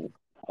go. Yeah.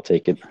 I'll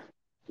take it.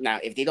 Now,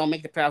 if they don't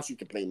make the playoffs, you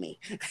can blame me.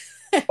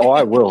 Oh,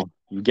 I will.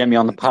 You get me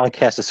on the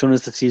podcast as soon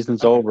as the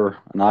season's over,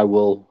 and I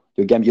will.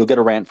 You'll get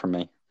a rant from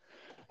me.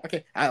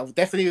 Okay, I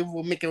definitely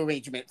will make an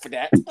arrangement for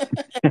that.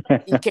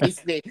 In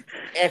case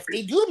if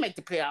they do make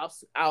the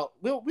playoffs,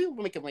 we'll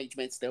make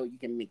arrangements. Though you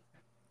can make.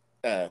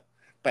 But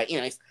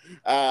anyways,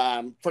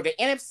 for the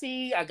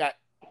NFC, I got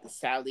the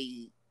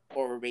sadly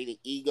overrated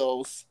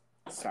Eagles.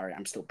 Sorry,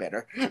 I'm still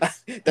better.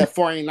 The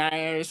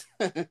 49ers,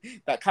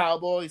 the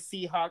Cowboys,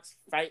 Seahawks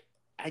fight.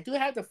 I do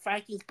have the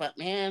Vikings, but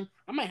man,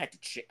 I might have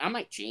to. I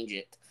might change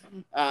it.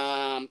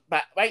 But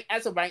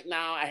as of right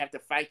now, I have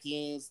the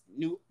Vikings.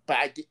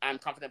 I'm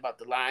confident about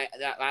the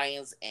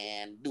Lions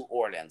and New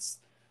Orleans.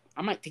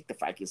 I might take the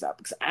Vikings out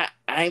because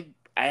I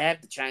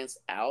have the Giants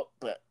out,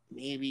 but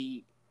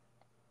maybe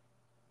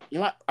You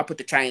know what? I'll put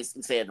the Giants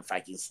instead of the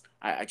Vikings.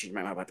 I changed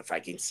my mind about the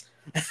Vikings.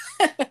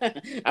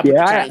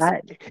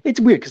 It's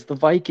weird because the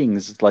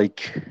Vikings,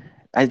 like,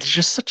 it's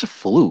just such a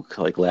fluke.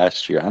 Like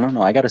last year, I don't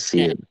know. I got to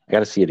see it. I got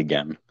to see it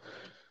again.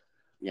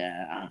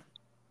 Yeah,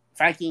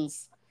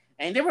 Vikings,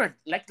 and they were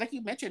like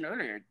you mentioned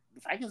earlier.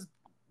 The Vikings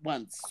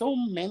won so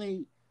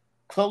many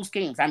close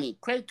games. I mean,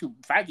 credit to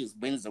Vikings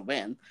wins the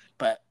win,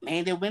 but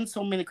man, they win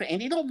so many,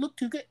 and they don't look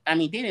too good. I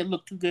mean, they didn't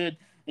look too good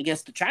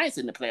against the Giants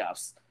in the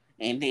playoffs,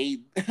 and they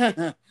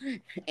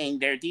and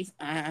their defense.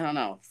 I don't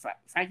know.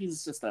 Vikings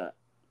is just a.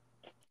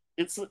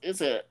 It's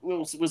a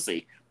we'll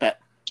see, but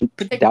so,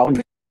 go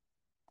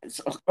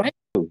ahead.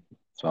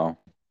 So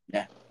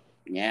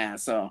yeah.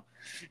 So,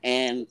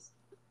 and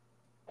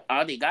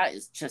all they got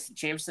is Justin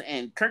Jefferson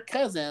and Kirk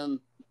Cousins.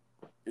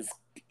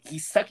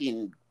 He's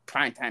sucking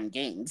primetime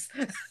games.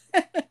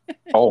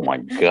 Oh my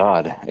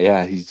God!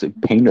 Yeah, he's a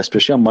pain,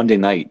 especially on Monday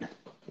night.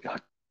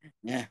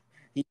 Yeah,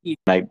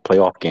 night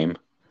playoff game.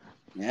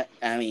 Yeah,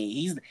 I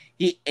mean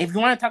he. If you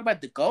want to talk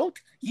about the GOAT,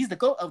 he's the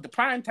GOAT of the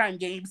primetime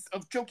games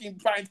of choking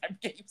primetime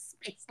games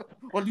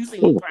or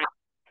losing in prime.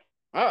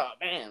 Oh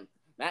man,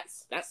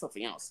 that's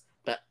something else.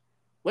 But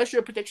what's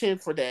your prediction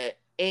for the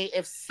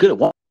AFC? Good at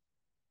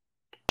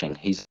watching.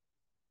 He's.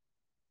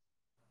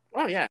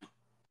 Oh yeah.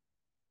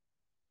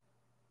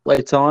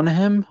 Lights on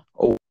him.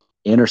 Oh,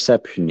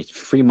 interception. It's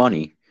free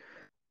money.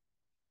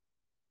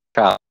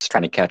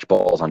 Trying to catch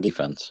balls on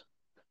defense.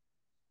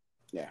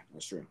 Yeah,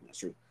 that's true.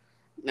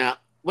 Now,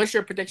 what's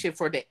your prediction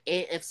for the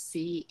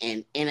AFC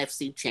and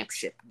NFC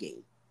championship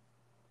game?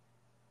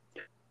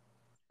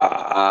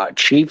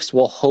 Chiefs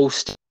will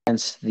host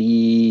against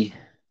the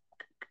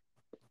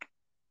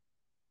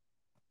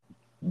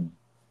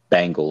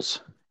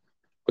Bengals.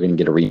 We're going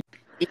to get a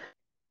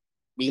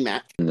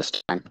rematch this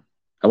time.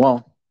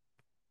 Well,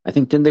 I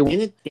think didn't they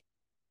win?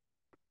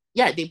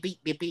 Yeah, they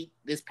beat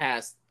this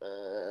past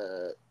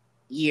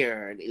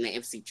year in the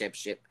NFC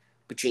championship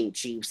between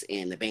Chiefs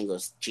and the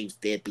Bengals. Chiefs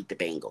did beat the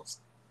Bengals.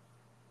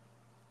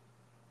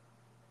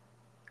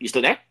 You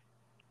still there?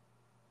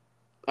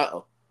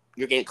 Uh-oh.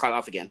 You're getting cut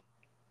off again.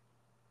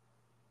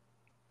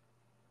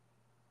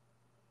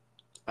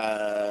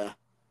 I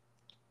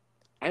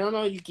don't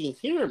know if you can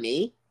hear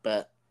me,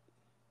 but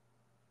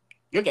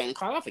you're getting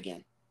cut off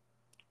again.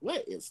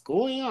 What is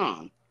going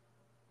on?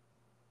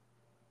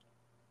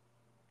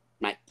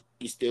 Mike,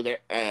 you still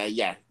there?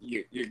 Yeah,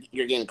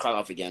 you're getting cut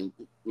off again,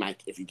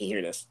 Mike, if you can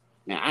hear this.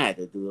 Now, I had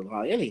to do it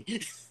already.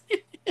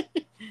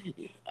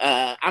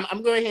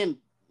 I'm going ahead and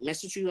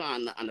message you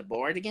on the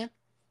board again.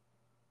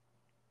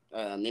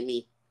 Let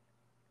me.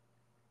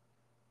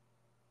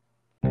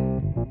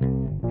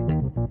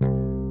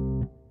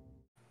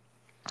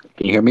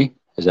 Can you hear me?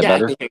 Is that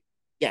better? I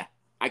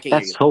can hear you.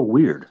 That's so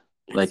weird.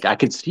 Like I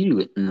could see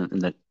you in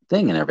the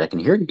thing and everything. I can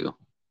hear you.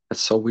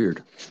 That's so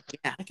weird.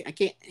 Yeah, I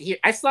can't hear.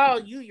 I saw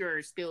you.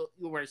 You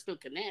were still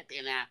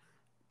connected,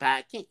 but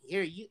I can't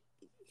hear you.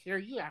 Hear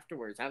you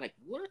afterwards. I'm like,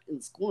 what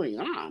is going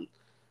on?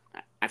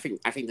 I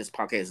think this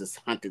podcast is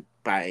hunted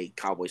by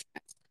Cowboys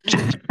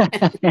fans.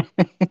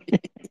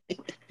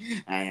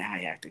 I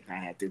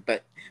have to.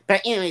 But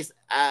anyways,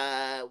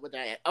 what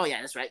did I? Oh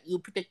yeah, that's right. You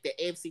predict the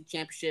AFC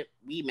Championship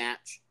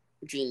rematch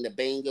between the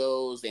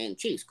Bengals and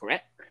Chiefs,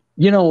 correct?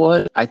 You know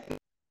what?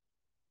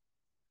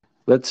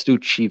 Let's do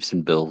Chiefs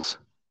and Bills.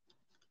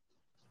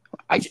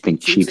 I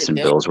think Chiefs and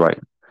Bills, right?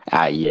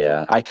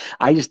 Yeah.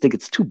 I just think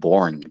it's too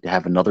boring to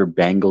have another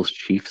Bengals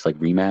Chiefs like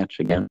rematch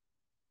again.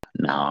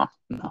 No.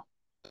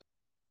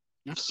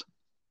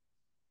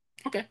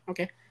 Okay.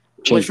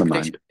 Change my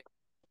mind.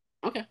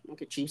 Okay.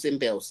 Chiefs and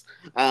Bills.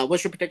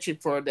 What's your prediction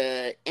for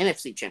the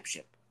NFC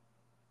Championship?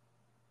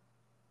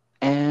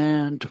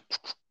 And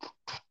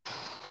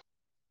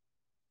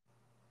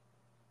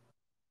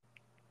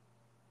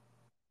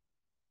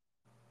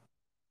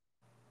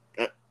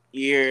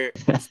wait.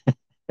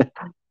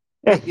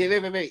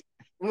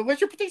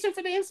 What's your prediction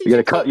for the NFC? You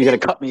gotta cut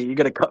me.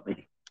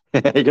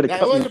 That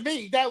wasn't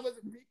me.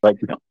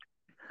 Like no.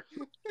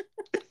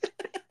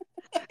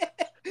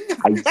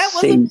 I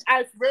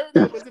swear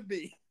that wasn't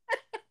me.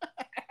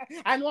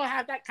 I know I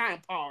have that kind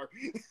of power.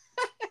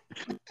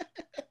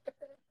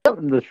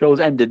 The show's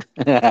ended.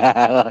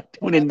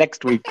 Tune in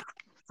next week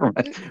for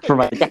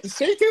my guest.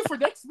 Stay tuned for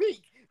next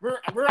week.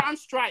 We're on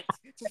strike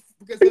just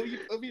because of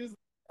you.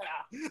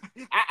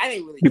 I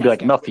didn't really. You'd be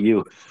like, enough of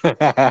you.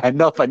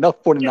 enough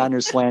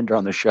 49ers slander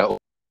on the show.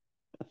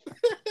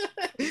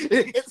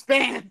 It's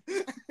banned.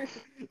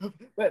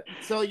 But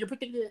so you're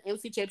predicting the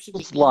NFC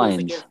Championship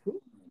Lions.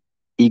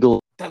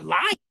 Eagles. The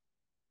Lions.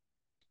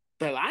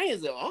 The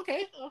Lions.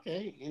 Okay.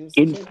 Okay.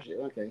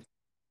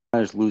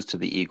 Lions lose to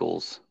the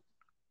Eagles.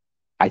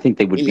 I think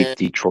they would beat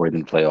Detroit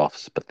in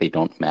playoffs, but they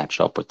don't match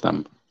up with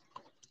them.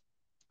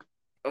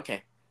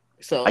 Okay.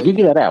 So I give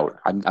you that out.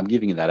 I'm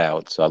giving you that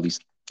out. So at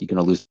least you're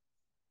gonna lose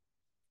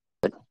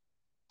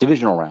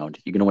divisional round.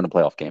 You're gonna win a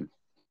playoff game.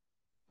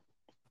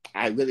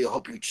 I really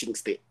hope you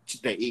jinx the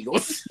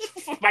Eagles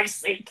for my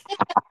sake.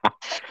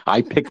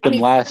 I picked them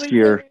last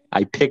year.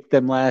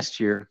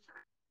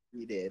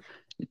 You did.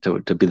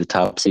 To be the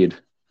top seed.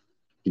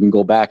 You can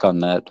go back on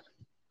that.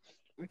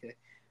 Okay.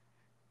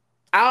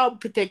 I'll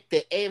predict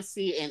the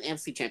AFC and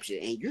NFC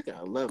championship, and you're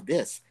gonna love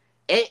this.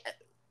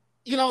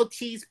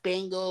 Chiefs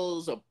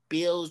Bengals or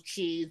Bills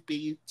Chiefs,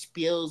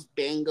 Bills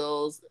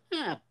Bengals,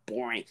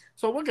 boring.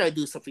 So we're gonna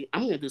do something.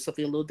 I'm gonna do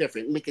something a little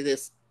different, making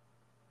this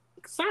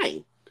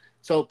exciting.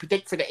 So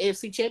predict for the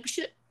AFC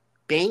championship: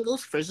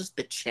 Bengals versus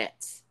the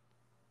Jets.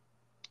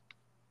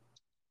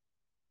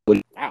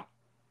 Wow.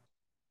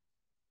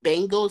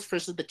 Bengals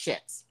versus the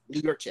Jets,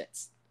 New York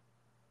Jets,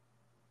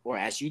 or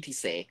as UT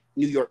say,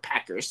 New York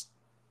Packers.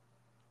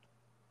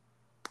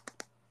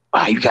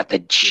 Wow, you got the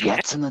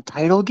Jets in the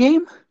title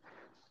game?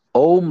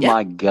 Oh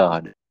my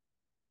God.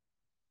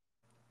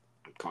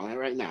 I'm calling it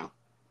right now.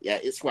 Yeah,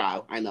 it's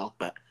wild, I know,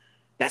 but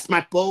that's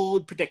my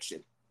bold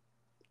prediction.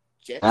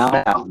 Jets.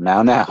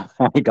 Now.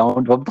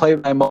 Don't play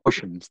my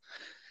emotions.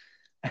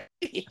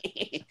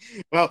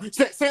 Well,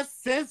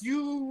 since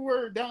you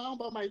were down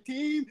by my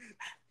team,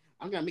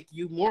 I'm gonna make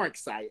you more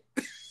excited.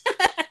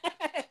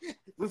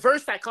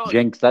 Reverse psychology.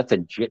 Jinx, that's a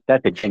jinx.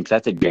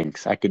 That's a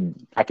jinx. I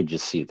could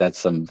just see it. That's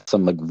some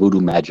like voodoo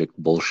magic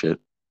bullshit.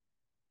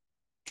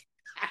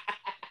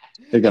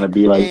 They're gonna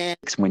be like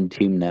 6-win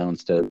team now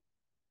instead.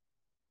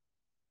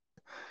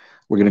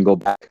 We're gonna go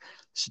back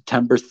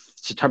September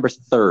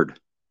 3rd,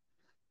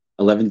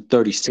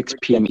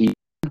 11:36 p.m. Eastern.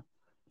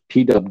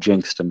 P-Dub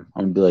jinxed him.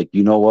 I'm gonna be like,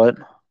 you know what?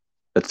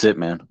 That's it,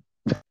 man.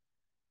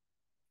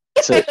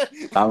 That's it.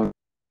 I'm gonna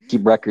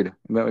keep record.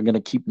 We're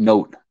gonna keep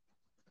note.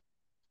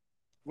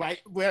 Write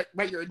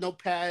your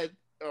notepad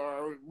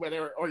or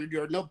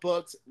your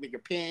notebooks with your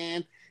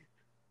pen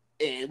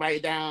and write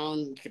it down.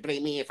 You can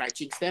blame me if I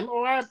jinx them,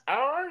 or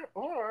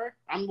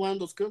I'm one of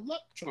those good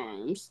luck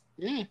charms.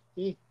 Yeah.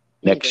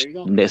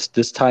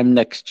 This time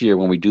next year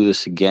when we do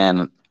this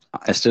again,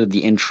 instead of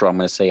the intro, I'm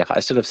gonna say,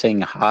 instead of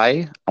saying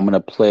hi, I'm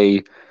gonna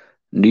play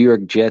New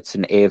York Jets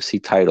and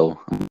AFC title.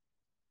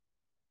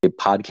 A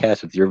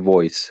podcast with your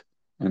voice,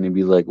 and you'd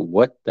be like,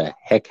 "What the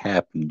heck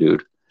happened,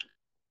 dude?"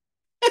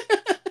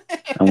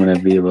 I'm gonna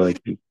be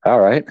like, "All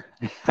right."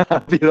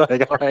 I'll be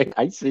like, "All right,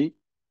 I see."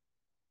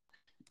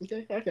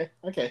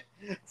 Okay.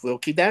 We'll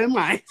keep that in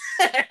mind.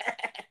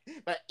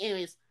 But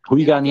anyways, who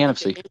you got in the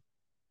NFC?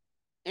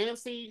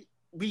 NFC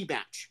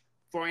rematch: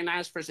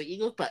 49ers versus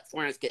Eagles, but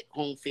 49ers get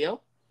home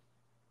field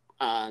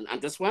on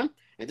this one.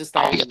 And this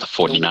time, you got the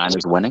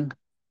 49ers winning.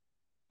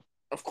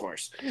 Of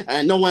course,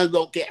 no one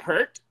will get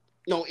hurt.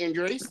 No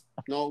injuries.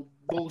 No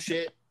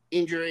bullshit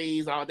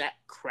injuries. All that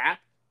crap.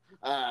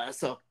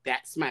 So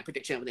that's my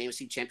prediction of the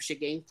NFC Championship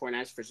game: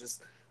 49ers versus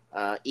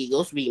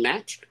Eagles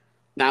rematch.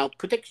 Now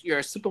predict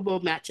your Super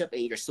Bowl matchup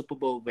and your Super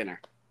Bowl winner.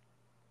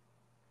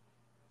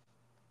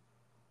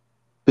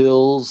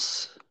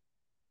 Bills,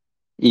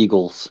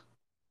 Eagles,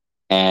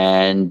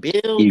 and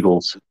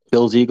Eagles.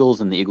 Bills,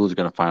 Eagles, and the Eagles are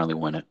going to finally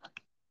win it.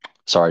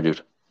 Sorry,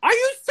 dude. Are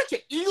you such an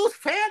Eagles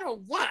fan or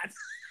what?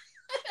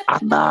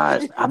 I'm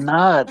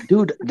not.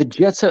 Dude, the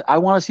Jets, I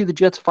want to see the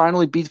Jets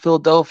finally beat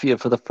Philadelphia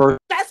for the first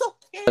time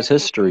in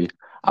history.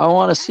 I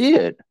want to see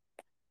it.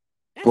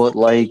 But,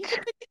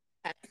 like,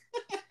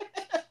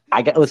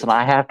 I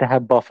have to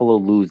have Buffalo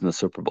lose in the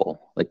Super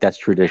Bowl. Like, that's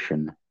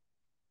tradition.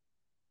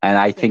 And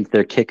I think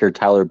their kicker,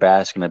 Tyler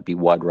Bass, is going to be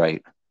wide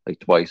right, like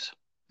twice.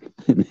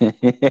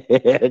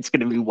 It's going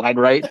to be wide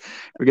right.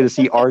 We're going to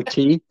see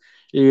RT.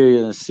 You're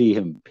going to see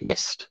him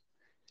pissed.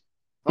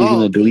 He's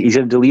going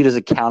to delete his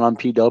account on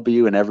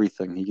PW and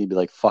everything. He's going to be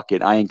like, fuck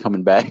it, I ain't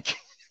coming back.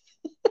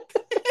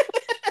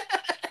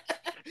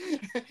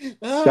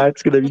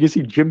 That's going to, you can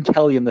see Jim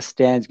Kelly in the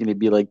stands going to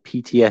be like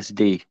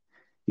PTSD.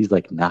 He's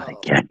like, not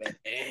again.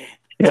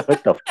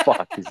 What the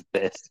fuck is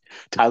this?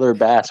 Tyler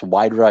Bass,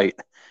 wide right.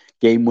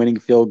 Game-winning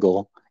field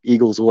goal.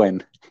 Eagles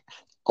win.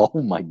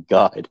 Oh, my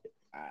God.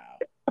 Wow.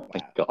 Oh,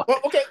 my God.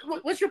 Well, okay,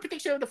 what's your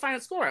prediction of the final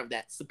score of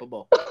that Super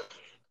Bowl?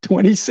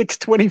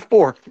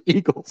 26-24,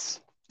 Eagles.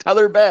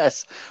 Tyler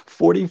Bass,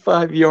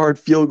 45-yard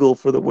field goal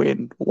for the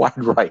win. Wide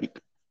right.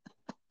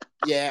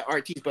 Yeah,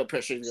 RT's blood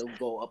pressure is going to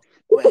go up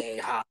way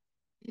high.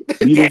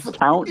 You didn't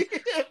count?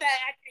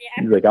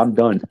 He's like, I'm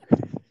done.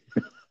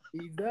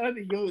 He's done.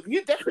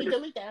 You definitely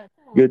delete that.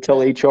 You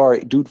tell HR,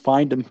 dude,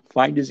 find him.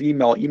 Find his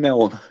email.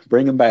 Email him.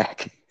 Bring him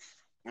back.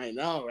 I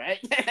know, right?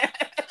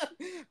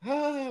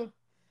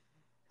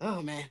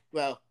 Oh, man.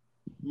 Well,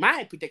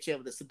 my prediction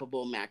of the Super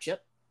Bowl matchup,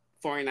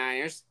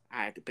 49ers.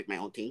 I have to pick my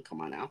own team.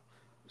 Come on now.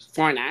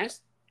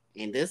 49ers.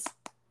 And this,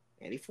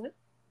 ready for it?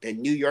 The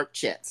New York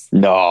Jets.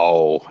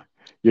 No.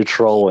 You're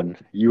trolling.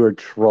 You are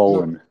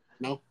trolling.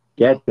 No.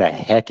 Get the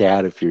heck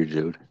out of here,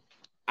 dude.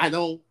 I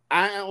don't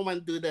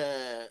want to do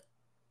the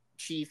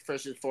Chiefs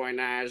versus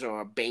 49ers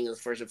or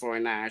Bengals versus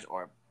 49ers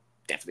or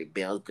definitely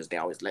Bills because they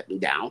always let me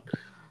down.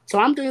 So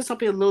I'm doing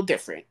something a little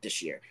different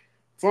this year.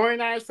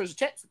 49ers versus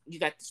Jets, you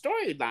got the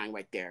storyline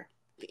right there.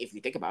 If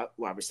you think about it,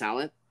 Robert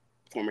Saleh,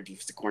 former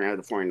defensive coordinator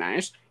of the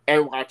 49ers.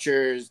 Air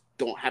Watchers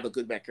don't have a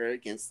good record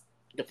against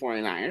the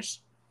 49ers.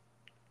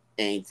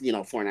 And,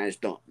 49ers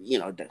don't,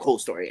 the whole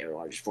story, Air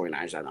Watchers,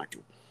 49ers, I'm not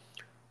to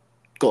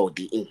go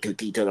into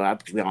detail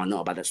because we all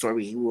know about that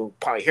story. You will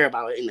probably hear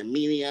about it in the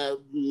media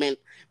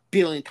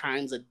billion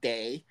times a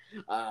day.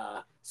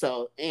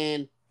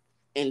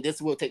 And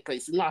this will take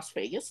place in Las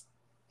Vegas.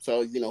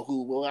 So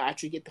who will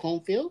actually get the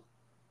home field?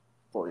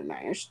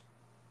 49ers.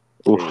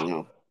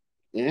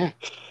 Yeah.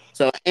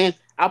 So, and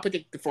I'll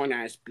predict the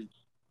 49ers beat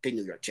the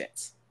New York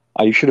Jets.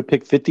 You should have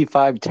picked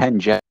 55-10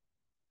 Jets.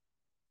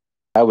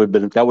 That would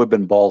have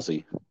been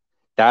ballsy.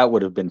 That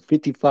would have been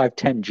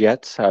 55-10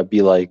 Jets. I'd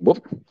be like,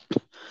 whoop.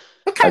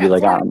 I'd be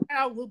like,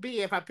 how will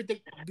be if I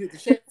predict the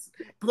Jets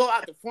blow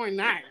out the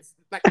 49ers?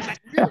 Like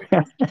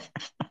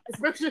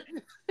really?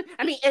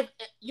 I mean, if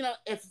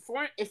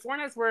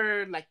 49ers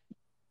were like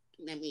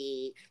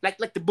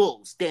the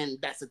Bulls, then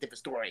that's a different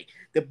story.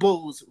 The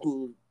Bulls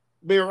who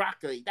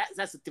Milwaukee,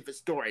 that's a different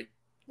story.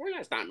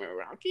 49ers not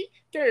Milwaukee.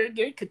 They're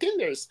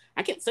contenders.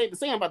 I can't say the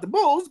same about the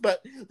Bulls,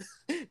 but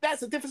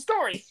that's a different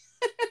story.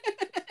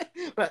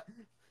 But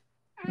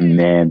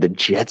man, the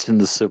Jets in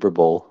the Super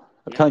Bowl.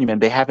 I'm telling you, man,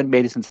 they haven't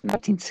made it since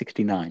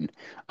 1969.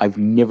 I've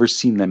never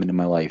seen them in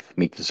my life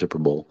make the Super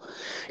Bowl.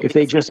 If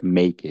they just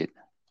make it,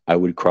 I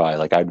would cry.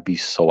 Like, I'd be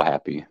so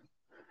happy.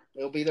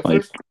 It'll be the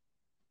first.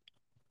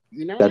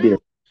 That'd be the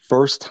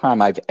first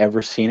time I've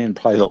ever seen it, and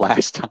probably the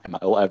last time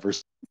I'll ever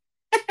see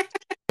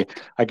it.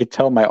 I could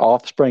tell my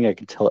offspring, I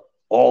could tell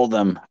all of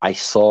them, I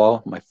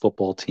saw my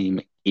football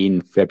team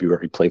in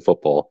February play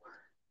football.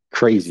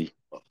 Crazy.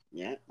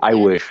 Yeah. I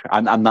wish.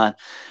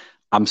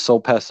 I'm so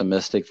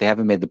pessimistic. They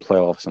haven't made the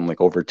playoffs in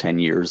like over 10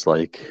 years.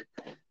 Like,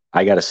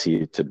 I got to see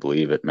it to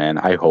believe it, man.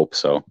 I hope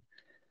so.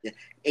 Yeah.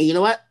 And you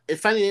know what?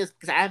 It's funny is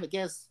because I have a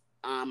guest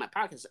on my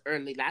podcast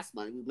early last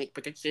month. We make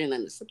prediction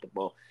on the Super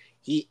Bowl.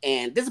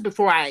 And this is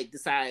before I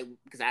decide,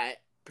 because I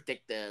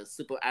predict the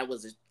Super Bowl. I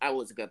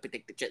was going to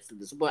predict the Jets to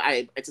the Super Bowl.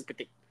 I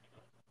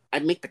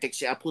make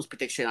prediction. I post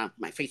prediction on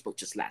my Facebook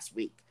just last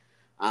week.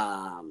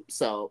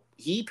 So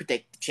he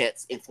predicted the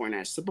Jets in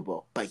 49ers Super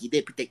Bowl, but he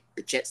did predict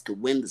the Jets to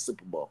win the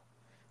Super Bowl.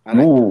 I'm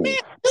like, man,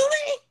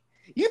 really?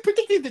 You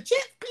predicted the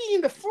Jets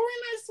being the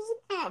 49ers Super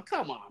Bowl? Oh,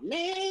 come on,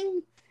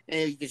 man.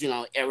 And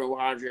because, Aaron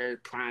Rodgers,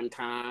 prime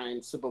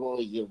time, Super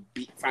Bowl,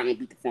 finally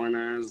beat the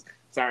 49ers.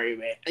 Sorry,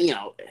 man.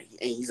 And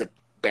he's a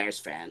Bears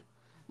fan.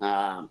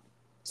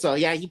 So,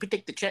 yeah, he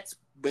predicted the Jets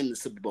win the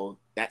Super Bowl.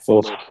 That's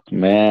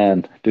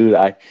man,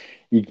 dude,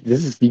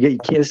 this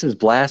is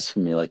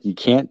blasphemy. Like, you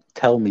can't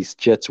tell me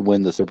Jets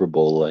win the Super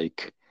Bowl.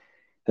 Like,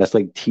 that's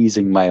like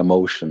teasing my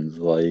emotions.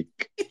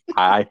 Like,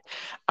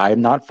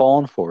 I'm not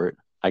falling for it.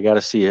 I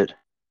gotta see it.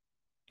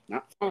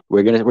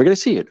 We're gonna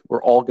see it.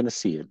 We're all gonna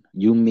see it.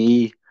 You,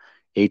 me,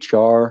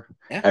 HR,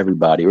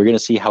 everybody. We're gonna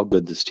see how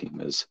good this team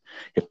is.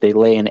 If they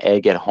lay an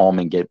egg at home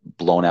and get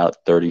blown out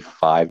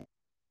 35,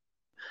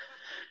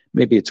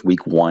 maybe it's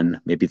week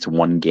 1, maybe it's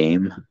one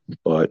game,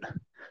 but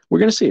we're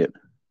gonna see it.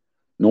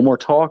 No more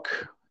talk.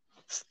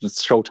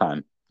 It's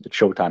showtime. It's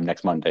showtime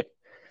next Monday.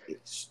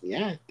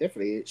 Yeah,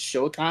 definitely. It's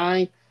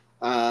showtime.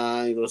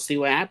 We'll see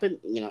what happens.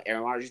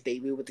 Aaron Rodgers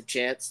debut with the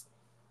Jets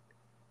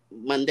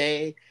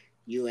Monday.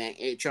 You and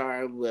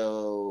HR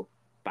will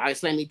body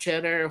slam each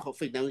other.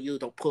 Hopefully, none of you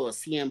don't pull a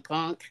CM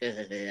Punk.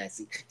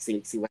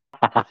 see what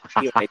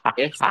right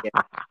there.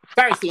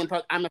 Sorry, CM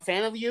Punk. I'm a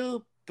fan of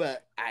you,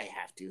 but I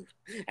have to.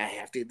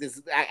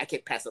 I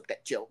can't pass up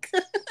that joke.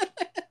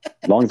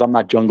 As long as I'm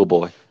not Jungle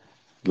Boy.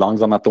 As long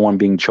as I'm not the one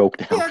being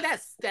choked out.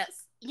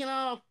 That's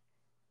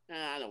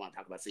I don't want to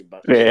talk about CM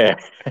Punk. Yeah.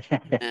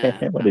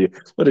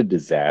 What a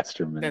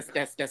disaster, man.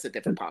 That's a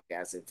different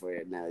podcast for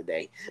another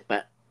day. But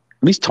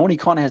at least Tony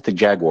Khan has the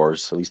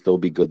Jaguars. At least they'll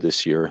be good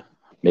this year.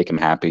 Make him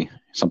happy.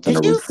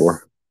 Something to root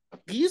for.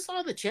 You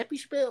saw the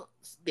championship belt?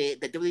 The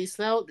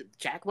WWE the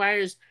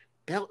Jaguars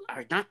belt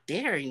are not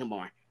there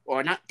anymore,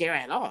 or not there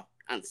at all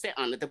on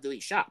the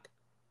WWE shop.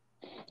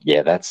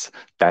 Yeah, that's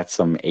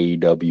some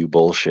AEW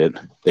bullshit.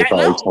 They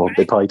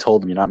probably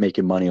told him you're not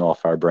making money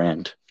off our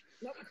brand.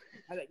 Nope.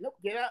 I was like, nope,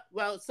 get up.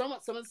 Well, someone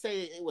said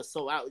it was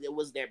sold out. It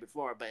was there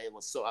before, but it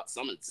was sold out.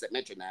 Someone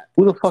mentioned that.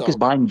 Who the fuck is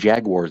buying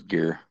Jaguars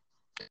gear?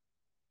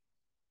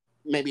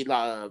 Maybe a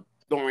lot of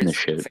Lawrence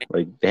shit.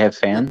 Like, they have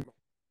fans?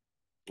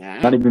 Yeah.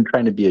 Not even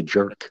trying to be a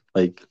jerk.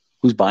 Like,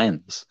 who's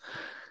buying this?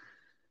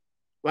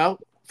 Well,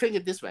 think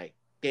it this way.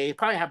 They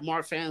probably have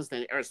more fans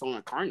than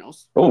Arizona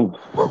Cardinals. Oh.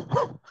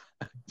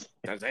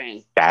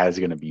 That is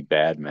going to be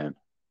bad, man.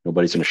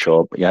 Nobody's going to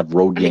show up. You have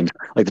road games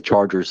like the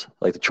Chargers.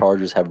 Like the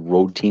Chargers have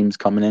road teams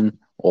coming in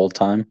all the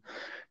time.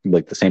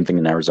 Like the same thing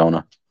in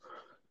Arizona.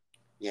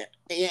 Yeah.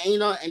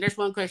 And there's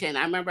one question.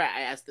 I remember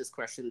I asked this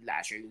question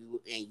last year,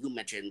 and you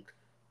mentioned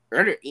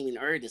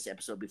earlier this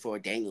episode before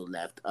Daniel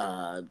left,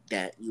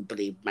 that you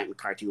believe Mike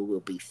McCarthy will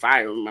be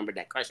fired. Remember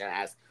that question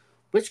I asked?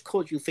 Which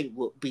coach you think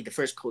will be the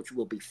first coach who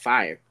will be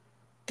fired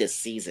this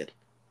season?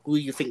 Who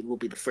do you think will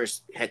be the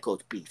first head coach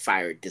to be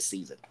fired this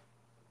season?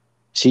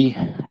 See,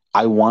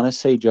 I want to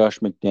say Josh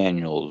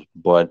McDaniels,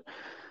 but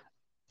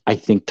I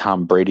think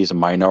Tom Brady's a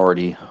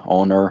minority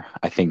owner.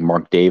 I think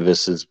Mark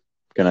Davis is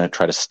going to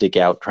try to stick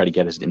out, try to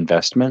get his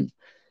investment.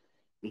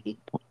 Mm-hmm.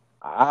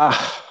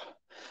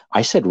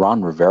 I said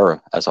Ron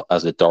Rivera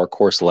as a dark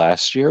horse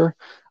last year.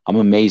 I'm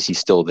amazed he's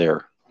still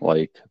there.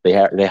 Like they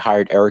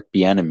hired Eric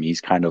Bieniemy.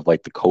 He's kind of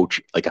like the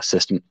coach, like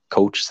assistant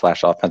coach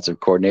slash offensive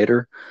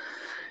coordinator.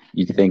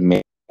 You think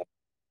maybe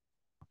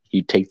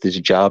he'd take this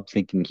job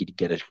thinking he'd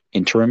get an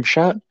interim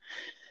shot?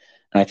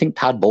 And I think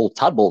Todd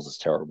Bowles is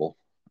terrible.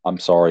 I'm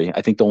sorry.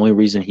 I think the only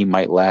reason he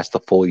might last the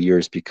full year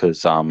is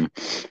because the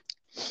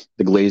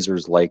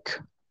Glazers like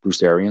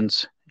Bruce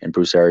Arians, and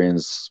Bruce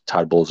Arians,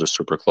 Todd Bowles are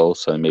super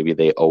close, and maybe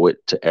they owe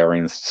it to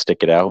Arians to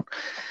stick it out.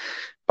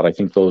 But I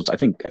think Bowles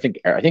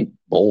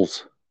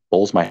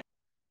might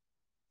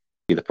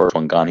be the first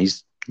one gone.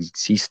 He's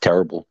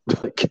terrible.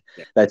 Like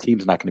that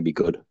team's not going to be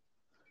good.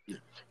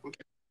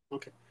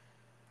 Okay.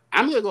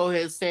 I'm gonna go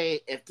ahead and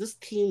say if this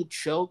team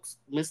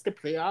miss the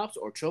playoffs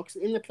or chokes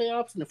in the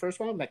playoffs in the first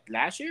round like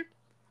last year,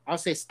 I'll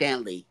say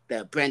Stanley,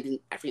 I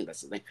think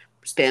that's his name,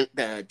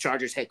 the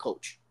Chargers head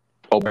coach.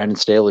 Oh, Brandon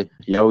Staley.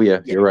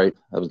 Yeah, you're right.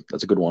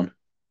 That's a good one.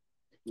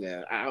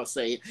 Yeah, I'll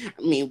say.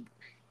 You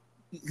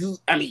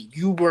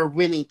were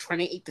winning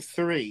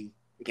 28-3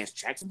 against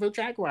Jacksonville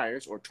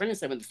Jaguars or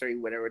 27-3,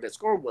 whatever the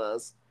score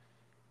was,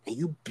 and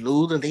you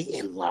blew the lead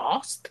and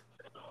lost.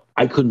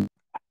 I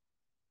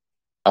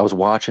was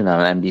watching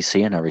on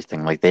NBC and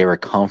everything. Like they were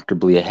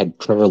comfortably ahead.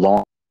 Trevor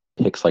Lawrence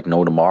picks like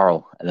no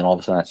tomorrow, and then all of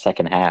a sudden that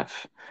second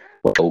half,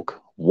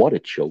 what a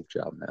choke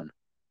job, man.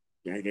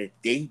 Yeah,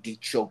 they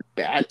choke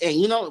bad. And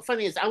you know,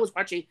 funny is I was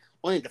watching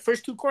only the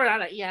first two quarters. I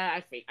was like, yeah,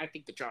 I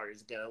think the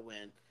Chargers gonna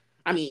win.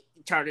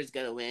 Chargers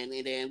gonna win.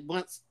 And then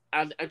once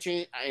I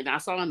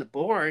saw on the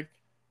board,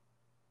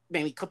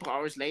 maybe a couple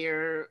hours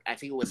later, I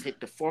think it was hit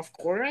the fourth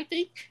quarter. I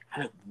think.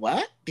 I'm like,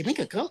 what? They make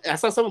a come? I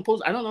saw someone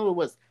post. I don't know what it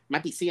was.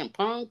 Might be CM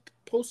Punk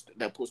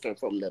that poster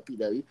from the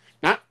PW,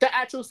 not the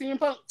actual CM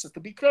Punk. Just to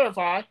be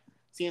clarified,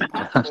 CM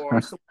Punk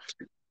or some.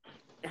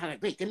 I'm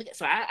like, wait,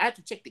 so I had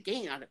to check the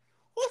game. I'm like,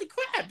 holy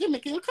crap, they're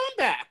making a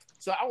comeback.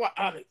 So I was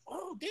like,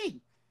 oh,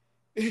 dang.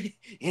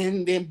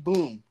 And then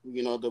boom,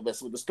 the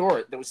rest of the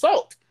story, the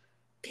result.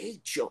 They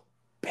choked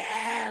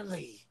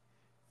badly.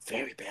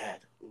 Very bad.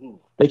 Ooh.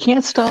 They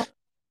can't stop.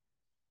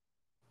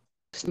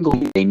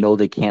 They know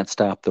they can't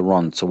stop the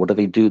run. So what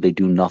do? They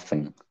do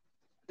nothing.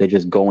 They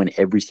just go in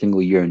every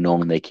single year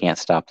knowing they can't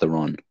stop the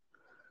run.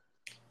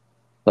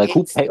 Like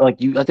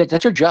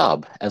that's your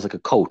job as like a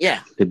coach.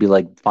 Yeah. To be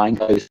like, find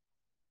guys.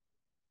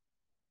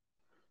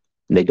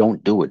 And they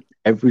don't do it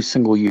every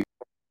single year.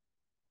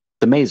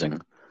 It's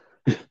amazing.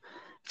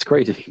 It's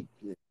crazy.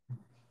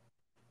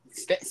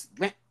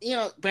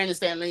 Brandon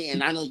Stanley,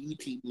 and I know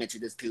UT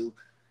mentioned this too.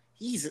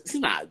 He's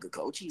not a good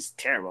coach. He's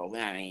terrible.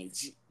 I mean,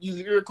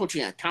 you're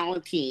coaching a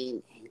talented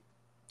team.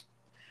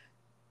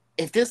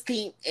 If this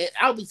team,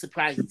 I'll be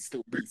surprised he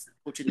still beats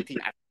coaching the team.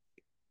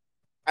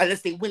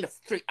 Unless they win the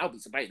three, I'll be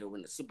surprised they'll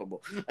win the Super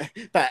Bowl.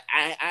 But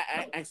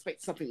I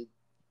expect something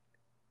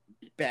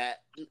bad.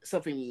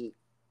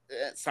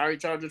 Sorry,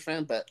 Chargers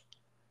fan, but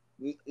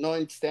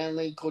knowing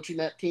Stanley coaching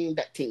that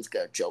team's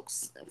got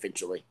jokes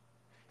eventually.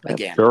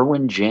 Again,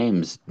 Derwin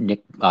James,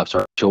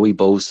 Joey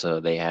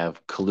Bosa. They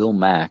have Khalil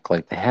Mack.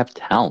 Like they have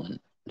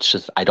talent. It's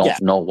just I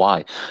don't know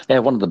why. They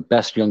have one of the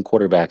best young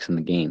quarterbacks in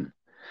the game,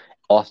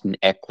 Austin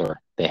Eckler.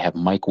 They have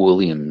Mike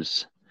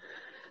Williams.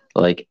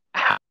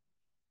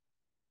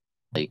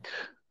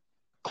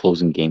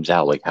 Closing games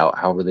out. Like how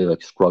are they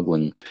like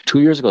struggling? 2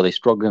 years ago they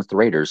struggled against the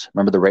Raiders.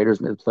 Remember the Raiders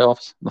made the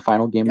playoffs in the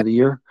final game of the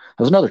year?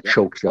 That was another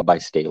choke job by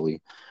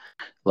Staley.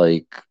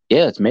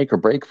 It's make or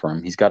break for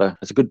him.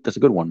 That's a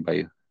good one by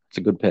you. It's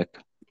a good pick.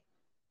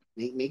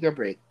 Make or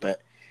break.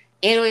 But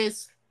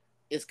anyways,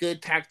 it's good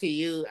to talk to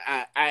you.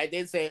 I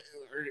did say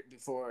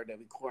before the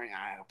recording,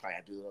 I'll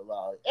probably do a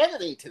lot of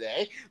editing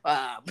today.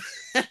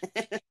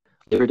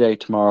 Labor Day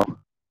tomorrow.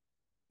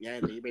 Yeah,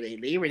 Labor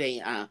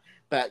Day.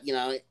 But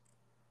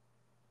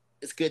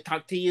it's good to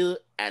talk to you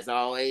as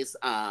always.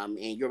 And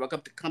you're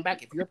welcome to come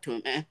back if you're up to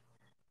it, man.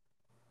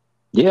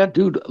 Yeah,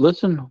 dude.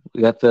 Listen,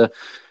 we got the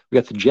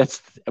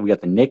Jets. We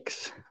got the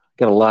Knicks.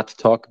 Got a lot to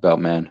talk about,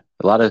 man.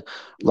 A lot of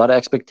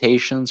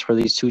expectations for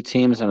these two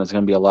teams, and it's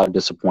going to be a lot of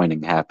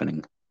disappointing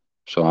happening.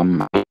 So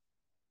I'm.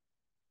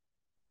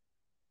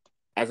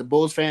 As a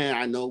Bulls fan,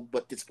 I know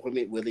what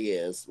disappointment really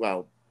is.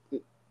 Well,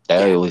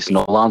 at least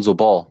no Lonzo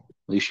Ball.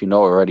 At least you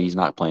know already he's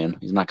not playing.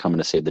 He's not coming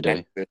to save the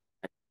day.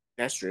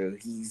 That's true.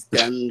 He's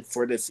done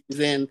for the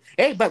season.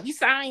 Hey, but we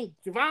signed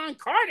Javon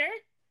Carter.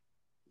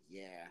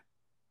 Yeah.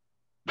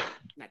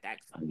 Not that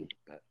exciting,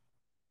 but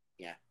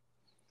yeah.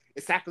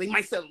 Exactly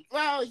myself.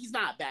 Well, he's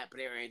not a bad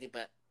player or anything,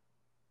 but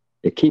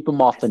keep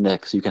him off the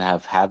Knicks. You can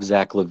have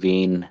Zach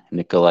LaVine,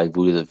 Nikolai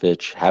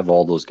Vucevic, have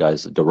all those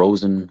guys.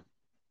 DeRozan,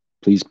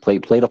 please play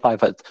the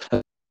 5.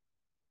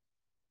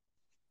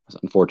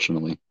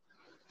 Unfortunately.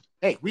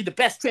 Hey, we're the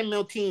best 10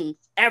 mil team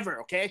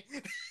ever, okay?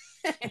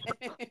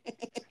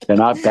 They're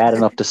not bad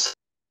enough to.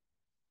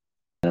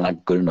 They're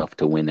not good enough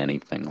to win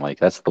anything. Like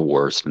that's the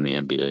worst in the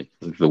NBA.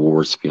 It's the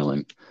worst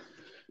feeling.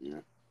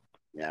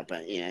 Yeah,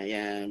 but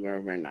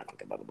we're not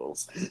talking about the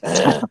Bulls.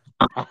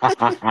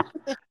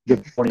 The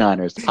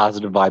 49ers,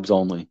 positive vibes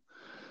only.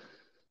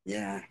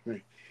 Yeah,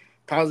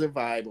 positive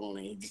vibe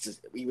only.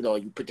 Even though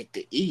you predict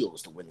the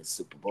Eagles to win the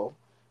Super Bowl.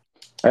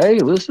 Hey,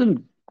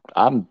 listen,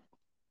 I'm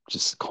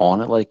Just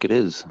calling it like it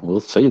is. We'll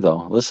see,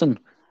 though. Listen,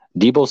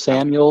 Debo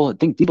Samuel,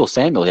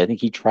 I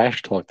think he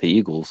trash talked the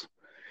Eagles.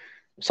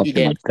 He Something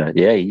did. like that.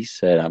 Yeah, he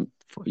said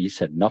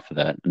enough of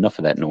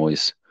that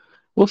noise.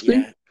 We'll see.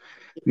 Yeah.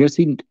 You're gonna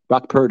see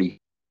Brock Purdy.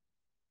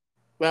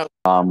 Well,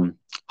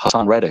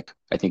 Hassan Reddick.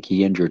 I think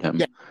he injured him.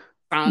 yeah.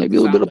 Maybe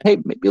a little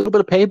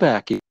bit of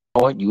payback. You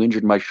know what? You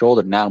injured my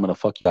shoulder. Now I'm gonna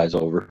fuck you guys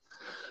over.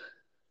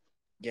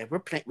 Yeah, we're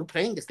playing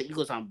against the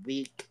Eagles on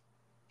week.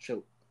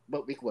 So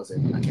what week was it?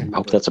 I can't I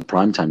hope remember. that's a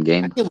primetime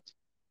game.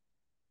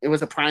 It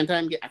was a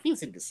primetime game. I think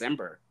it's in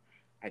December.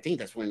 I think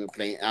that's when we're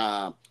playing.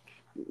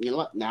 You know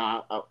what?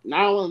 Now I want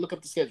to look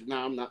up the schedule.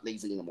 Now I'm not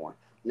lazy anymore.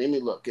 Let me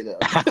look it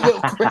up.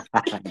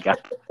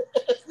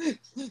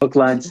 Hook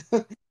lines.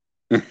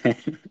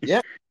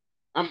 Yeah,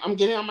 I'm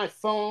getting on my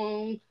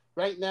phone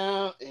right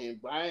now, and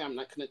why I'm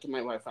not connected to my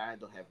Wi-Fi, I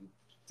don't have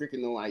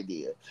freaking no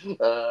idea.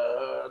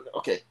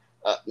 Okay,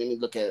 let me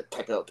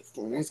type out the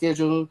 49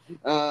 schedule.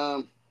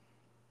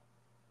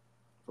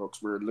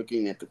 Folks, we're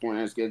looking at the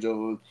 49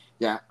 schedule.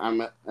 Yeah,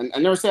 I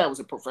never said I was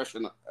a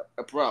professional,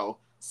 a pro,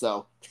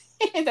 so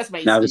that's my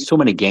excuse. Now there's so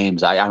many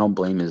games. I don't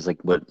blame it. It's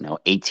like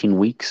 18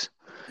 weeks.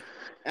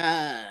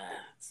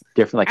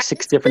 Different, like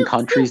 6 different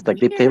countries. Like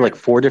they play like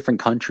 4 different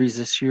countries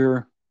this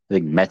year.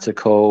 Like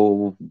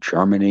Mexico,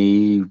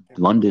 Germany,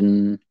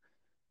 London.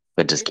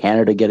 But does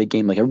Canada get a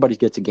game? Like everybody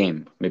gets a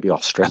game. Maybe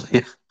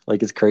Australia.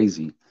 Like it's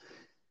crazy.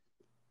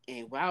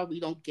 And wow, we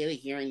don't get it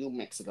here in New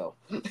Mexico.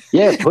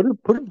 Yeah, put it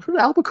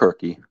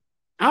Albuquerque.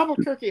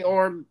 Albuquerque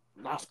or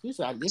Las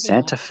Cruces.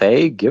 Santa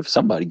Fe. Give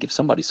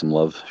somebody some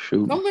love.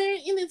 Shoot. Somewhere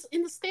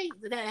in the state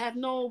that have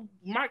no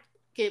market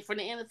for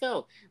the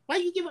NFL. Why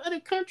you give other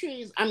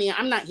countries? I mean,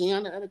 I'm not here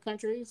on the other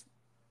countries,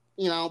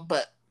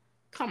 but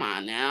come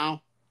on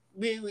now.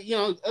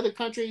 Other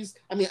countries.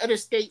 I mean, other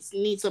states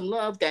need some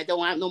love that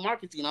don't have no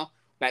markets.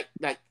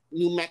 Like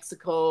New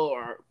Mexico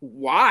or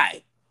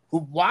Hawaii.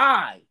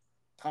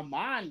 Come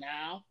on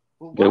now.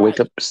 You gotta wake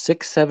up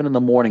 6, 7 in the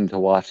morning to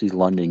watch these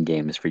London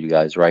games for you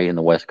guys, right? In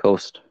the West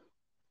Coast.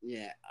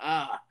 Yeah.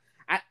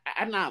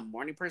 I'm not a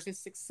morning person.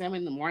 6, 7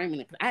 in the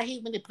morning. I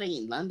hate when they play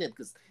in London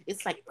because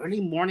it's like early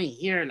morning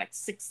here, like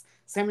 6,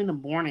 7 in the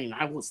morning.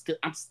 I'm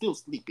still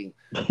sleeping.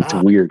 It's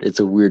weird.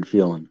 It's a weird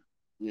feeling.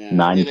 Yeah.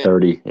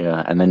 9:30.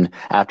 Yeah, and then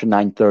after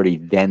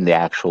 9:30, then the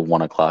actual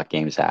 1:00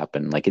 games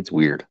happen. Like it's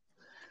weird.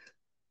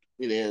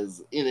 It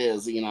is.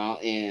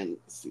 And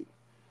let's see.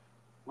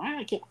 Why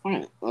I can't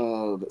find it?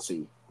 Let's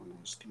see.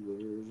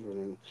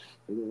 Steelers.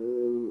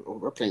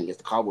 We're playing against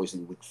the Cowboys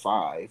in week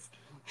 5.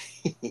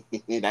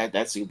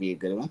 that should be a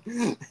good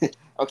one.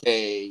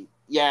 Okay,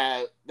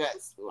 yeah,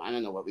 I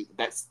don't know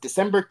that's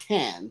December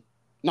 10.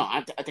 No,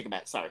 I take it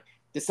back. Sorry,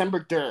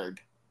 December 3rd,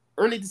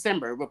 early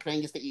December. We're playing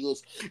against the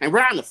Eagles, and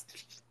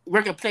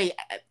we're gonna play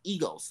at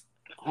Eagles.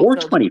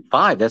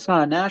 425. That's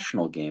not a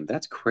national game.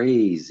 That's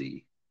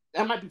crazy.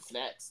 That might be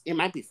flex. It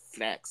might be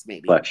flex,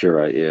 maybe. Flex, you're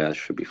right. Yeah, it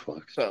should be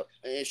flex. So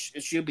it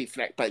should be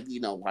flex, but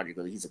Roger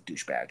Goodell, he's a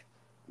douchebag.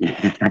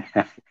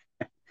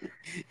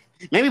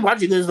 Maybe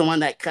Roger Goodell is the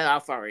one that cut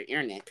off our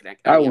internet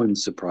connection. That wouldn't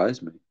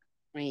surprise me.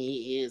 I mean,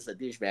 he is a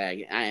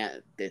douchebag.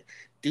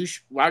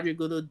 Roger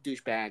Goodell,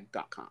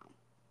 douchebag.com.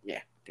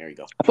 Yeah, there you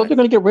go. I thought they were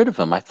going to get rid of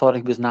him. I thought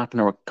he was not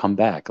going to come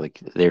back. Like,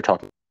 they were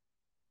talking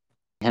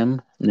to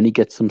him, and then he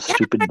gets some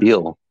stupid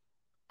deal.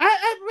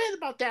 I read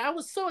about that. I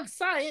was so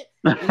excited.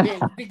 And then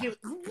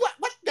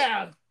what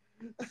the?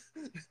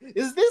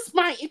 Is this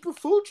my April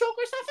Fool joke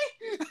or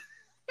something?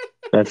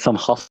 That's some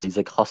hustle. He's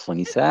like hustling.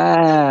 He said,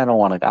 I don't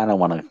want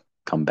to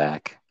come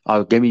back.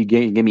 Oh, give me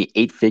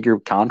 8-figure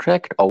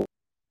contract. Oh,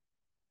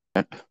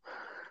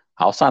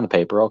 I'll sign the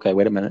paper. Okay,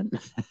 wait a minute.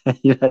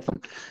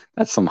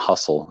 That's some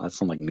hustle. That's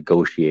some like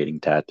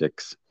negotiating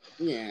tactics.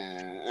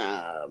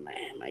 Yeah. Oh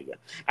man, my God.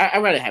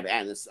 I'd rather have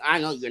Adam. I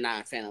know you're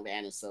not a fan of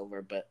Adam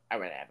Silver, but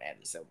I'd rather have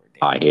Adam Silver.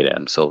 I hate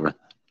Adam Silver.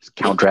 It's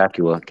Count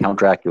Dracula.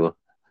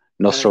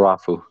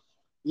 Nosferatu.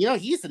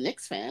 He's a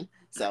Knicks fan,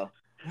 so.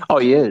 Oh,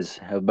 he is.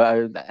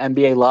 But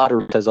NBA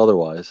lottery says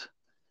otherwise.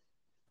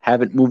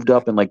 Haven't moved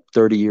up in like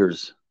 30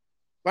 years.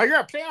 Well, you're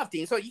a playoff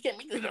team, so you can't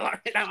make the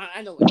lottery.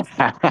 I know.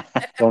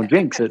 Don't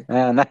jinx it,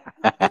 man.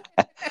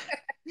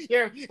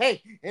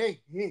 Hey.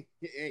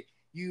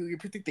 You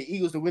predict the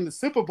Eagles to win the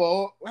Super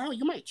Bowl. Well,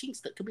 you might jinx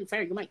it. To be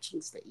fair, you might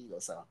jinx the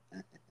Eagles. So.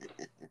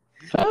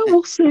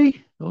 We'll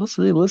see.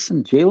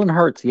 Listen, Jalen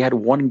Hurts, he had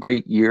one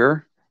great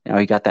year. Now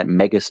he got that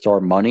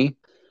megastar money.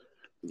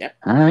 Yep.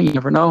 You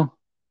never know.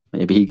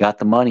 Maybe he got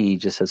the money. He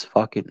just says,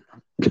 "Fuck it,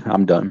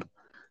 I'm done.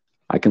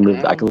 I can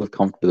live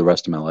comfortably the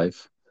rest of my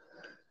life."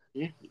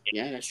 Yeah,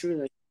 that's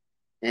true.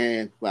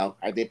 And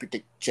I did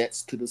predict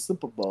Jets to the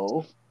Super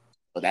Bowl.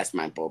 Well, that's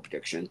my bold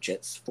prediction.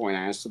 Jets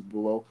 49ers Super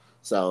Bowl.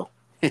 So,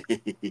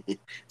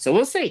 so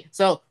we'll see.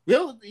 So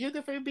you'll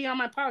definitely be on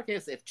my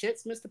podcast if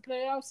Jets miss the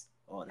playoffs.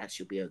 Oh, that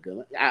should be a good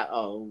one.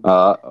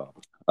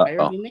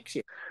 Next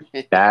year.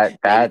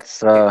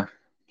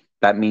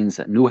 That means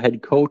a new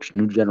head coach,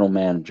 new general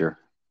manager,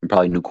 and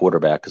probably new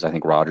quarterback because I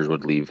think Rodgers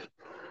would leave.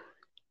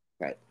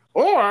 Right.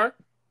 Or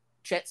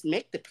Jets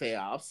make the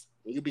playoffs.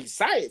 You'll be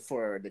excited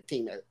for the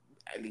team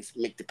at least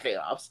make the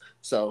playoffs.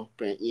 So,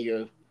 but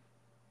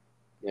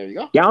there you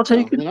go. Yeah, I'll So,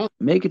 take it.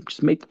 Make it.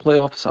 Just make the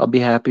playoffs. I'll be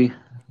happy.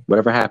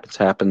 Whatever happens,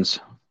 happens.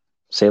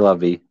 C'est la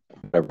vie.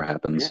 Whatever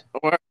happens.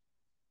 Yeah.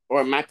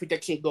 Or my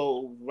prediction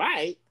go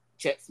right.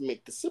 Jets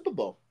make the Super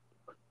Bowl.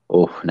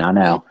 Oh,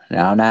 now.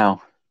 Yeah.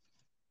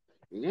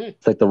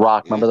 It's like The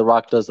Rock. Remember The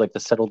Rock does like the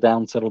settle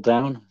down. So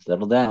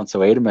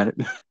wait a minute.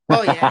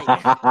 Oh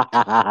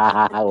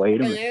yeah. Wait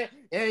a minute.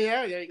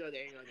 Yeah. There you go.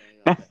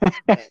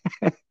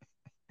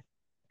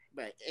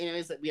 But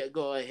anyways, we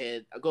go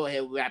ahead. I'll go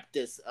ahead and wrap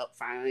this up.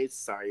 Finally,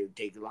 sorry it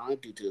take long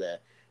due to the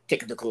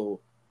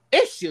technical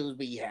issues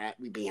we've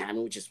been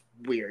having, which is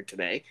weird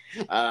today.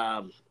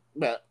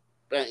 But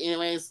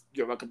anyways,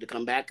 you're welcome to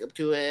come back up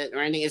to it or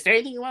anything. Is there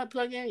anything you want to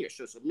plug in? Your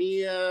social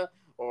media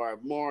or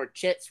more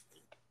chats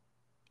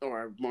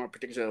or more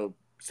particular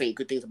saying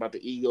good things about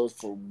the Eagles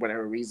for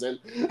whatever reason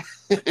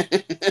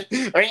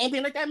or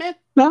anything like that, man?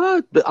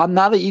 No, I'm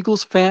not an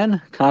Eagles fan.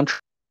 I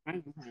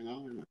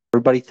know.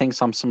 Everybody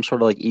thinks I'm some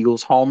sort of like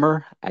Eagles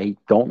homer. I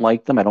don't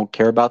like them. I don't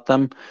care about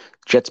them.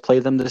 Jets play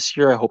them this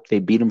year. I hope they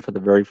beat them for the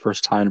very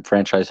first time in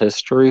franchise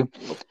history.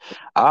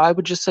 I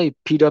would just say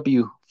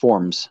PW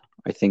Forms.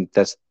 I think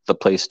that's the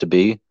place to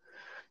be.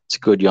 It's a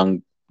good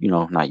young,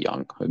 not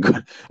young,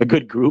 a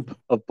good group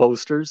of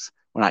posters.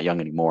 Well, not young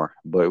anymore,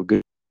 but a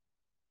good.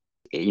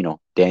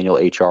 Daniel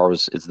HR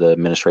is the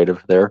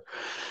administrative there.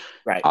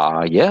 Right.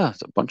 Yeah,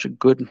 it's a bunch of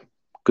good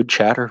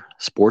chatter,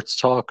 sports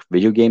talk,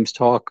 video games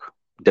talk,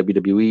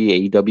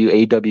 WWE,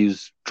 AEW,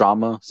 AEW's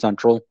Drama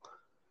Central.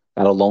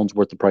 That alone's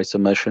worth the price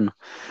of admission.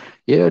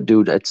 Yeah,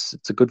 dude, it's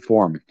a good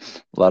forum.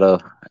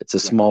 It's a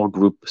small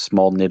group,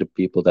 small knit of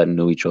people that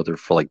knew each other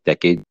for like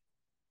decades.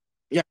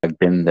 Yeah, I've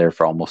been there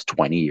for almost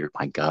 20 years.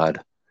 My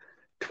God,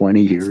 20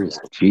 years.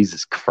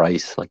 Jesus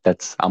Christ,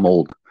 I'm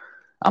old.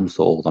 I'm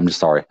so old. I'm just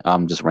sorry.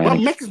 I'm just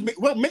ranting.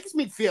 What makes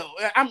me feel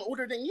I'm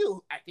older than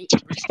you. I think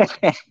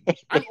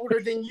I'm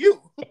older than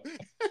you.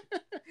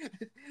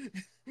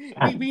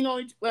 we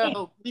know.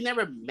 Well, we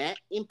never met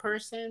in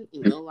person.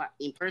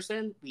 In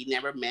person, we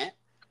never met,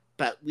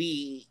 but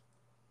we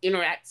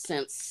interact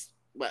since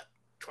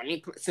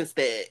since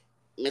the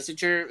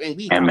messenger and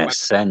we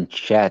MSN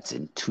chats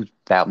in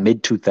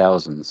mid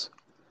 2000s.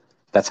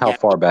 That's how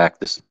far back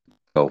this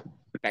go.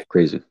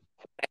 Crazy.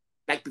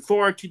 Like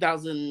before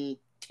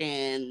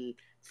 2010,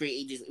 free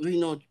ages.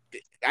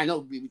 I know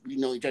we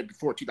know each other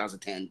before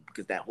 2010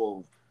 because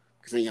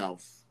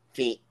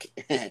Fink.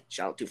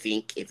 Shout out to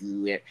Fink if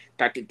you were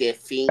Dr. Death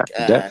Fink.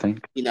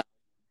 Fink.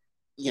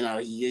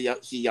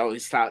 He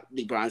always thought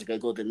LeBron's gonna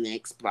go to the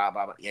Knicks. Blah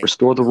blah blah. Yeah,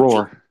 Restore the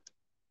roar.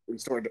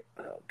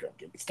 Oh God,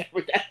 get me started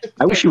with that.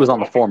 I wish he was on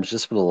the forums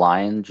just for the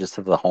Lion, just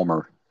for the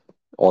Homer,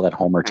 all that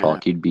Homer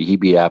talk. He'd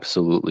be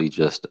absolutely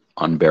just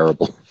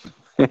unbearable.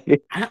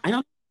 I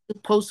don't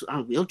post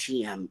on Real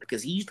GM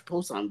because he used to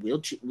post on Real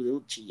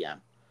GM.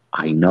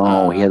 I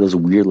know he had those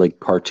weird like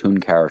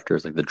cartoon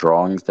characters, like the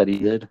drawings that he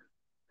did.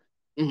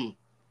 Yeah.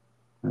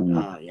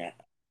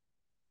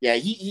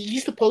 He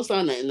used to post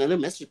on another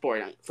message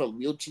board from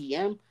Real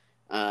GM.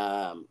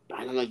 I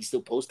don't know if he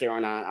still posts there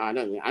or not. I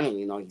don't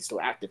even know if he's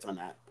still active on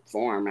that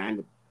forum. I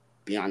haven't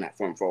been on that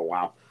forum for a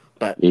while.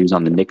 But he was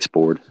on the Knicks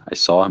board. I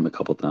saw him a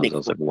couple of times. I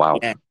was like, wow.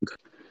 Yeah.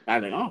 I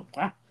don't know.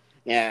 Wow.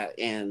 Yeah,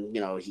 and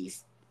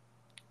he's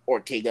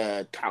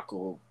Ortega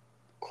Taco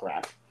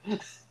crap.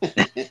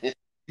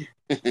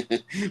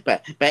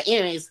 but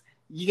anyways,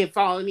 you can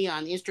follow me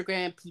on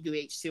Instagram,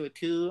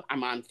 P2H02.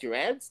 I'm on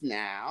Threads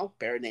now,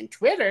 better than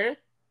Twitter.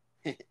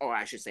 Or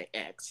I should say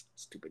X.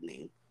 Stupid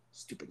name.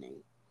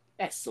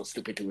 That's so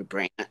stupid to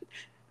rebrand.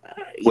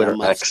 Twitter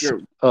X.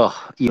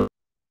 You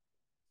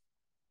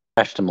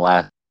crashed him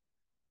last.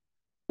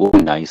 We'll be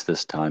nice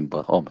this time,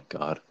 but oh my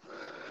God.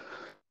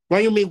 What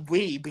do you mean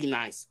we be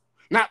nice?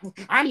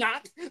 I'm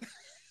not.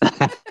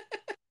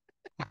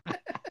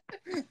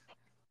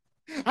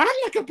 I'm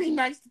not gonna be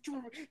nice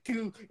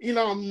to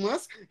Elon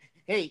Musk.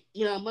 Hey,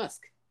 Elon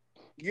Musk,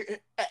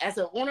 as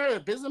an owner of a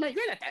business,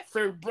 you're not that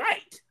very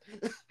bright.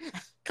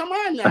 Come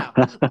on now.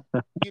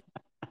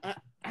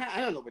 I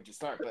don't know where to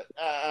start, but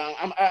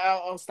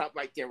I'll stop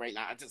right there right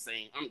now. I'm just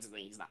saying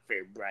he's not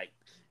very bright,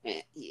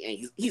 and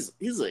he's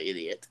an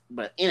idiot.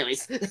 But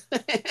anyways,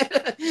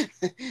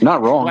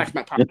 not wrong. Watch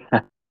my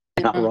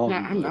not wrong.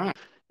 I'm not.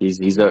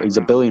 He's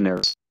a billionaire.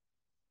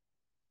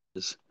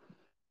 Is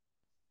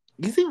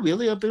he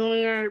really a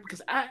billionaire?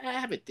 Because I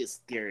have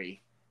this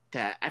theory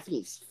that I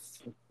think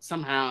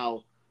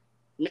somehow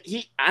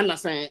I'm not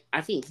saying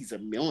I think he's a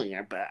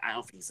millionaire, but I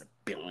don't think he's a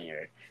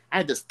billionaire. I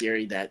have this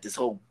theory that this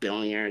whole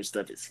billionaire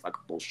stuff is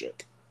fucking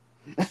bullshit.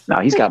 No,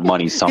 he's got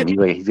money.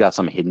 He's got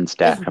some hidden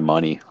stack of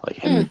money. Like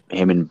him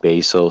and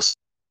Bezos,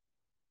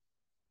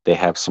 they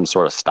have some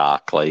sort of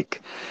stock.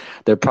 Like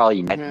their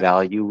probably net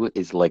value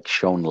is like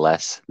shown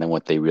less than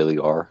what they really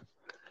are.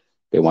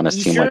 They want to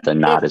seem like they're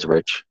not as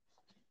rich.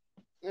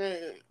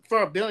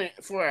 For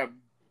a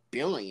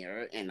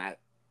billionaire, and not,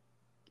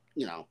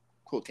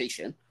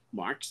 quotation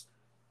marks,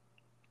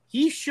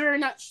 he's sure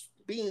not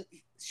being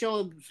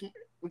shown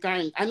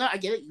regarding. I know, I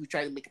get it. You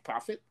try to make a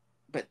profit,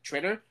 but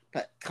Twitter,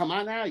 But come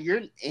on now,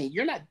 you're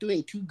not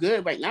doing too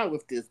good right now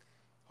with this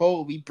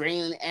whole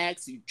rebranding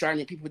acts. You're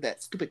charging people with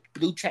that stupid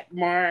blue check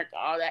mark,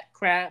 all that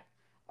crap.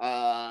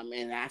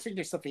 And I think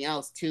there's something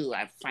else too.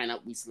 I find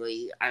out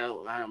recently. I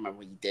don't remember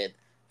what you did.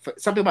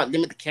 Something about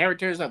limit the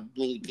characters of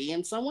when you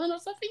DM someone or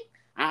something.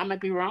 I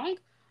might be wrong.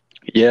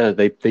 Yeah,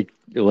 they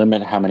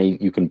limit how many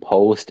you can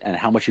post and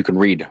how much you can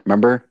read.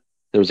 Remember,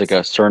 there was like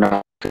a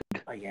certain,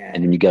 Oh yeah.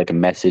 and then you get like a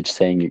message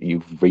saying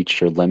you've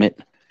reached your limit.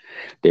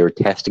 They were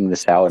testing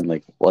this out, and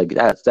like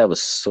that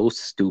was so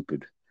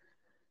stupid.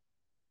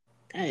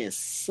 That is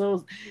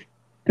so.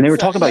 And they were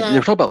So talking about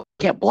you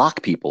can't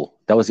block people.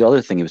 That was the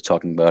other thing he was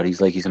talking about. He's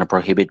going to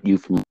prohibit you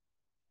from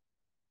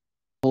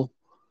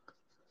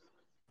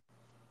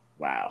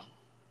wow.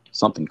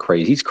 something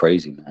crazy. He's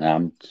crazy,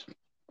 man.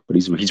 But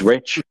he's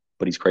rich,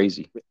 but he's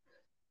crazy.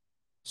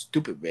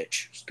 Stupid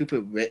rich.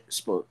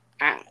 Sport.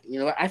 You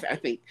know what? I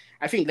think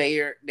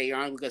later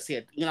on we're gonna see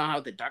it. You know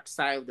how the Dark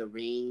Side of the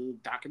Ring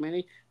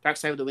documentary, Dark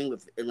Side of the Ring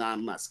with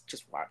Elon Musk.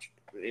 Just watch.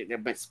 There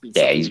must be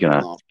Yeah, he's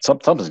gonna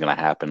something's gonna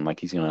happen. Like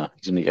he's gonna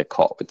get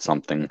caught with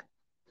something.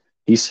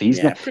 He's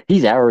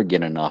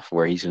arrogant enough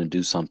where he's gonna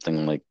do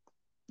something like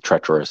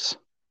treacherous.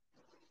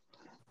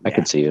 I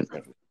could see it.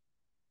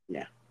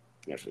 Yeah,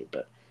 definitely.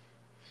 But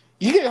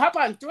you can hop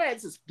on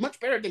Threads. It's much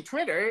better than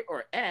Twitter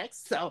or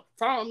X. So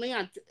follow me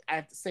on. I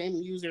have the same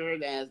user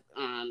as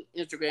on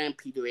Instagram,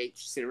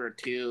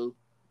 P2H02.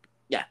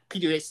 Yeah,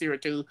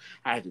 P2H02.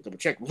 I have to double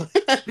check.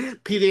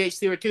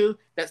 P2H02.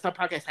 That's Not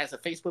Podcast has a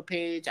Facebook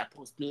page. I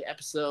post new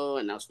episode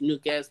and also new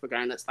guests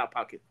regarding That's Not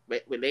Podcast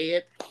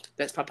related.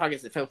 That's Not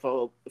Podcast is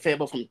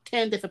available from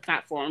 10 different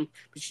platforms,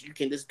 which you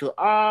can listen to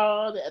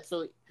all the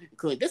episodes,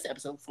 including this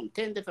episode, from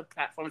 10 different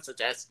platforms such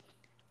as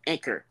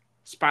Anchor,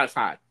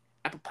 Spotify,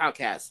 Apple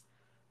Podcasts,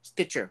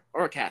 Stitcher,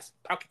 Overcast,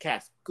 Pocket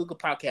Cast, Google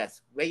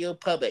Podcasts, Radio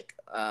Public,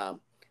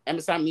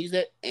 Amazon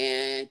Music,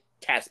 and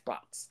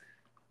Castbox.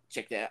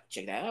 Check that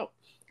out.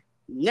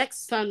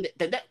 Next Sunday,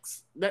 the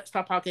next Let's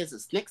Talk Podcast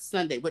is next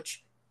Sunday,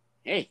 which,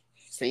 hey,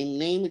 same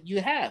name that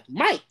you have.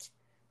 Mike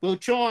will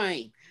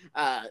join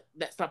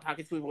Let's Talk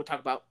Podcast. We will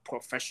talk about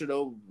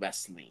professional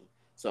wrestling.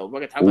 So we're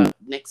going to talk about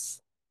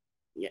next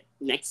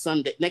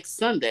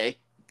Sunday.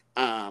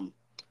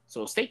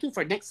 So stay tuned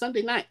for next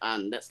Sunday night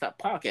on Let's Talk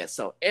Podcast.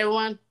 So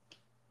everyone,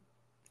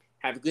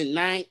 have a good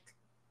night.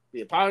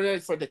 We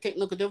apologize for the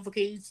technical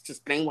difficulties.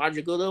 Just blame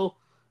Roger Goodell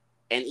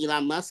and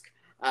Elon Musk.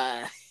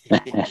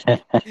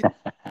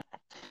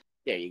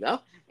 There you go.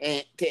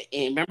 And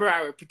remember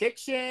our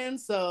prediction.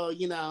 So,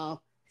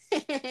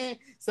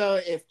 so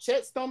if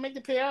Chet's don't make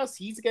the playoffs,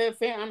 he's going to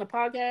fit on the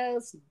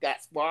podcast.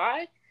 That's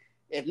why.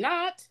 If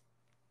not,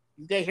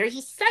 you can hear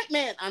his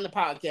segment on the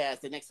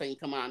podcast the next time you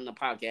come on the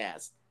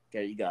podcast.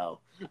 There you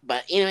go.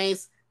 But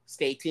anyways,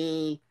 stay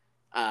tuned.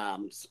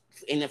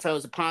 NFL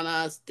is upon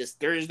us this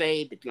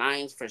Thursday. The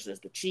Lions versus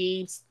the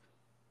Chiefs.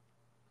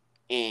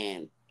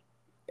 And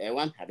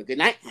everyone, have a good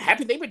night.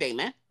 Happy Labor Day,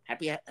 man.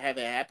 Have a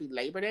happy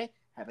Labor Day.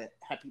 Have a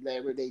happy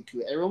Labor Day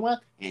to everyone.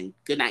 And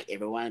good night,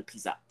 everyone.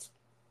 Peace out.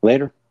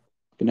 Later.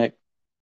 Good night.